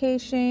a-okay,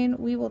 Shane.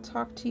 We will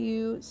talk to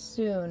you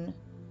soon.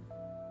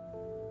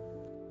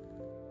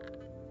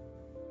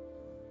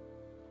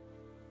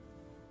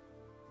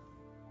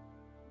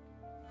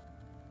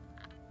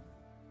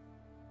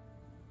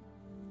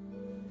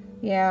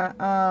 Yeah,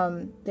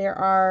 there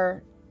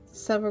are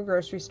several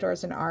grocery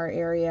stores in our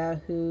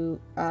area who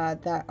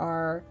that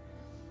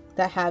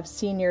have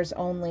seniors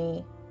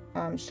only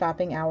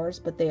shopping hours,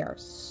 but they are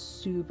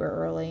super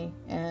early,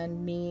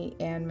 and me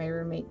and my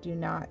roommate do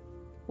not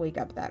wake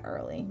up that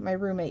early. My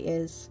roommate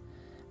is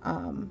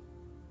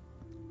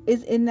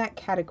in that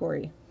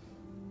category.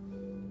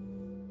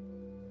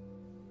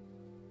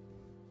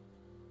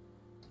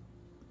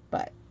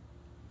 But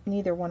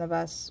neither one of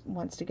us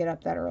wants to get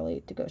up that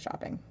early to go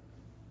shopping.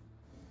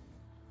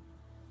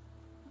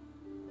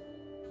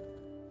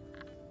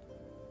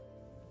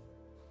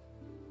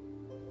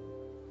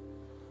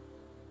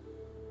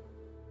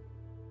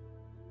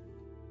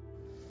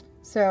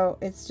 So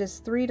it's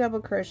just 3 double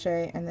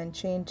crochet and then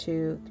chain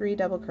 2, 3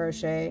 double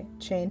crochet,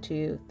 chain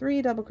 2,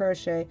 3 double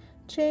crochet,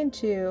 chain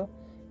 2,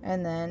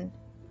 and then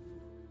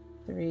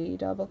 3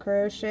 double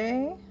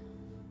crochet,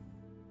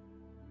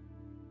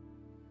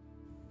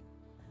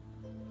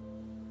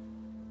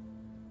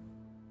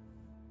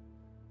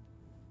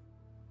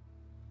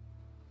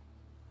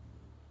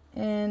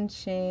 and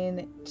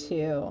chain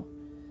 2.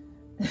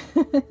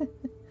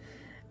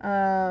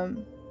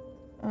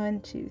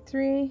 1, 2,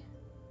 3.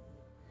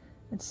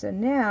 And so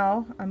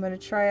now I'm going to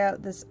try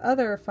out this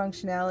other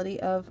functionality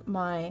of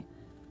my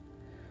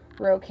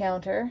row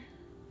counter,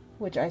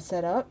 which I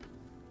set up.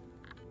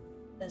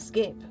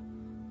 Escape.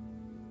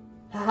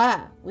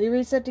 Haha! We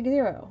reset to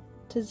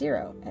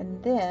 0,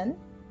 and then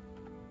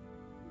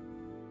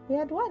we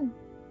had 1.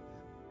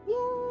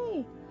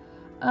 Yay!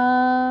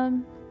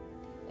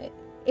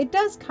 It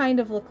does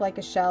kind of look like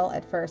a shell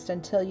at first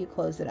until you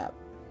close it up.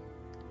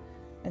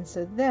 And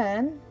so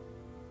then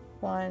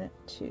 1,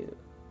 2,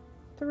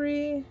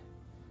 3.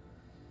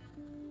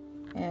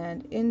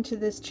 And into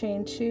this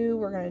chain 2,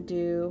 we're going to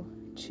do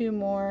 2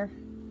 more.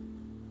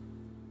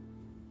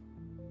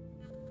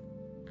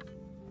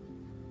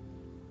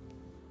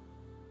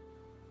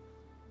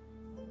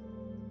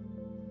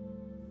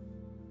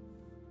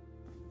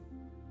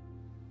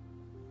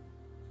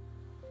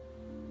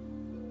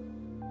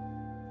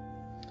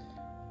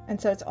 And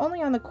so it's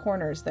only on the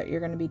corners that you're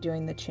going to be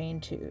doing the chain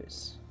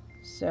 2s.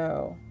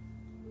 So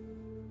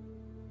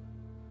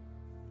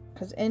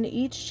because in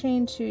each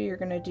chain 2 you're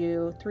going to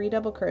do 3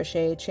 double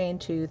crochet, chain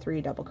 2,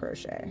 3 double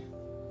crochet.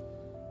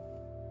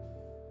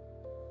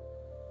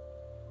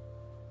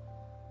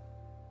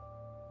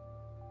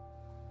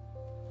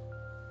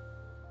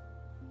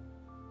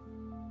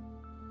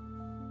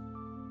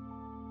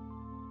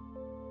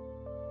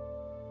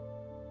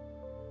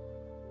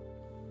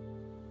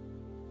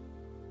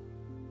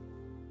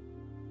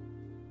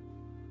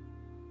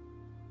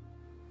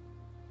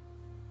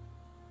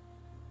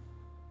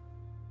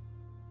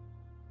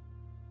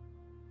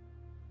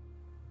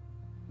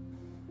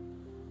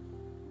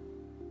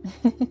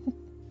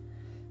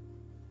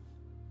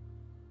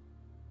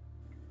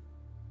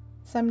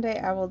 Someday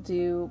I will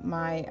do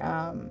my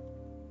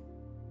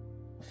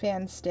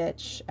fan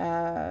stitch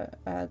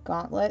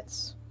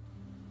gauntlets.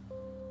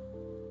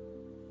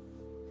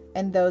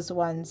 And those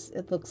ones,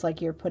 it looks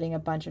like you're putting a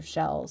bunch of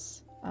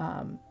shells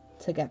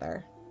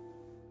together.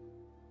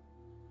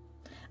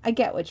 I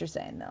get what you're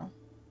saying, though.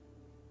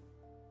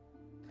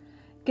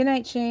 Good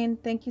night, Shane.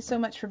 Thank you so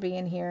much for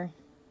being here.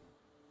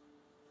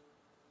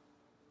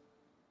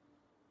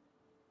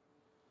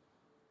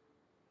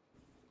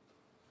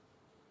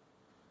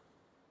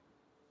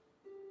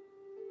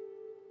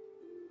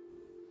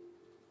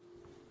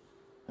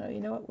 Oh, you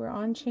know what? We're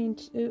on chain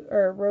 2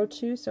 or row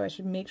 2, so I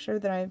should make sure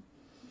that I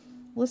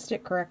list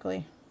it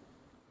correctly.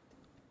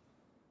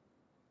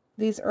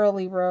 These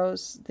early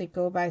rows, they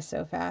go by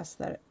so fast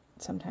that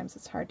sometimes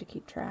it's hard to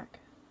keep track.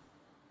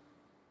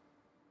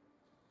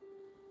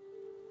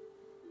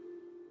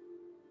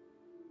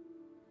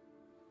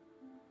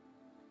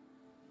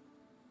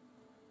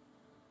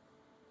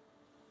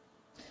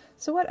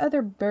 So what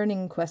other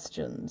burning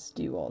questions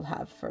do you all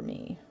have for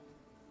me?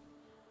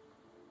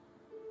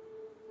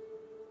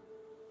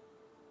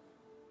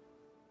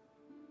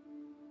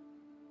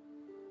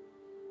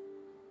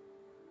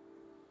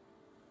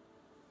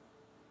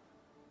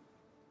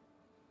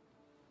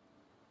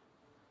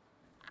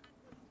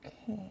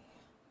 Okay.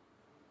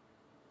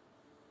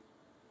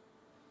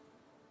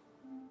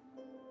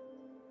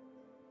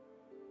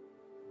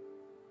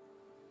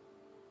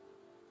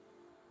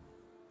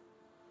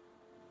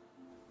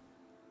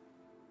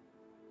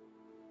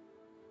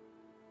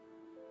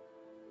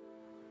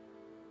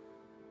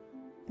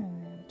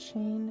 And then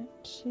chain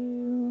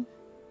 2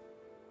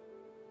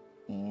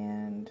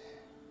 and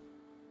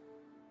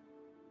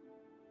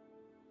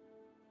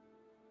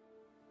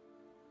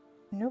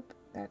nope,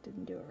 that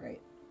didn't do it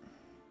right.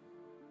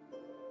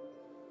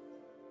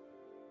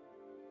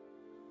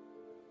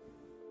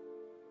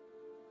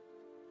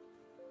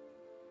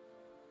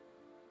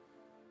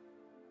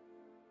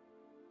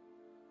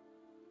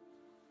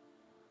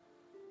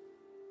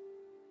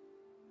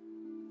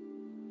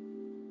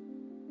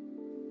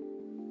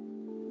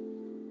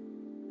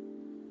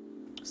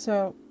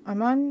 So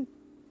I'm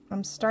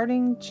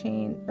starting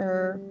chain,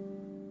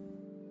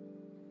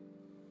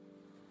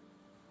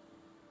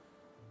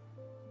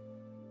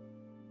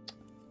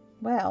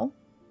 well,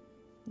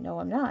 no,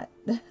 I'm not.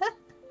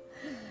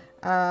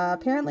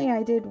 Apparently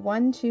I did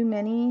one too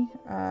many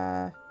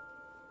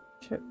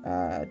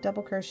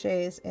double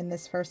crochets in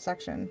this first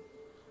section.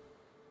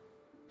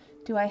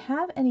 Do I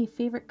have any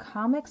favorite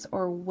comics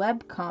or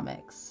web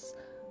comics?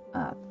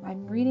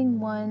 I'm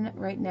reading one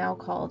right now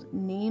called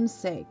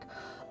Namesake.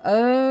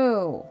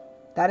 Oh,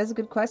 that is a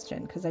good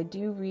question because I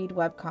do read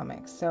web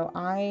comics. So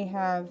I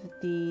have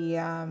the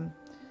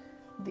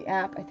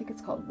app. I think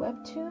it's called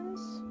Webtoons.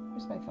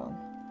 Where's my phone?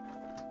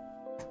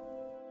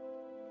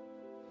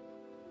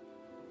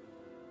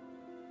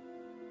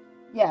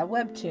 Yeah,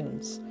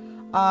 Webtoons.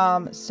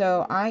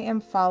 So I am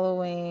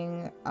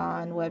following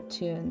on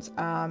Webtoons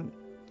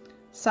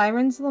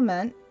Siren's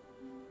Lament,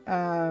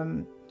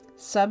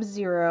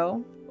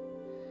 Sub-Zero,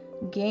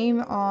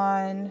 Game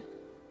On.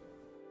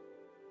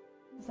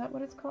 Is that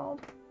what it's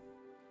called?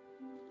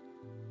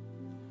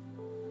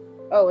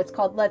 Oh, it's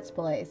called Let's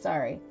Play,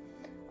 sorry.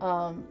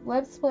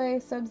 Let's Play,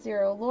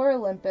 Sub-Zero, Lore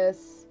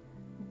Olympus,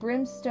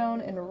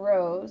 Brimstone and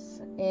Rose,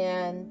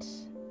 and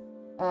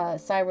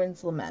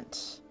Siren's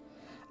Lament.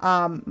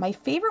 My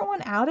favorite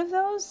one out of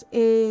those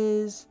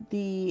is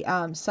the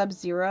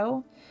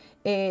Sub-Zero.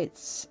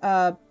 It's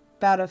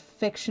about a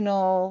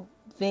fictional,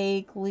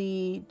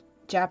 vaguely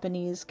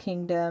Japanese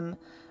kingdom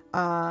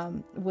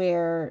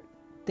where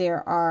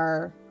there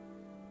are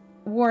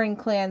warring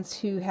clans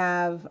who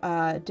have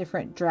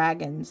different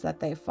dragons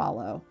that they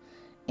follow.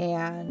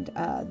 And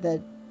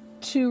the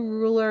two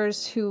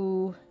rulers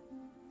who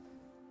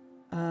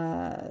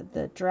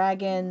the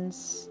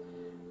dragons,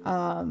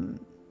 I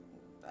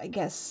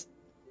guess,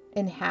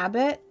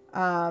 inhabit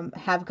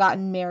have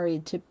gotten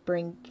married to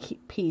bring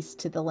peace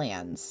to the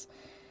lands.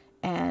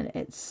 And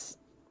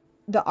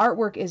the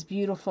artwork is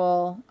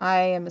beautiful. I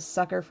am a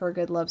sucker for a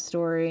good love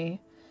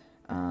story.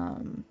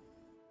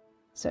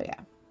 So yeah,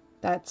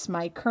 that's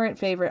my current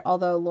favorite,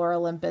 although Lore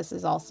Olympus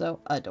is also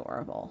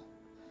adorable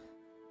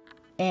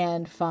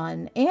and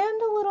fun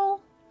and a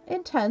little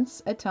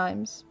intense at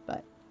times,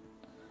 but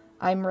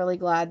I'm really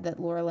glad that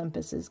Lore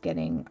Olympus is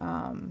getting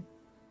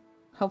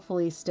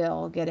hopefully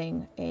still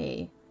getting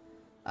a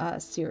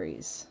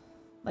series,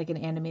 like an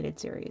animated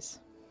series,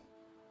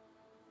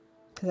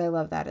 because I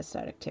love that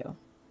aesthetic too.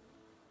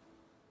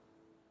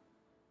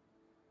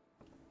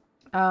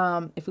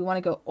 If we want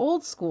to go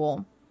old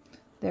school,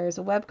 there's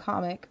a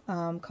webcomic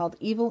called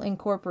Evil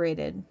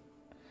Incorporated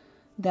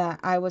that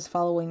I was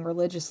following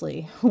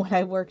religiously when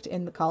I worked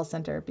in the call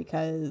center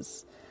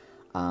because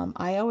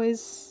I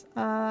always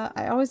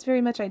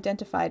very much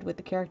identified with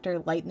the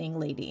character Lightning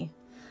Lady.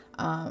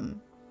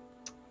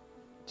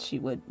 She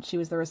was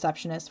the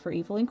receptionist for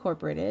Evil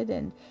Incorporated,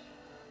 and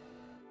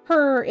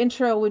her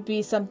intro would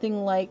be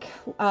something like,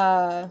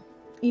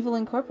 Evil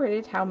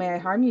Incorporated, how may I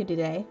harm you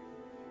today?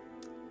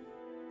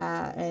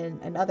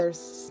 And other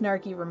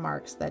snarky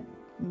remarks that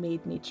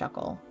made me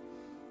chuckle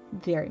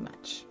very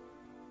much.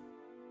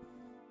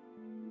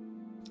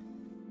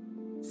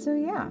 So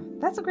yeah,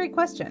 that's a great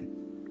question.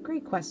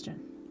 Great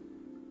question.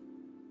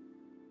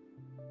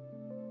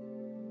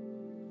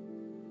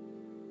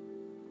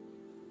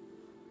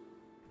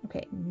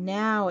 Okay,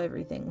 now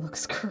everything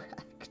looks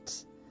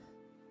correct.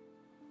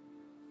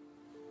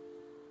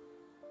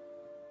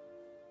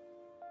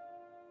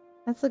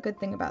 That's the good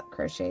thing about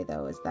crochet,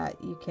 though, is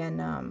that you can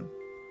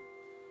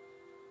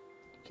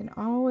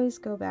always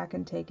go back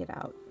and take it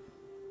out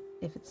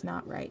if it's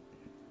not right.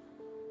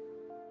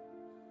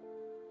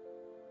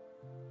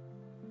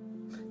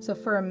 So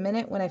for a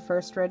minute when I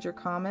first read your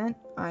comment,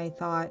 I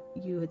thought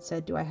you had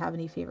said, do I have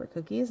any favorite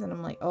cookies? And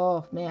I'm like,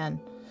 oh man,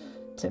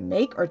 to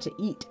make or to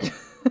eat?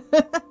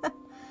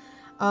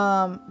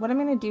 What I'm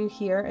going to do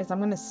here is I'm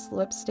going to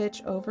slip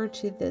stitch over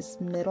to this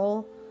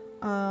middle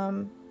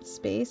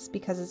space,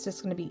 because it's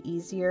just going to be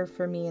easier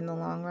for me in the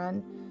long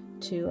run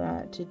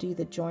to do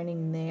the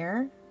joining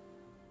there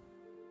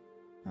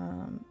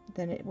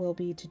than it will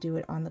be to do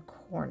it on the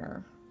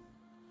corner.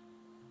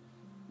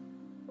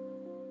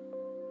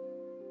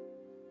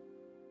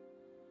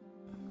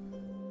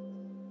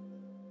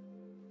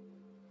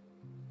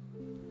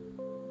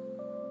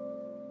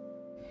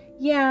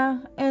 Yeah,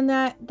 and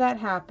that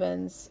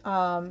happens.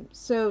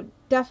 So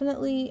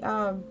definitely,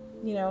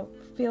 you know,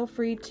 feel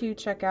free to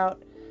check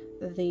out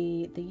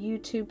the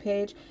YouTube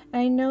page.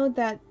 I know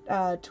that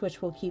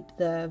Twitch will keep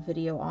the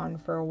video on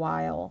for a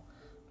while,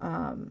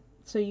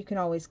 so you can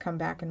always come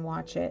back and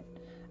watch it.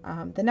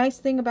 The nice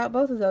thing about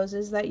both of those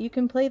is that you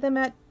can play them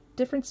at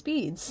different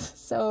speeds.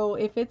 So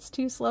if it's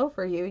too slow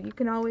for you, you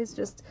can always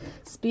just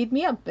speed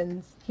me up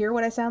and hear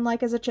what I sound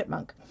like as a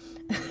chipmunk.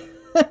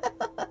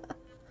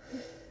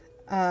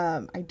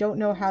 I don't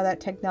know how that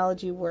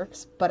technology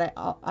works, but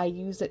I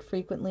use it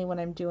frequently when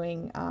I'm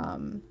doing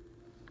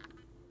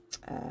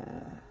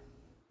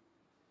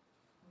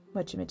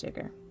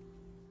whatchamajigger.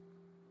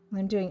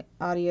 I'm doing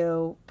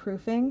audio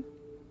proofing,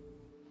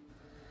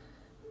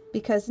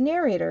 because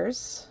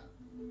narrators,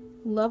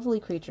 lovely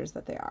creatures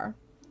that they are,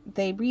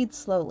 they read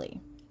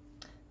slowly.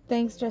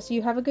 Thanks, Jesse.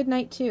 You have a good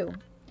night too.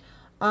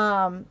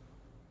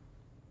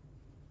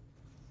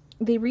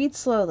 They read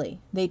slowly.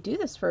 They do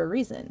this for a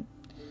reason.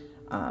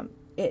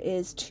 It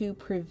is to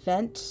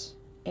prevent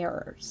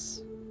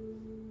errors,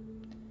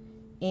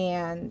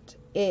 and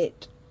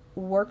it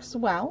works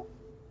well.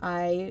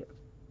 I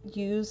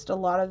used a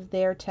lot of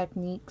their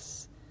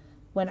techniques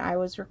when I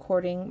was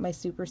recording my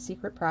super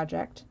secret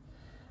project.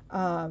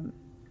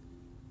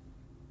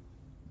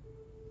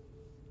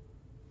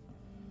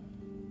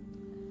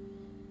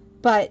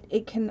 But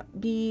it can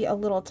be a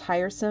little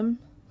tiresome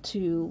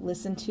to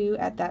listen to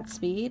at that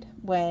speed,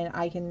 when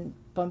I can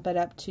bump it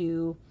up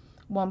to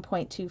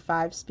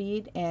 1.25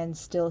 speed and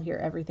still hear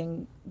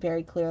everything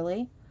very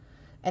clearly.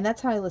 And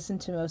that's how I listen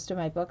to most of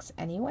my books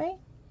anyway.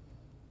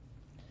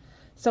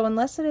 So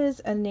unless it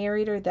is a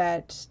narrator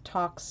that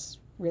talks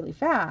really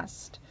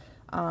fast,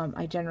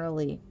 I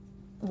generally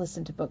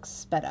listen to books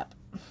sped up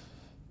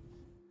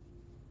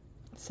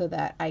so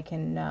that I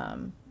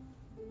can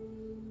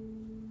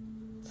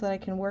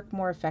work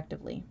more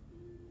effectively.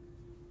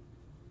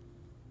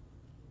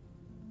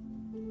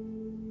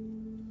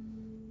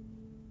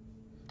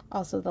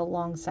 Also, the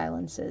long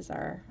silences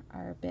are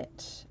a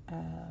bit,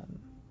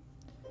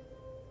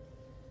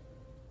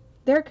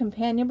 there are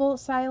companionable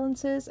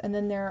silences, and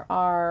then there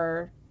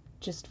are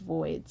just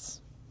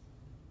voids.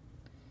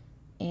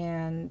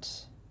 And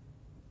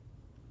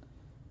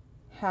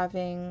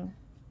having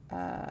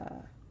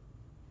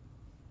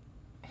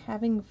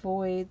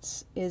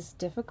voids is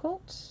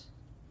difficult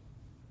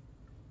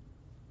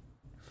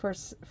for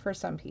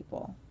some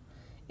people.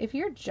 If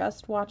you're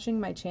just watching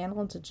my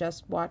channel to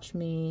just watch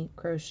me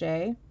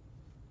crochet,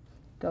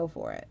 go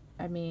for it.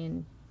 I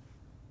mean,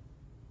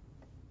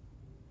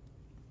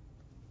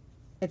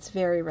 it's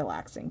very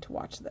relaxing to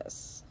watch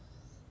this.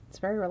 It's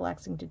very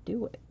relaxing to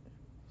do it.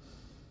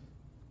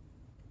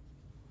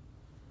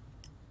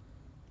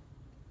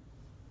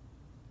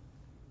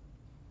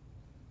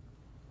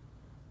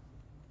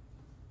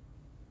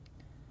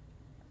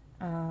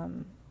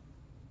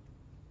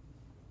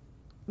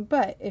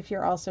 But if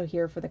you're also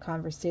here for the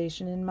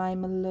conversation in my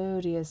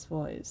melodious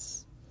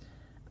voice,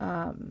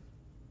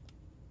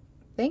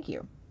 thank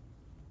you.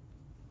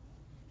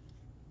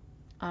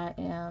 I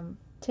am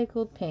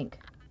tickled pink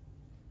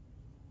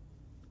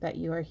that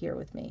you are here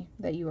with me,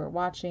 that you are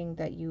watching,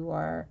 that you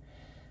are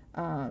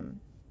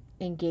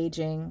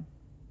engaging,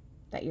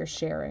 that you're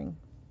sharing.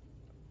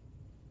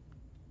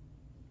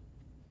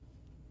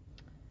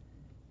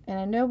 And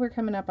I know we're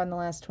coming up on the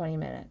last 20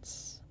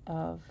 minutes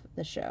of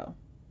the show,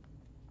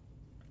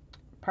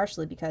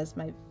 partially because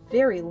my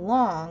very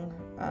long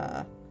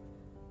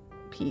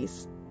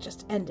piece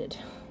just ended.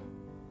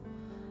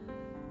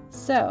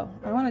 So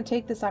I want to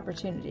take this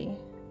opportunity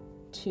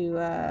to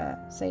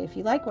say, if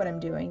you like what I'm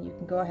doing, you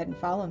can go ahead and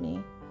follow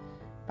me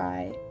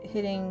by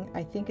hitting,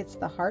 I think it's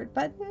the heart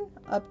button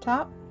up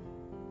top,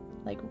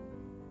 like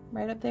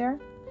right up there.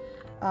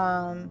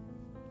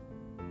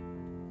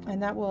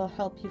 And that will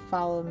help you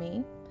follow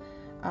me.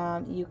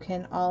 You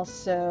can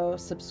also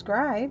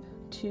subscribe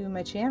to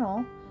my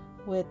channel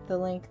with the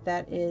link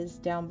that is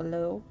down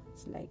below.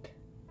 It's like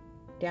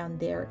down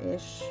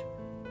there-ish.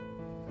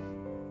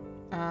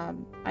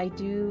 I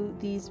do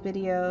these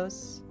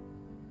videos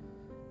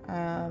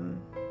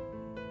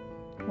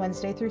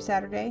Wednesday through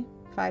Saturday,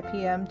 5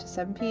 p.m. to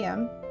 7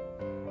 p.m.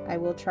 I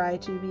will try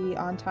to be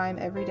on time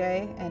every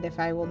day, and if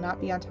I will not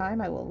be on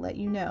time, I will let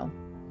you know.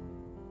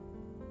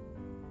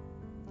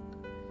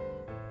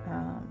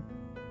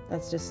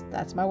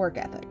 That's my work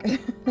ethic.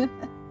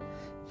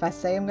 If I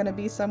say I'm going to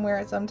be somewhere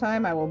at some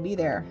time, I will be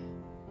there.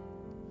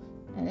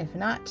 And if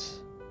not,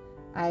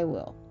 I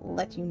will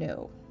let you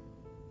know.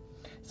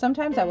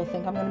 Sometimes I will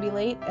think I'm going to be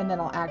late, and then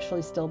I'll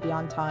actually still be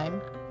on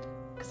time,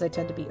 because I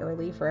tend to be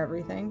early for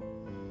everything.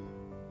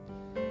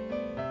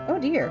 Oh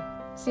dear.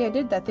 See, I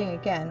did that thing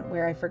again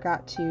where I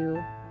forgot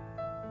to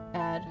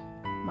add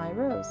my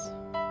rows.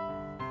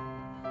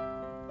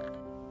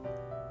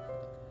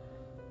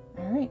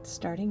 Alright,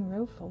 starting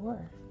row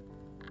 4.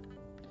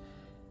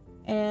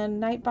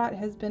 And Nightbot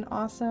has been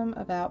awesome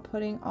about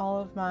putting all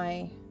of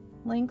my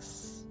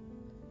links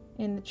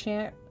in the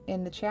chat,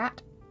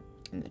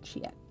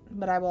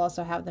 but I will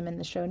also have them in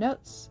the show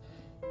notes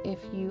if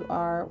you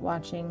are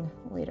watching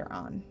later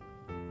on.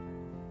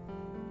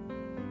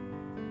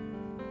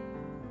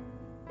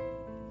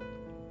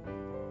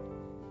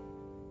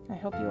 I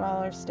hope you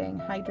all are staying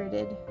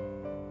hydrated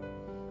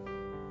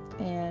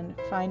and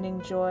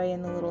finding joy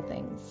in the little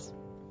things.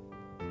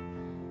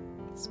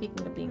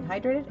 Speaking of being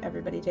hydrated,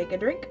 everybody take a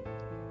drink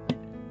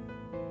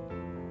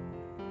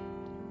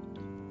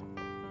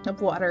of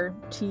water,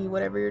 tea,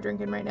 whatever you're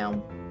drinking right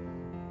now.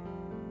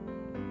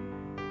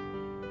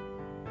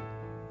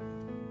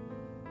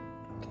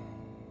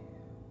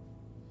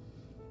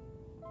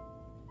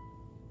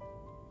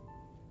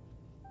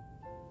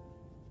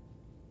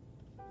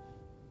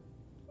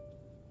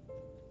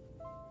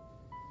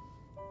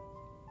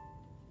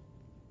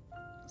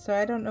 So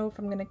I don't know if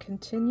I'm going to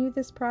continue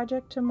this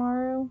project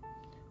tomorrow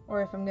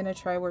or if I'm going to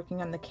try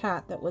working on the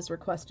cat that was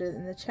requested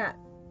in the chat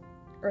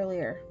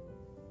earlier.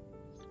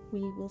 We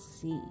will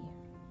see.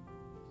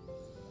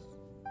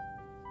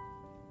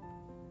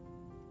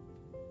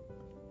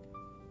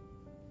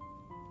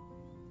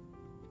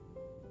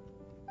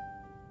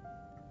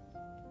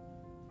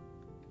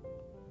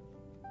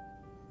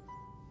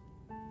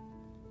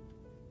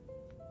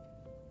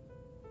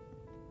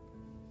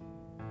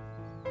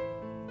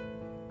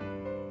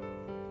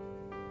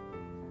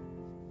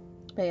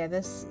 But yeah,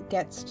 this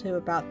gets to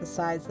about the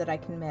size that I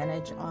can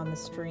manage on the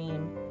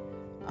stream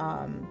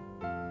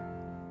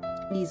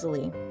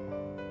easily.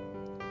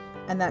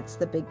 And that's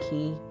the big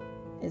key,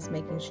 is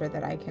making sure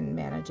that I can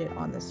manage it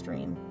on the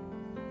stream.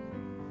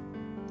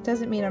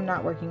 Doesn't mean I'm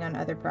not working on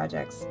other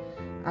projects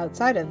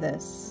outside of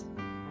this.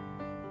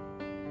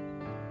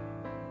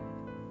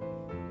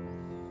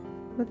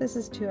 But this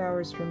is 2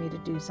 hours for me to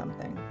do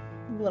something,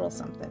 a little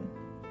something.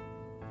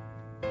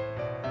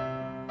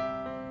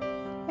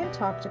 And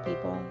talk to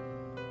people.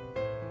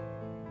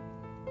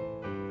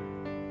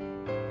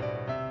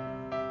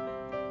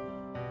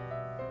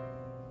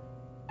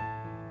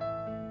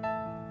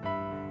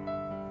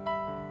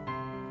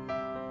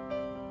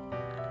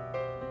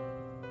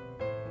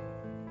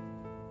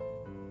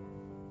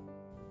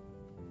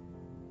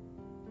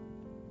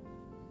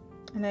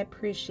 And I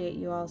appreciate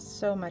you all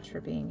so much for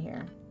being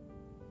here.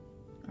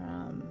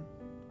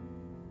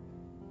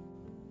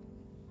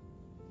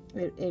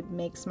 It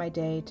makes my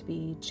day to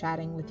be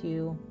chatting with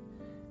you,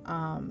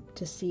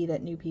 to see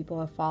that new people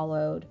have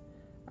followed.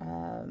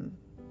 You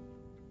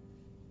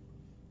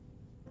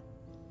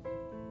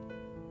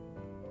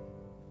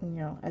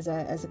know, as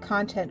a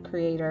content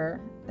creator,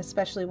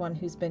 especially one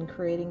who's been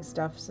creating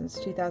stuff since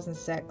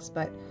 2006,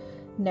 but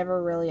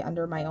never really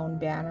under my own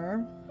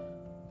banner.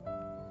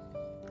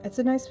 It's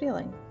a nice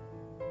feeling.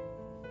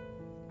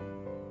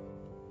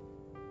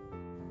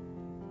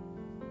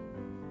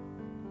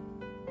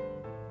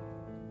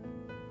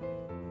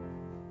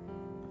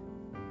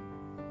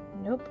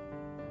 Nope.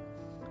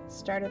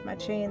 Started my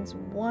chains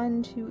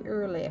one too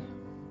early.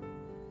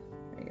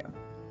 There you go.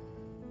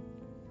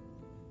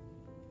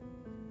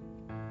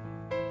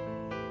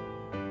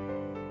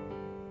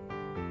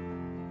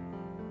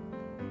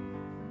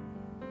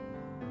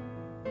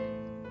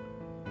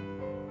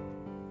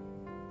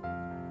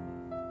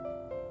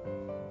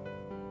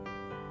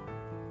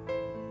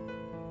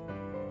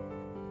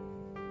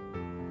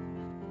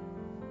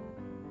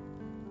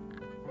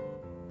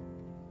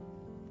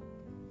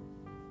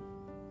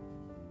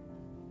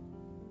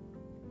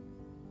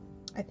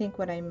 I think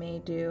what I may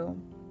do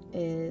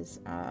is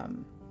I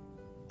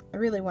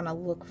really want to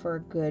look for a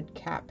good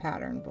cat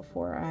pattern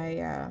before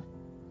I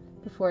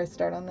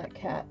start on that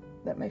cat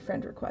that my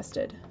friend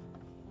requested.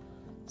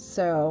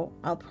 So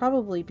I'll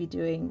probably be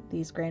doing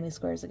these granny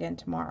squares again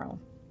tomorrow,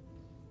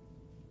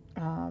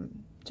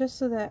 just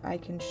so that I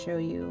can show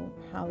you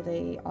how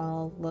they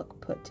all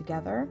look put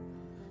together,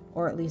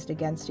 or at least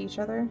against each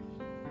other.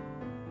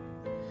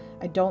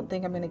 I don't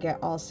think I'm going to get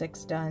all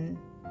 6 done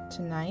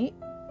tonight,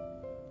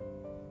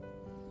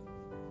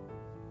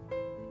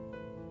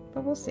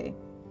 but we'll see.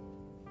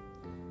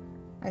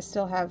 I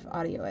still have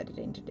audio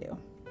editing to do,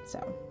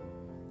 so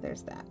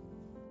there's that.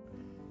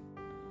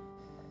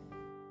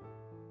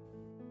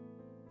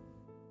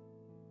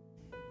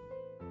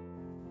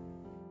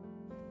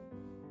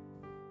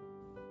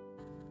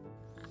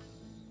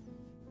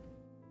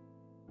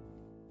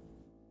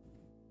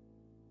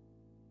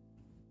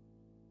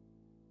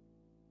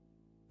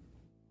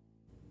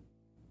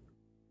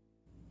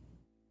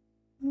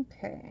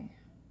 Okay.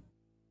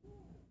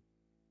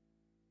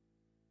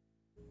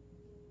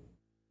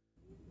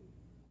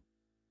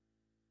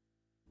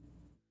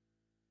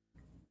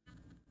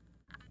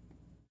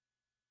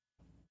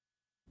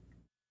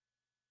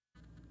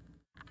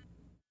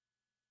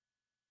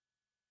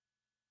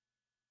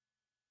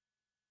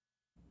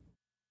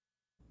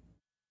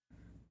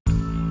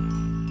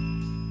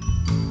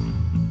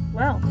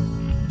 Well,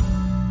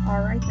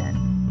 all right then.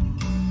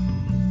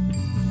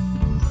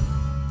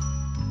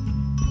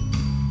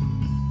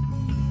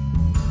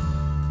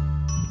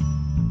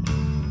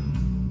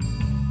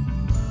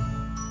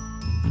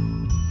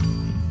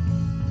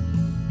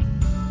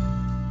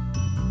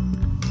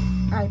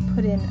 I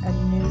put in a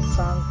new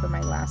song for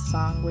my last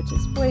song, which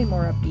is way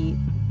more upbeat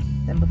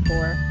than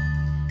before.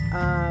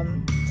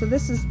 So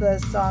this is the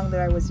song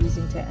that I was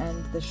using to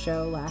end the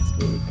show last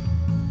week.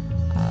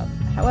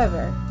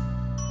 However,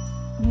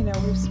 you know,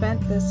 we've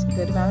spent this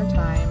good amount of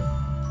time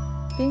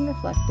being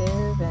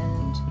reflective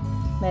and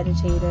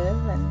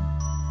meditative and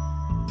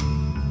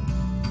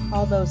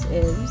all those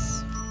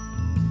is.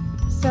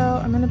 So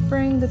I'm going to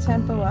bring the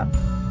tempo up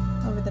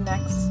over the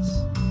next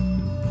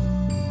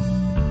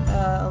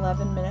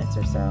 11 minutes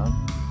or so,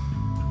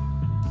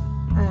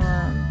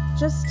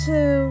 just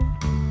to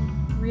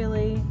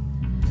really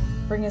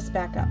bring us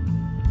back up.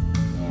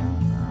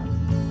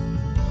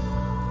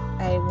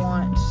 I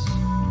want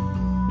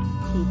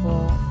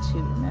people to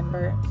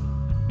remember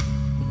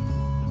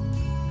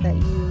that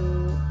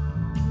you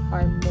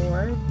are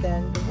more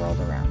than the world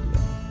around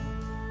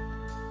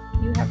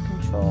you. You have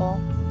control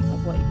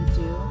of what you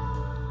do.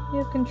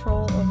 You have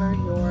control over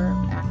your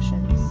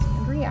actions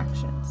and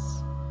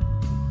reactions.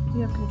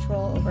 You have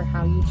control over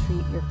how you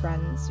treat your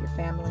friends, your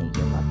family,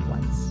 your loved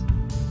ones.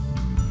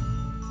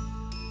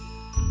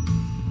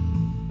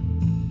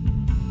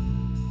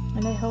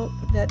 And I hope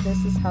that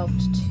this has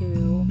helped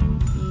to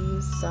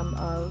ease some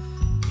of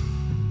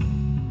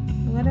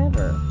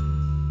whatever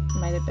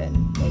might have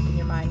been making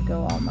your mind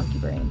go all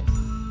monkey-brained.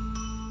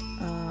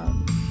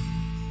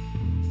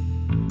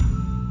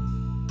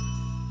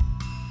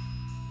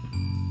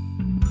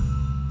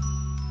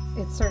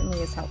 It certainly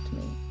has helped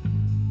me.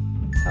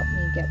 It's helped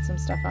me get some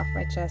stuff off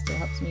my chest. It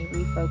helps me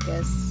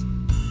refocus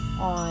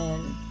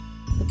on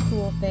the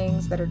cool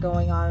things that are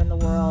going on in the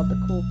world, the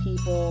cool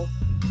people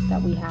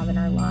that we have in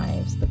our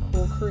lives, the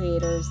cool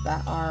creators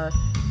that are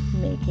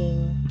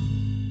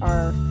making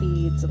our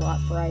feeds a lot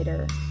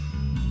brighter.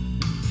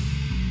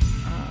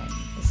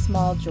 The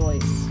small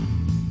joys,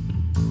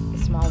 the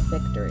small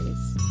victories.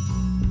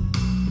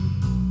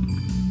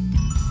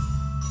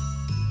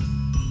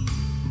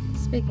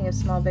 Speaking of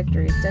small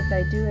victories, did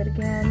I do it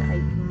again? I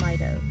might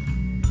have.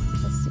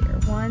 Let's see here.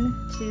 1,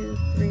 2,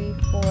 3,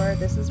 4.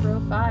 This is row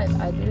 5.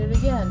 I did it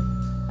again.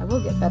 I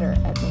will get better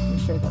at making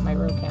sure that my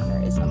row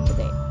counter is up to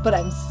date, but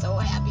I'm so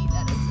happy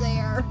that it's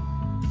there.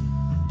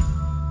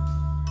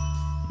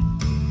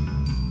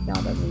 Now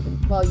that I'm even,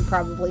 well, you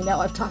probably know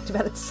I've talked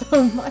about it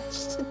so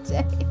much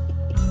today.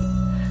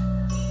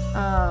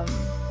 Let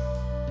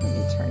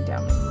me turn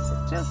down my music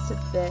just a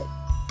bit,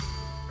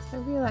 because I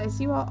realize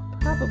you all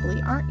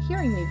probably aren't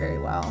hearing me very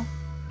well.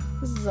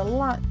 This is a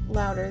lot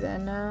louder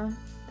than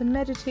the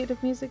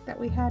meditative music that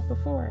we had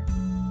before.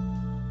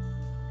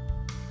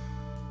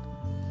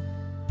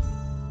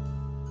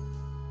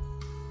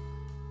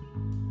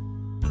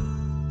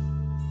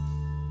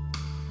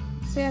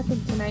 So yeah, I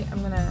think tonight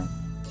I'm gonna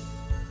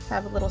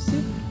have a little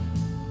soup,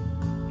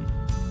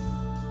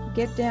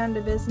 get down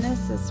to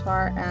business as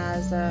far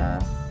as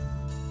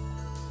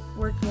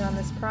working on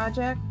this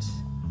project.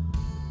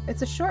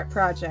 It's a short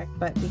project,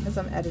 but because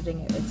I'm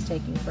editing it, it's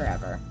taking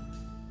forever.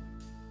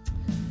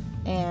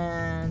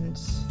 And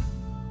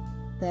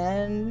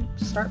then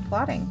start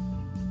plotting,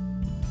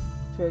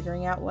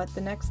 figuring out what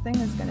the next thing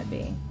is going to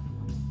be.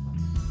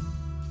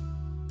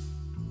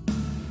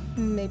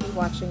 Maybe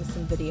watching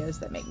some videos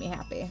that make me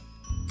happy.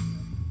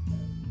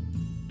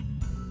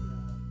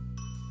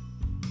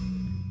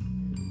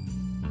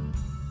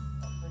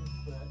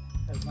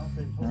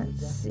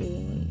 Let's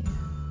see.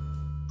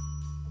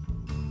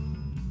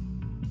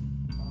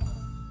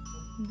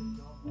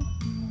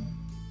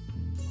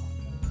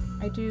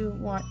 I do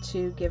want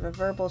to give a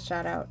verbal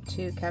shout out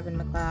to Kevin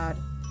MacLeod,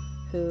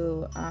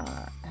 who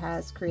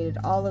has created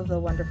all of the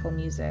wonderful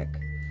music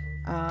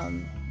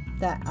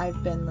that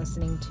I've been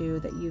listening to,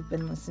 that you've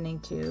been listening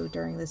to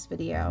during this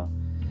video.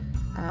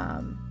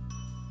 I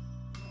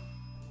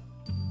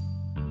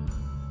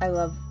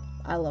love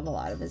a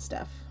lot of his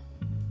stuff,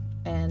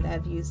 and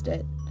I've used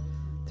it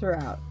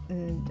throughout,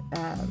 and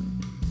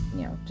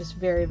you know, just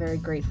very, very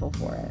grateful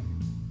for it.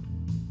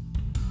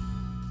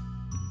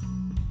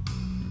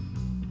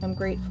 I'm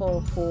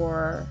grateful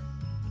for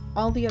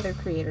all the other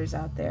creators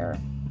out there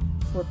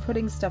who are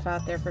putting stuff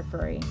out there for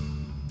free,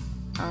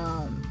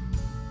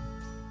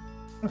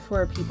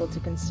 for people to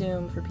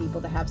consume, for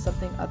people to have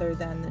something other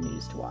than the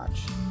news to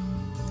watch.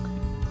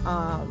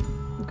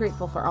 I'm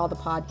grateful for all the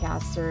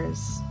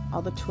podcasters,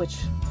 all the Twitch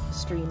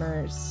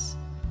streamers,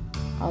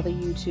 all the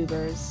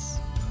YouTubers.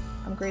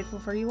 I'm grateful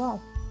for you all.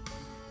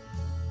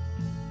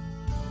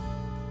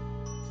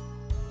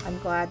 I'm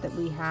glad that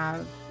we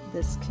have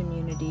this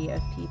community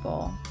of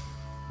people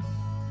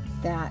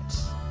that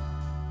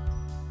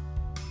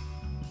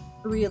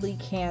really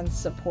can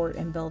support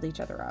and build each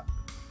other up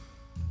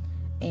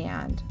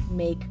and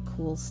make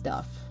cool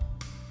stuff.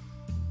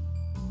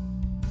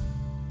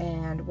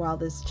 And while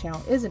this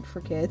channel isn't for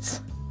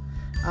kids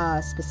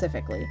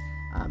specifically,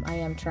 I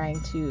am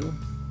trying to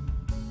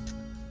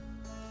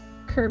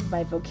curb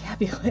my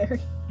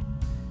vocabulary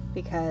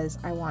because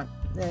I want,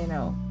 you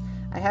know,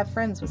 I have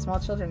friends with small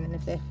children, and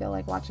if they feel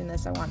like watching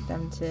this, I want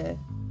them to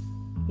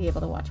be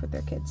able to watch with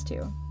their kids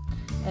too,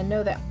 and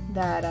know that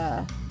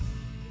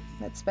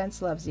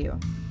Spence loves you.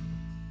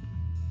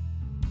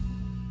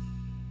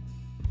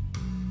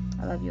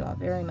 I love you all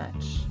very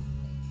much.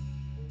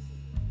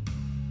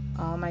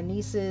 All my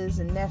nieces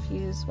and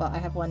nephews. Well, I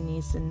have one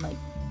niece, and like,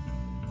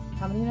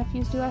 how many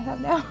nephews do I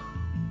have now?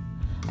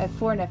 I have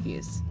 4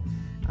 nephews.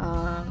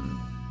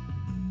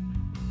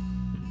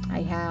 I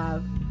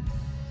have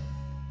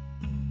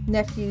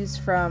nephews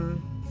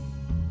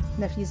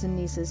and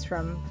nieces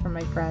from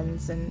my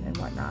friends and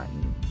whatnot,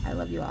 and I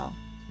love you all.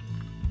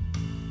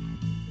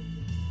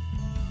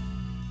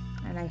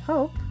 And I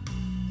hope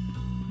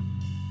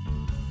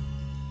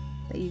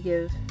that you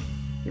give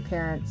your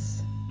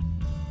parents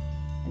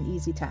an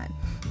easy time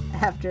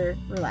after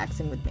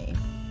relaxing with me.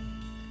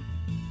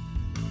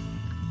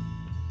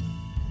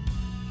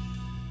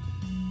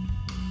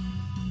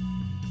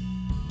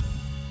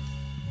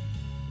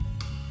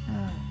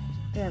 Alright,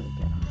 there we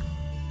go.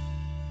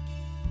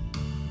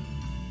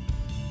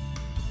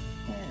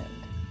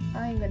 And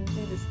I'm going to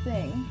do this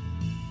thing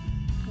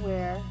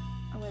where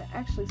I'm going to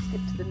actually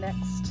skip to the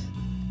next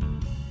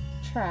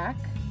track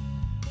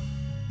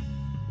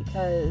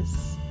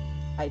because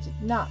I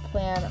did not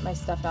plan my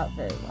stuff out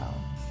very well.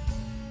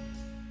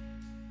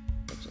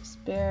 So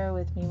just bear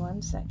with me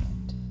 1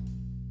 second.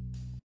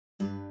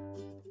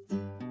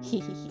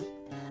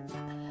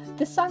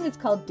 This song is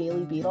called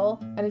Daily Beetle,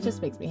 and it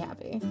just makes me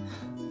happy.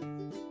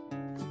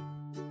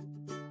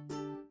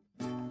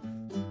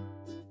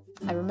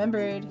 I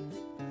remembered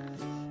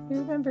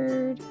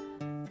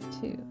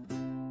 2,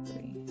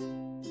 3.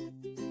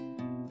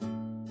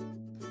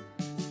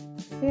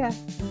 Yeah,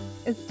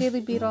 it's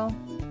Daily Beetle.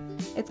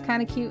 It's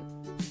kind of cute.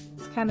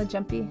 It's kind of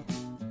jumpy.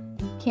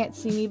 Can't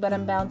see me, but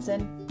I'm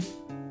bouncing.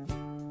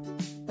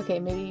 Okay,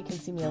 maybe you can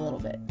see me a little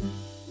bit.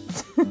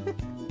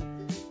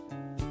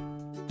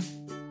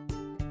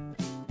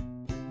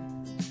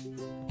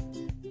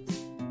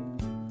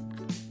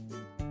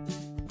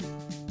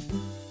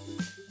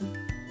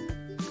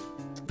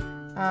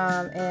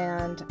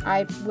 And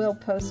I will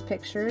post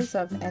pictures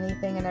of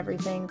anything and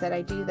everything that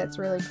I do that's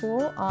really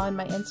cool on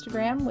my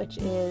Instagram, which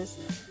is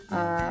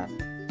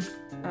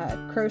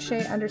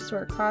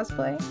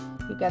crochet_cosplay.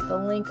 You've got the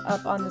link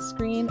up on the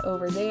screen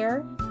over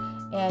there,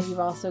 and you've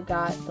also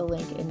got the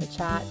link in the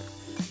chat,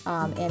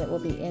 and it will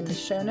be in the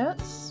show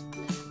notes.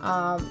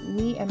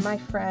 Me and my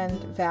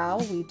friend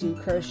Val, we do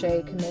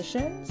crochet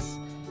commissions,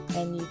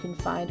 and you can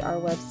find our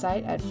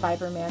website at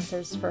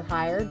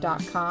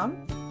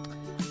fibermancersforhire.com.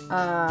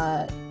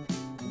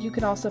 You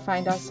can also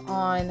find us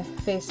on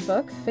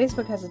Facebook.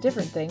 Facebook has a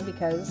different thing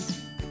because,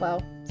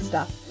 well,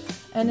 stuff.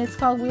 And it's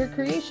called Weird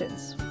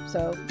Creations.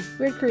 So,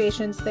 Weird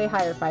Creations, they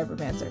hire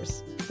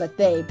fibermancers. But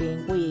they,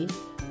 being we,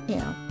 you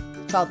know,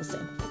 it's all the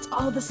same. It's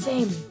all the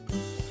same.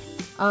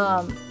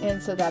 And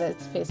so that is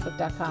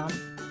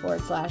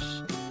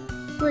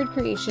facebook.com/Weird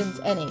Creations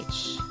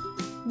NH.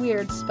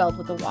 Weird spelled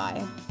with a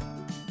Y.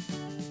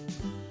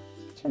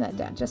 Turn that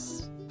down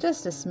just a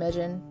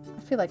smidgen. I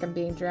feel like I'm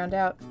being drowned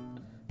out.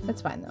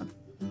 That's fine though.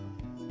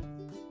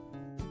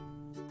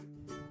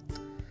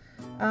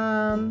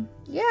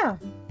 Yeah.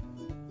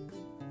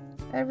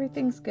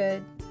 Everything's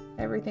good.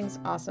 Everything's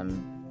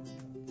awesome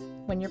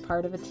when you're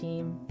part of a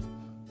team.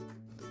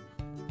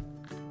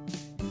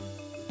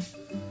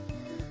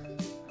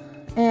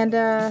 And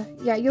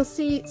yeah, you'll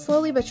see,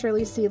 slowly but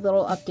surely see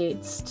little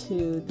updates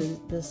to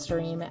the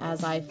stream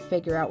as I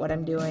figure out what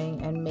I'm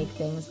doing and make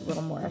things a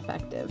little more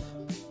effective.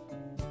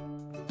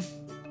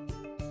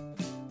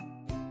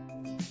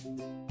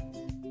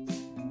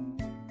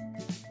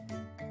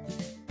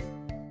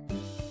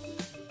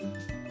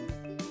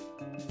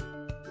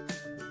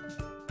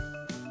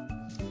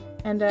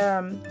 And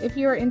if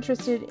you're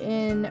interested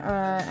in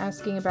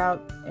asking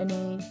about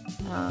any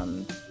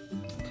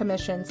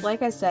commissions,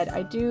 like I said,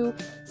 I do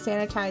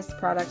sanitize the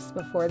products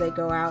before they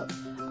go out,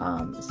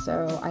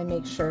 so I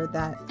make sure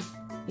that,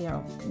 you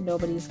know,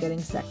 nobody's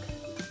getting sick.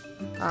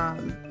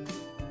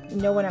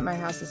 no one at my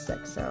house is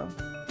sick, so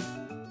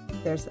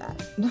there's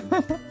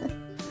that.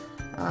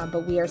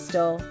 But we are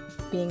still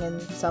being in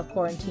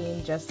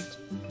self-quarantine just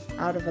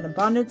out of an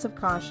abundance of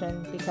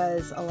caution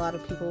because a lot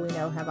of people we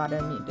know have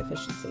autoimmune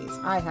deficiencies.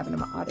 I have an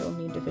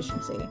autoimmune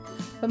deficiency,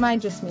 but mine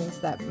just means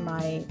that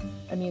my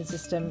immune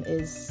system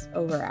is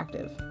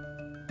overactive.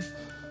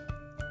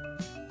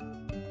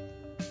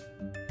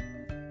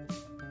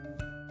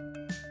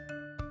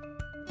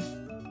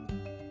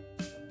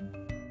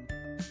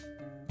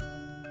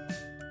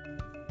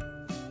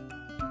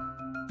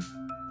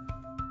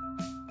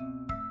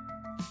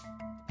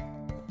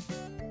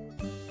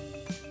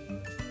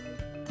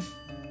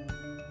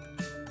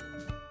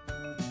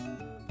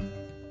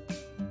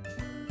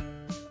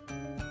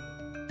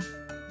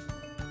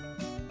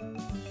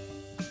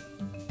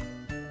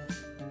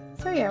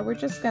 So yeah, we're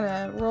just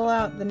gonna roll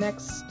out the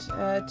next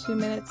 2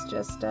 minutes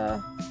just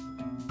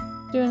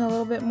doing a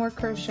little bit more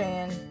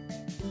crocheting.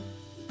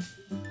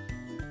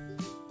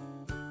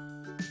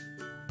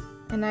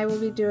 And I will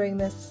be doing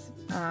this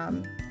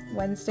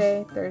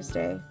Wednesday,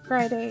 Thursday,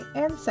 Friday,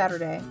 and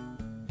Saturday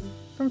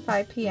from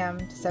 5 p.m.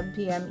 to 7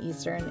 p.m.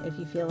 Eastern if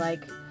you feel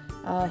like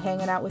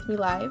hanging out with me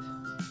live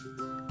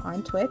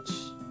on Twitch.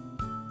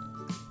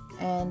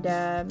 And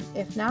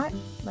if not,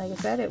 like I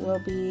said, it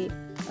will be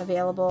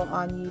available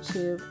on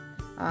YouTube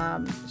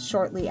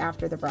shortly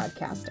after the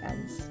broadcast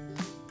ends.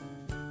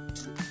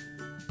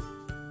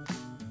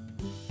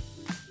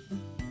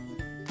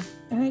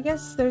 And I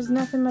guess there's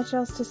nothing much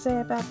else to say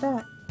about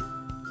that.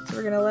 So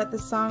we're going to let the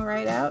song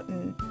ride out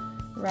and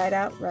ride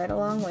out right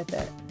along with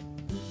it.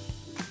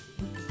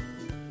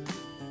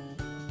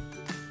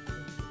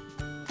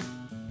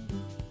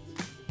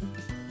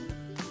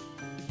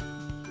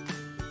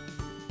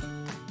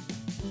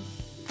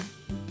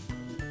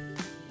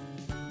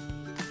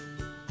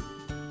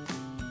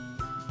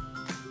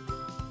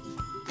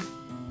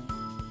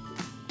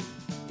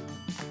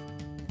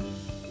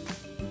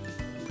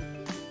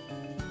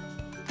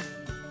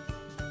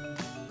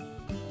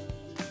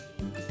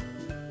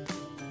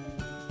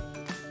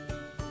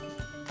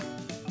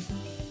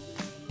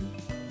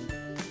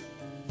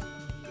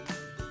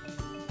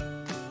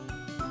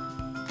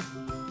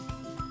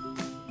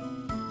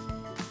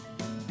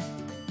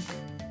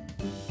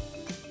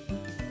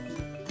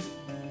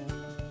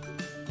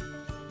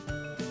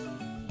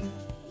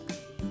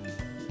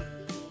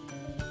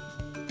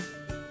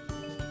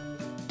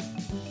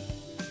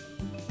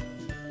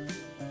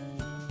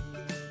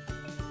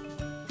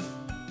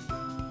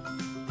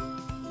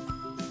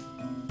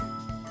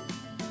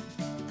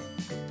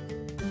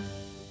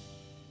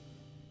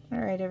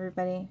 Alright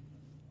everybody,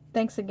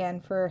 thanks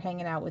again for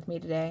hanging out with me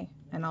today,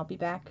 and I'll be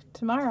back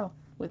tomorrow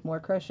with more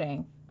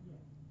crocheting.